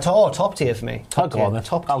top. Top tier for me. I'll go on then.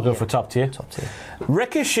 I'll go for top tier. Top tier.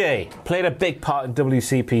 Ricochet played a big part in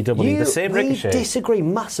WCPW. The same Ricochet. We disagree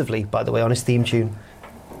massively, by the way, on his theme tune.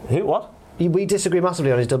 Who? What? We disagree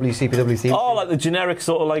massively on his WCPW theme. Oh, like the generic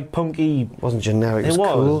sort of like punky. It wasn't generic. It was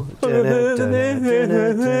cool.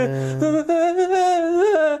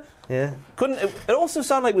 Yeah. Couldn't it also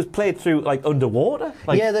sound like it was played through like underwater?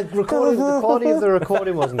 Like, yeah, the quality of the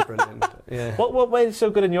recording wasn't brilliant. Yeah. What made it so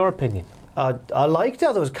good in your opinion? I liked it. I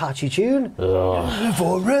thought it was a catchy tune.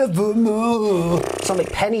 Forevermore. Sounded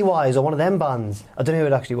like Pennywise or one of them bands. I don't know who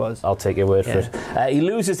it actually was. I'll take your word for it. He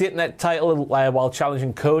loses the Internet title while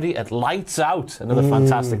challenging Cody at Lights Out. Another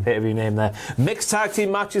fantastic pay-per-view name there. Mixed tag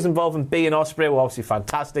team matches involving B and Ospreay were obviously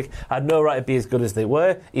fantastic. Had no right to be as good as they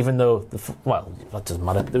were, even though that doesn't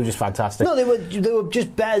matter. They were just fantastic. No, they were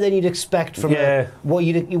just better than you'd expect from what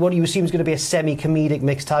you assume is going to be a semi-comedic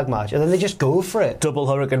mixed tag match, and then they just go for it. Double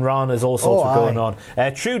Hurricane Rana is all sorts of going on.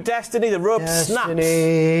 True Destiny, the rope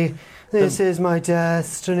snaps. This is my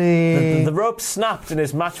destiny. The rope snapped in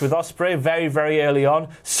his match with Ospreay very, very early on.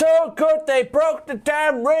 So good they broke the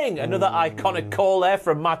damn ring. Another iconic call there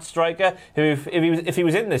from Matt Striker, who, if he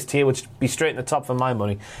was in this tier, would be straight in the top for my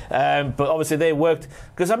money. But obviously they worked,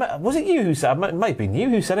 because was it you who said? It might have been you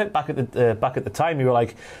who said it back at the time. You were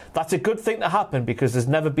like, "That's a good thing to happen because there's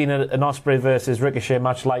never been an Ospreay versus Ricochet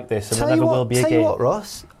match like this, and there never will be again." Tell you what,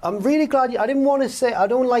 Ross, I'm really glad. I didn't want to say. I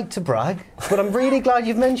don't like to brag, but I'm really glad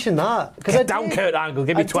you've mentioned that. Get down, Kurt Angle.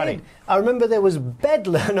 Give me 20. I remember there was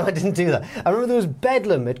Bedlam. No, I didn't do that. I remember there was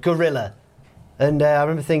Bedlam at Gorilla. And I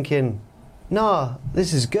remember thinking, no,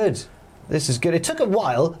 this is good. This is good. It took a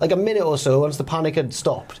while, like a minute or so, once the panic had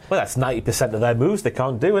stopped. Well, that's 90% of their moves they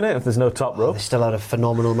can't do, innit, if there's no top rope. They still had a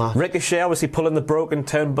phenomenal match. Ricochet obviously pulling the broken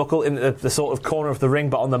turnbuckle into the sort of corner of the ring,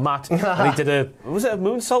 but on the mat. And he did was it a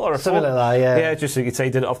moonsault or a something like that, yeah. Yeah, just so you could say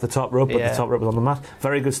he did it off the top rope, but the top rope was on the mat.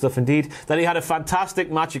 Very good stuff indeed. Then he had a fantastic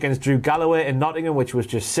match against Drew Galloway in Nottingham, which was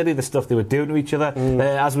just silly, the stuff they were doing to each other,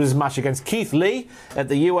 as was his match against Keith Lee at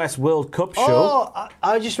the US World Cup show. Oh,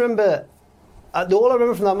 I just remember... all I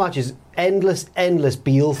remember from that match is endless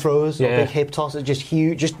heel throws or big hip tosses, just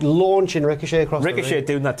huge, just launching Ricochet across the ring. Ricochet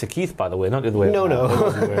doing that to Keith, by the way, not the other way. No.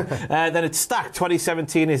 Then it's Stacked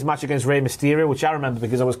 2017, his match against Rey Mysterio, which I remember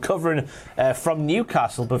because I was covering from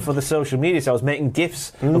Newcastle, but for the social media, so I was making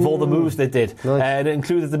GIFs of all the moves they did. Nice. And it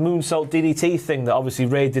included the moonsault DDT thing that obviously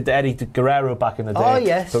Rey did to Eddie Guerrero back in the day. Oh,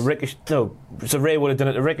 yes. But so Rey would have done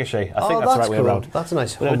it to Ricochet. I think that's the right way around. That's a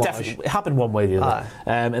nice But homage. it happened one way or the other.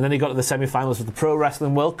 And then he got to the semi-finals of the Pro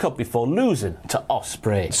Wrestling World Cup before losing to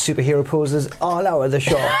Ospreay. Superhero poses all out of the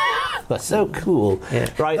shot. That's so cool. Yeah.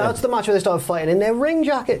 Right, that's the match where they started fighting in their ring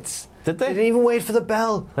jackets. Did they? They didn't even wait for the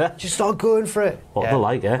bell. Just started going for it. What they're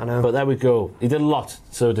like, I know. But there we go. He did a lot,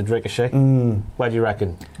 so did Ricochet. Where do you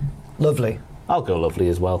reckon? Lovely. I'll go Lovely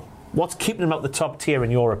as well. What's keeping him at the top tier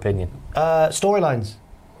in your opinion? Storylines.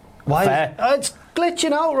 Why? Fair. It's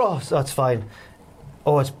glitching out, Ross. That's fine.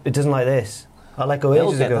 Oh, it doesn't like this. I let go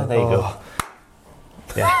ages ago. There you go.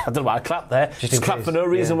 Yeah, I don't know why I clapped there. Just clapped for no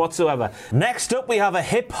reason whatsoever. Next up, we have a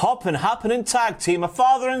hip-hop and happening tag team, a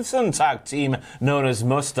father and son tag team known as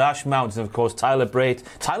Mustache Mountain. Of course, Tyler Bate,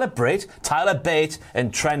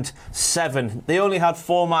 and Trent Seven. They only had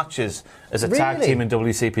 4 matches as a tag team in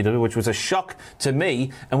WCPW, which was a shock to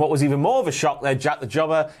me. And what was even more of a shock there, Jack the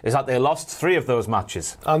Jobber, is that they lost 3 of those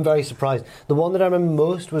matches. I'm very surprised. The one that I remember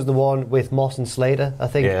most was the one with Moss and Slater, I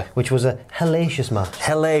think, which was a hellacious match.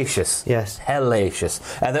 Hellacious. Yes. Hellacious.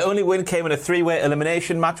 The only win came in a 3-way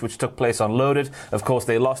elimination match, which took place on Loaded. Of course,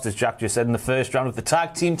 they lost, as Jack just said, in the first round of the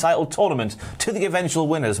tag team title tournament to the eventual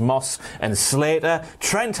winners, Moss and Slater.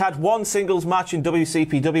 Trent had 1 singles match in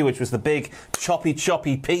WCPW, which was the big choppy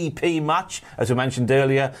PP match, as we mentioned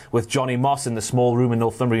earlier, with Johnny Moss in the small room in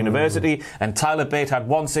Northumbria University. And Tyler Bate had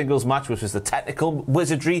 1 singles match, which was the technical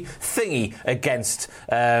wizardry thingy against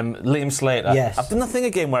Liam Slater. Yes. I've done the thing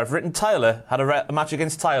again where I've written Tyler had a match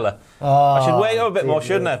against Tyler. I should weigh up a bit more,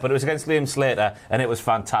 shouldn't I? But it was against Liam Slater, and it was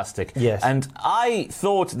fantastic. Yes. And I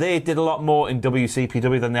thought they did a lot more in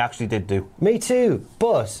WCPW than they actually did do. Me too,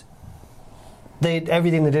 but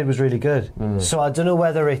everything they did was really good. So I don't know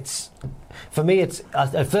whether it's... For me, it's...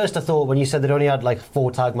 At first I thought, when you said they'd only had like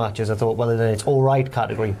 4 tag matches, I thought, well, then it's alright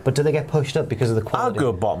category. But do they get pushed up because of the quality?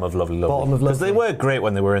 I'll go bottom of Lovely. Bottom of Lovely. Because they were great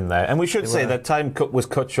when they were in there. And we should say that time was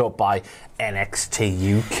cut short by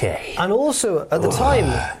NXT UK. And also, at the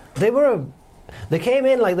time, they came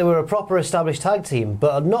in like they were a proper established tag team,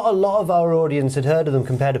 but not a lot of our audience had heard of them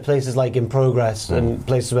compared to places like In Progress and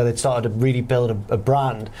places where they'd started to really build a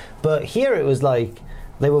brand. But here it was like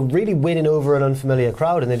they were really winning over an unfamiliar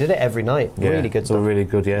crowd, and they did it every night. Really good stuff. Really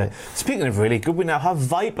good, Speaking of really good, we now have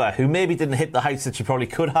Viper, who maybe didn't hit the heights that she probably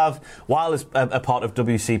could have while as a part of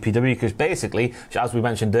WCPW, because basically, as we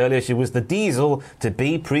mentioned earlier, she was the diesel to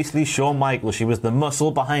B. Priestley Shawn Michaels. She was the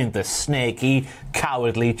muscle behind the snaky,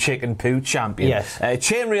 cowardly chicken poo champion. Yes.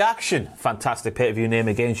 Chain Reaction, fantastic pay-per-view name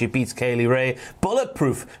again. She beats Kaylee Ray.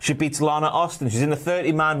 Bulletproof, she beats Lana Austin. She's in the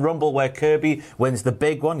 30-man Rumble where Kirby wins the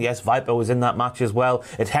big one. Yes, Viper was in that match as well.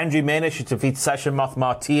 At Henry Maynard, she defeats Session Moth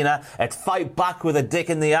Martina. At Fight Back with a dick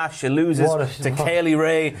in the ass, she loses to Kaylee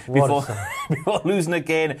Ray before losing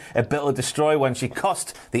again at Built to Destroy, when she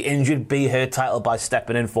cost the injured B her title by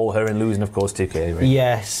stepping in for her and losing, of course, to Kaylee Ray.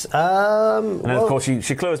 Yes. And then, of course,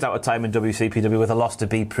 she closed out her time in WCPW with a loss to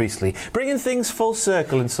B. Priestley, bringing things full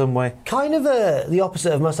circle in some way. Kind of the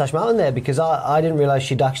opposite of Mustache Mountain there, because I didn't realise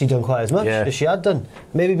she'd actually done quite as much as she had done.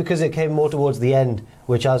 Maybe because it came more towards the end,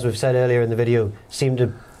 which, as we've said earlier in the video, seemed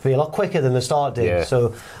to be a lot quicker than the start did. Yeah.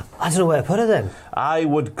 So I don't know where to put her then. I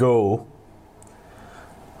would go...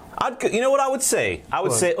 you know what I would say? I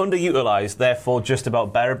would say underutilised, therefore just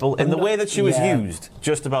about bearable. In the way that she was used,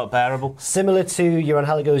 just about bearable. Similar to your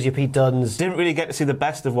Angelico's, your Pete Dunne's. Didn't really get to see the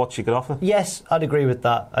best of what she could offer. Yes, I'd agree with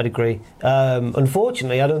that. I'd agree.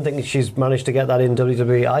 Unfortunately, I don't think she's managed to get that in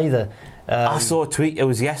WWE either. I saw a tweet, it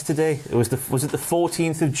was yesterday, was it the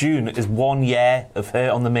 14th of June, it is 1 year of her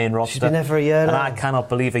on the main roster. She's been there for a year now. And I cannot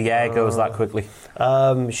believe a year goes that quickly.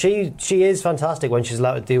 She is fantastic when she's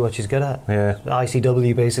allowed to do what she's good at. Yeah.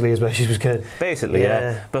 ICW basically is where she was good. Basically,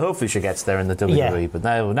 yeah. But hopefully she gets there in the WWE. Yeah. But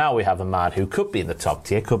now we have a man who could be in the top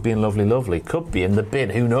tier, could be in Lovely, could be in the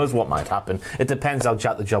bin. Who knows what might happen? It depends how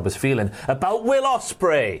Jack the Jobber's feeling about Will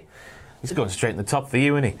Ospreay. He's going straight in the top for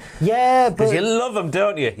you, isn't he? Yeah, but... Because you love him,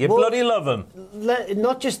 don't you? You bloody love him.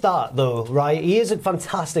 Not just that, though, right? He is a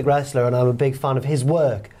fantastic wrestler, and I'm a big fan of his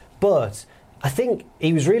work. But I think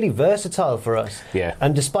he was really versatile for us. Yeah.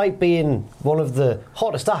 And despite being one of the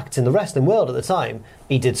hottest acts in the wrestling world at the time,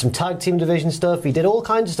 he did some tag team division stuff. He did all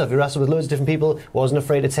kinds of stuff. He wrestled with loads of different people. Wasn't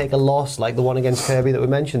afraid to take a loss, like the one against Kirby that we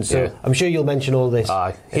mentioned. So I'm sure you'll mention all this.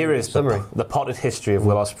 Here is summary. the potted history of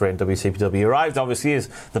Will Ospreay and WCPW. He arrived, obviously, as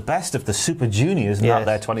the best of the Super Juniors in that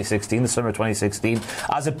there 2016, the summer of 2016,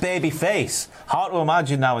 as a baby face. Hard to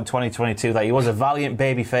imagine now in 2022 that he was a valiant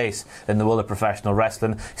baby face in the world of professional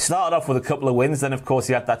wrestling. He started off with a couple of wins. Then, of course,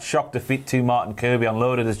 he had that shock defeat to Martin Kirby on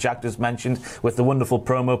Loaded, as Jack just mentioned, with the wonderful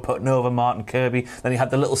promo putting over Martin Kirby. Then he had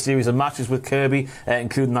the little series of matches with Kirby,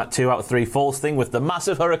 including that 2 out of 3 falls thing with the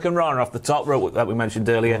massive Hurricane Rana off the top rope that we mentioned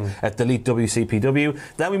earlier at Delete WCPW.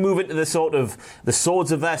 Then we move into the sort of the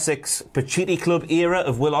Swords of Essex Pacitti Club era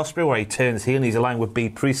of Will Ospreay, where he turns heel and he's aligned with B.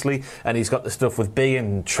 Priestley, and he's got the stuff with B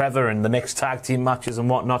and Trevor and the mixed tag team matches and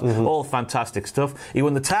whatnot. All fantastic stuff. He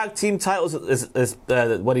won the tag team titles as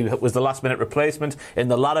when he was the last minute replacement in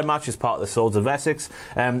the ladder match as part of the Swords of Essex.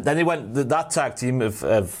 Then he went, that tag team of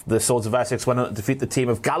the Swords of Essex went on to defeat the team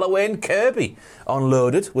of Galloway and Kirby on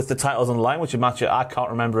Loaded with the titles on the line, which a match I can't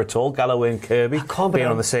remember at all. Galloway and Kirby being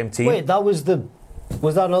on the same team. Wait, was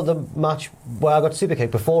that not the match where I got super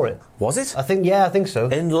kicked before it? Was it? I think so.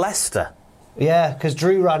 In Leicester. Yeah, because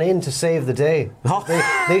Drew ran in to save the day.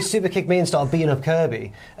 They super kicked me and started beating up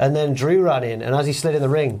Kirby, and then Drew ran in, and as he slid in the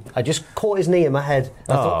ring, I just caught his knee in my head.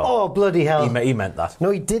 I thought, oh, bloody hell. He meant that. No,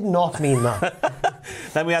 he did not mean that.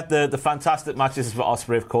 Then we had the fantastic matches for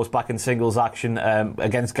Ospreay, of course, back in singles action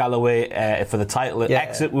against Galloway for the title.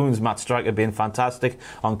 Exit Wounds, Matt Striker being fantastic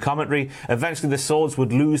on commentary. Eventually the Swords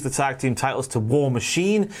would lose the tag team titles to War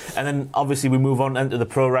Machine, and then obviously we move on into the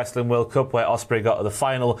Pro Wrestling World Cup, where Ospreay got to the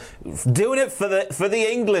final, doing it for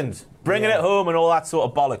the England, bringing it home and all that sort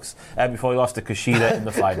of bollocks, before he lost to Kushida in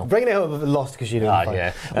the final. Bringing it home and lost to Kushida in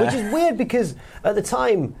the final. Which is weird, because at the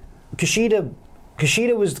time Kushida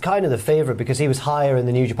was kind of the favourite because he was higher in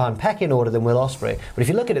the New Japan pecking order than Will Ospreay. But if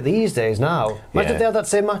you look at it these days now, imagine if they had that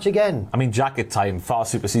same match again. I mean, jacket time far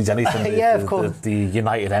supersedes anything the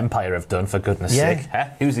United Empire have done, for goodness sake.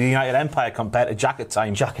 Who's the United Empire compared to jacket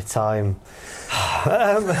time? Jacket time.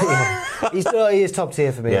 He is top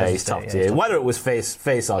tier for me. Yeah, he's top tier. Whether it was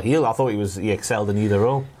face or heel, I thought he excelled in either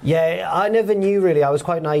role. Yeah, I never knew really. I was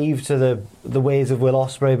quite naive to the ways of Will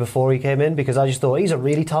Ospreay before he came in, because I just thought he's a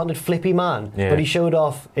really talented flippy man. But he showed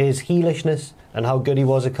off his heelishness and how good he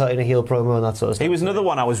was at cutting a heel promo and that sort of stuff. He was another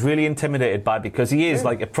one I was really intimidated by, because he is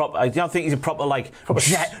like a proper... I don't think he's a proper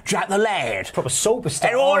Jack the Lad. Proper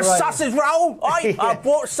superstar. Or sausage roll! I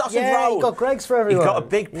bought sausage roll! He got Greg's for everyone. He got a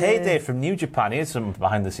big payday from New Japan. He had some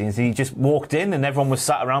behind the scenes. He just walked in and everyone was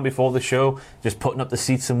sat around before the show, just putting up the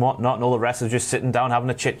seats and whatnot, and all the rest was just sitting down having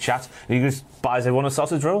a chit-chat. And he just buys everyone a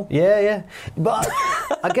sausage roll. Yeah. But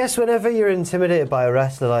I guess whenever you're intimidated by a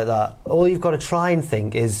wrestler like that, all you've got to try and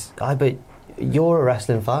think is, I bet you're a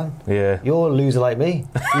wrestling fan. Yeah. You're a loser like me.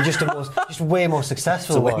 You're just way more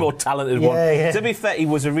successful one. Way more talented one. Yeah. To be fair, he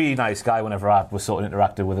was a really nice guy whenever I was sort of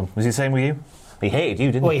interacted with him. Was he the same with you? He hated you,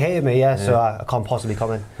 didn't he? Well, he hated me, so I can't possibly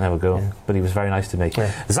comment. There we go. But he was very nice to me.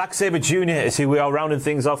 Zack Sabre Jr. is who we are rounding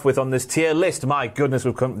things off with on this tier list. My goodness,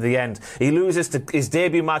 we've come to the end. He loses to his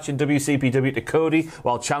debut match in WCPW to Cody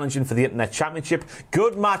while challenging for the Internet Championship.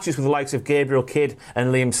 Good matches with the likes of Gabriel Kidd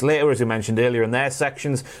and Liam Slater, as we mentioned earlier in their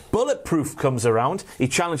sections. Bulletproof comes around. He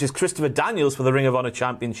challenges Christopher Daniels for the Ring of Honor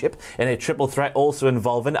Championship in a triple threat also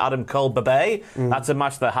involving Adam Cole Bebe. That's a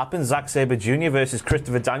match that happened. Zack Sabre Jr. versus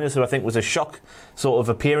Christopher Daniels, who I think was a shock sort of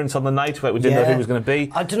appearance on the night where we didn't know who he was going to be.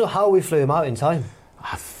 I don't know how we flew him out in time.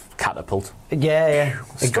 Catapult. Yeah.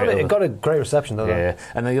 It got a great reception, though. Yeah.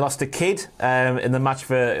 And then he lost to Kidd in the match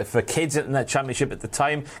for Kidd's Internet Championship at the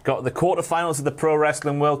time. Got the quarterfinals of the Pro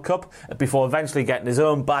Wrestling World Cup before eventually getting his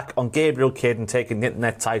own back on Gabriel Kidd and taking the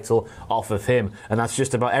Internet title off of him. And that's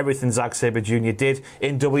just about everything Zack Sabre Jr. did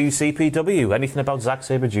in WCPW. Anything about Zack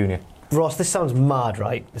Sabre Jr.? Ross, this sounds mad,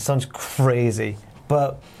 right? It sounds crazy.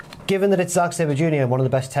 But given that it's Zack Sabre Jr. and one of the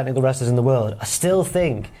best technical wrestlers in the world, I still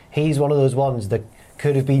think he's one of those ones that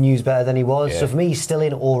could have been used better than he was. So for me, he's still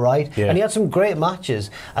in all right. And he had some great matches.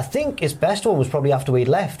 I think his best one was probably after we'd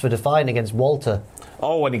left for Defiant against Walter.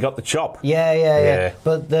 Oh, when he got the chop. Yeah.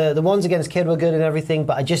 But the ones against Kidd were good and everything,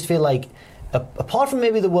 but I just feel like, apart from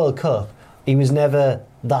maybe the World Cup, he was never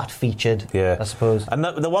that featured, I suppose. And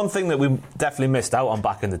the one thing that we definitely missed out on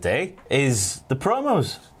back in the day is the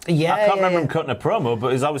promos. I Yeah, can't remember him cutting a promo,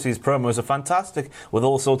 but obviously his promos are fantastic with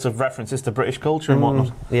all sorts of references to British culture and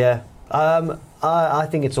whatnot. Yeah. I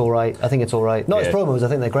think it's all right. Not his promos, I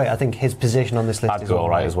think they're great. I think his position on this list I'd is go all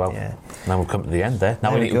right as well. Yeah. Now we've come to the end there.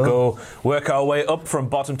 Now we need to go work our way up from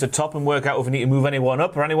bottom to top and work out if we need to move anyone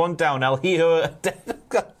up or anyone down. El Hijo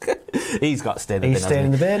He's got to stay in the bin. He's staying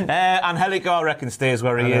in the bin. Angelico, I reckon, stays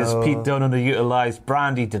where he is. Pete Dunne underutilised.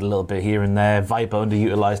 Brandy did a little bit here and there. Viper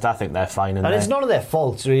underutilised. I think they're fine in there. And it's none of their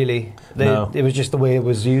faults, really. No. It was just the way it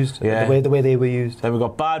was used. Yeah. The way they were used. Then we've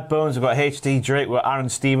got Bad Bones, we've got HD Drake, we've got Aaron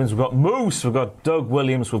Stevens, we've got Moose, we've got Doug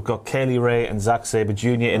Williams, we've got Kaylee Ray and Zack Sabre Jr.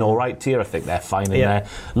 in all right tier. I think they're fine in there.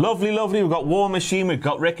 Lovely. We've got War Machine, we've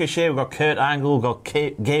got Ricochet, we've got Kurt Angle, we've got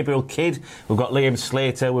Gabriel Kidd, we've got Liam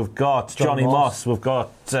Slater, we've got Johnny Moss, we've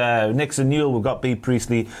got Nixon Newell, we've got B.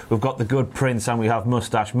 Priestley, we've got The Good Prince, and we have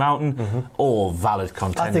Mustache Mountain. All valid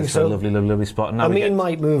contenders I think so. for a lovely spot. And now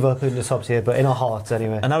might move up in the top tier, but in our hearts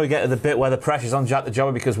anyway. And now we get to the bit where the pressure's on Jack the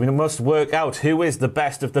Jobber, because we must work out who is the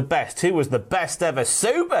best of the best, who was the best ever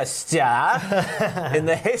superstar in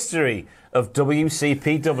the history of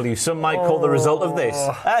WCPW. Some might call the result of this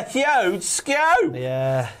a huge scoop.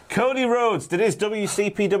 Yeah. Cody Rhodes, did his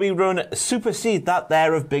WCPW run supersede that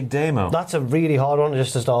there of Big Damo? That's a really hard one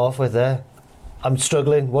just to start off with there. I'm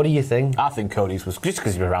struggling. What do you think? I think Cody's was just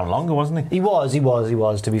because he was around longer, wasn't he? He was,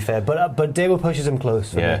 to be fair. But Damo pushes him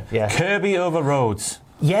close for me. Yeah. Kirby over Rhodes.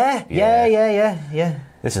 Yeah.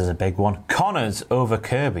 This is a big one. Connors over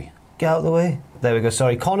Kirby. Get out of the way. There we go.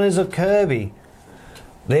 Sorry. Connors of Kirby.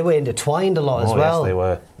 They were intertwined a lot as well. Yes, they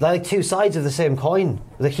were. They're like two sides of the same coin.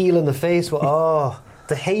 The heel and the face were,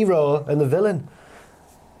 the hero and the villain.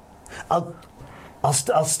 I'll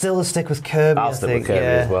still stick with Kirby. I'll stick with Kirby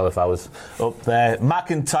as well if I was up there.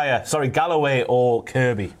 Galloway or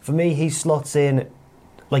Kirby? For me, he slots in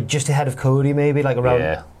like just ahead of Cody, maybe like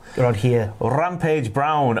around here. Rampage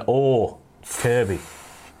Brown or Kirby?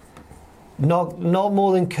 Not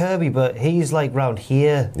more than Kirby, but he's like round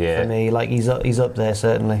here for me. Like he's up there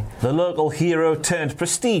certainly. The local hero turned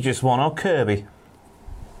prestigious one or Kirby?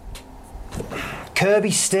 Kirby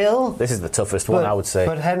still. This is the toughest one, I would say.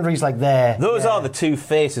 But Henry's like there. Those are the two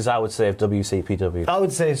faces, I would say, of WCPW. I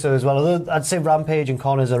would say so as well. Although I'd say Rampage and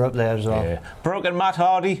Connors are up there as well. Yeah. Broken Matt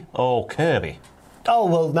Hardy or Kirby? Oh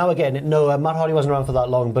well, now again, no. Matt Hardy wasn't around for that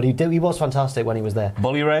long, but he was fantastic when he was there.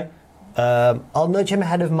 Bully Ray? I'll nudge him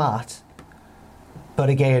ahead of Matt. But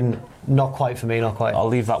again, not quite for me, not quite. I'll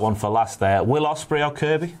leave that one for last there. Will Ospreay or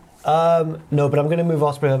Kirby? No, but I'm going to move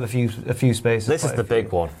Ospreay up a few spaces. This is the big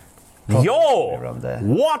one.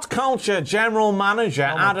 What Culture General Manager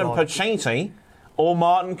Adam Pacitti or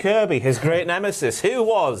Martin Kirby, his great nemesis, who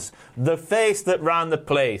was the face that ran the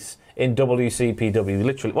place in WCPW.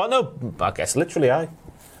 Literally. Well, no, I guess literally I'll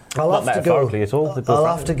not have to go. metaphorically at all. I'll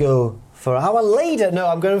have to go for an hour later. No,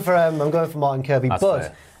 I'm going for Martin Kirby. That's but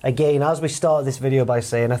fair. Again, as we start this video by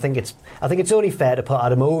saying, I think it's only fair to put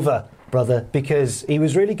Adam over, brother, because he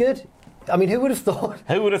was really good. I mean, who would have thought?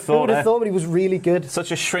 Who would have thought? But he was really good.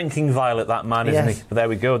 Such a shrinking violet, that man, isn't he? But there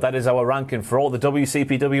we go. That is our ranking for all the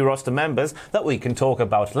WCPW roster members that we can talk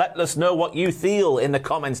about. Let us know what you feel in the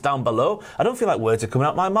comments down below. I don't feel like words are coming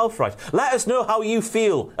out my mouth right. Let us know how you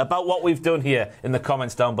feel about what we've done here in the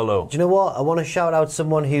comments down below. Do you know what? I want to shout out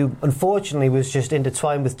someone who, unfortunately, was just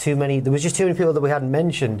intertwined with too many. There was just too many people that we hadn't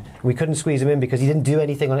mentioned. We couldn't squeeze him in because he didn't do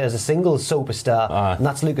anything on it as a single superstar, and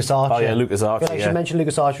that's Lucas Archer. Oh yeah, Lucas Archer. I should mention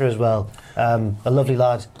Lucas Archer as well. A lovely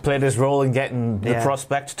lad. Played his role in getting the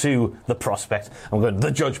prospect to the prospect. I'm going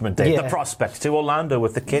the Judgment Day. The prospect to Orlando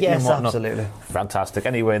with the kid and whatnot. Absolutely. Fantastic.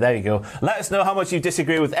 Anyway, there you go. Let us know how much you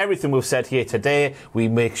disagree with everything we've said here today. We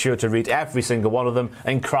make sure to read every single one of them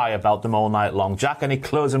and cry about them all night long. Jack, any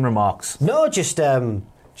closing remarks? No, just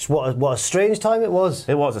what a strange time it was.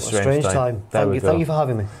 It was a strange time. Thank you for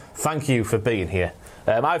having me. Thank you for being here.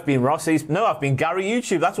 I've been Ross. I've been Gary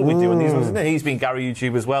YouTube. That's what we do in these ones, isn't it? He's been Gary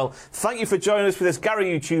YouTube as well. Thank you for joining us for this Gary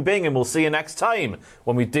YouTubing, and we'll see you next time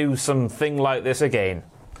when we do something like this again.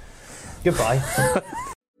 Goodbye.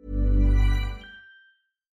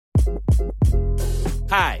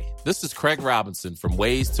 Hi, this is Craig Robinson from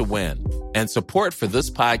Ways to Win, and support for this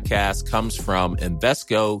podcast comes from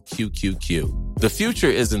Invesco QQQ. The future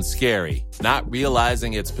isn't scary. Not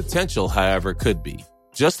realizing its potential, however, could be.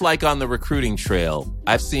 Just like on the recruiting trail,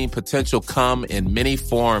 I've seen potential come in many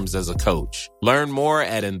forms as a coach. Learn more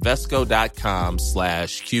at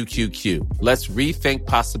Invesco.com/QQQ. Let's rethink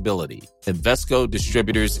possibility. Invesco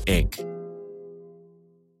Distributors, Inc.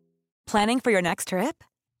 Planning for your next trip?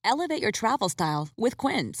 Elevate your travel style with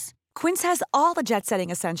Quince. Quince has all the jet-setting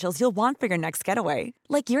essentials you'll want for your next getaway,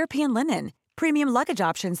 like European linen, premium luggage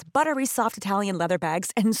options, buttery soft Italian leather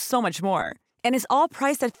bags, and so much more. And is all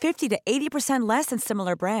priced at 50 to 80% less than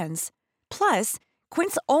similar brands. Plus,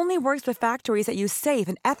 Quince only works with factories that use safe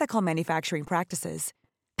and ethical manufacturing practices.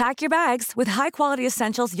 Pack your bags with high-quality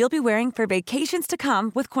essentials you'll be wearing for vacations to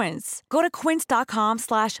come with Quince. Go to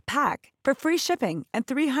quince.com/pack for free shipping and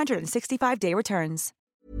 365-day returns.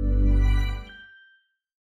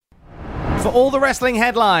 For all the wrestling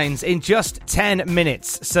headlines in just 10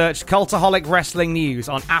 minutes, search Cultaholic Wrestling News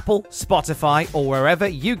on Apple, Spotify, or wherever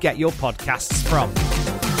you get your podcasts from.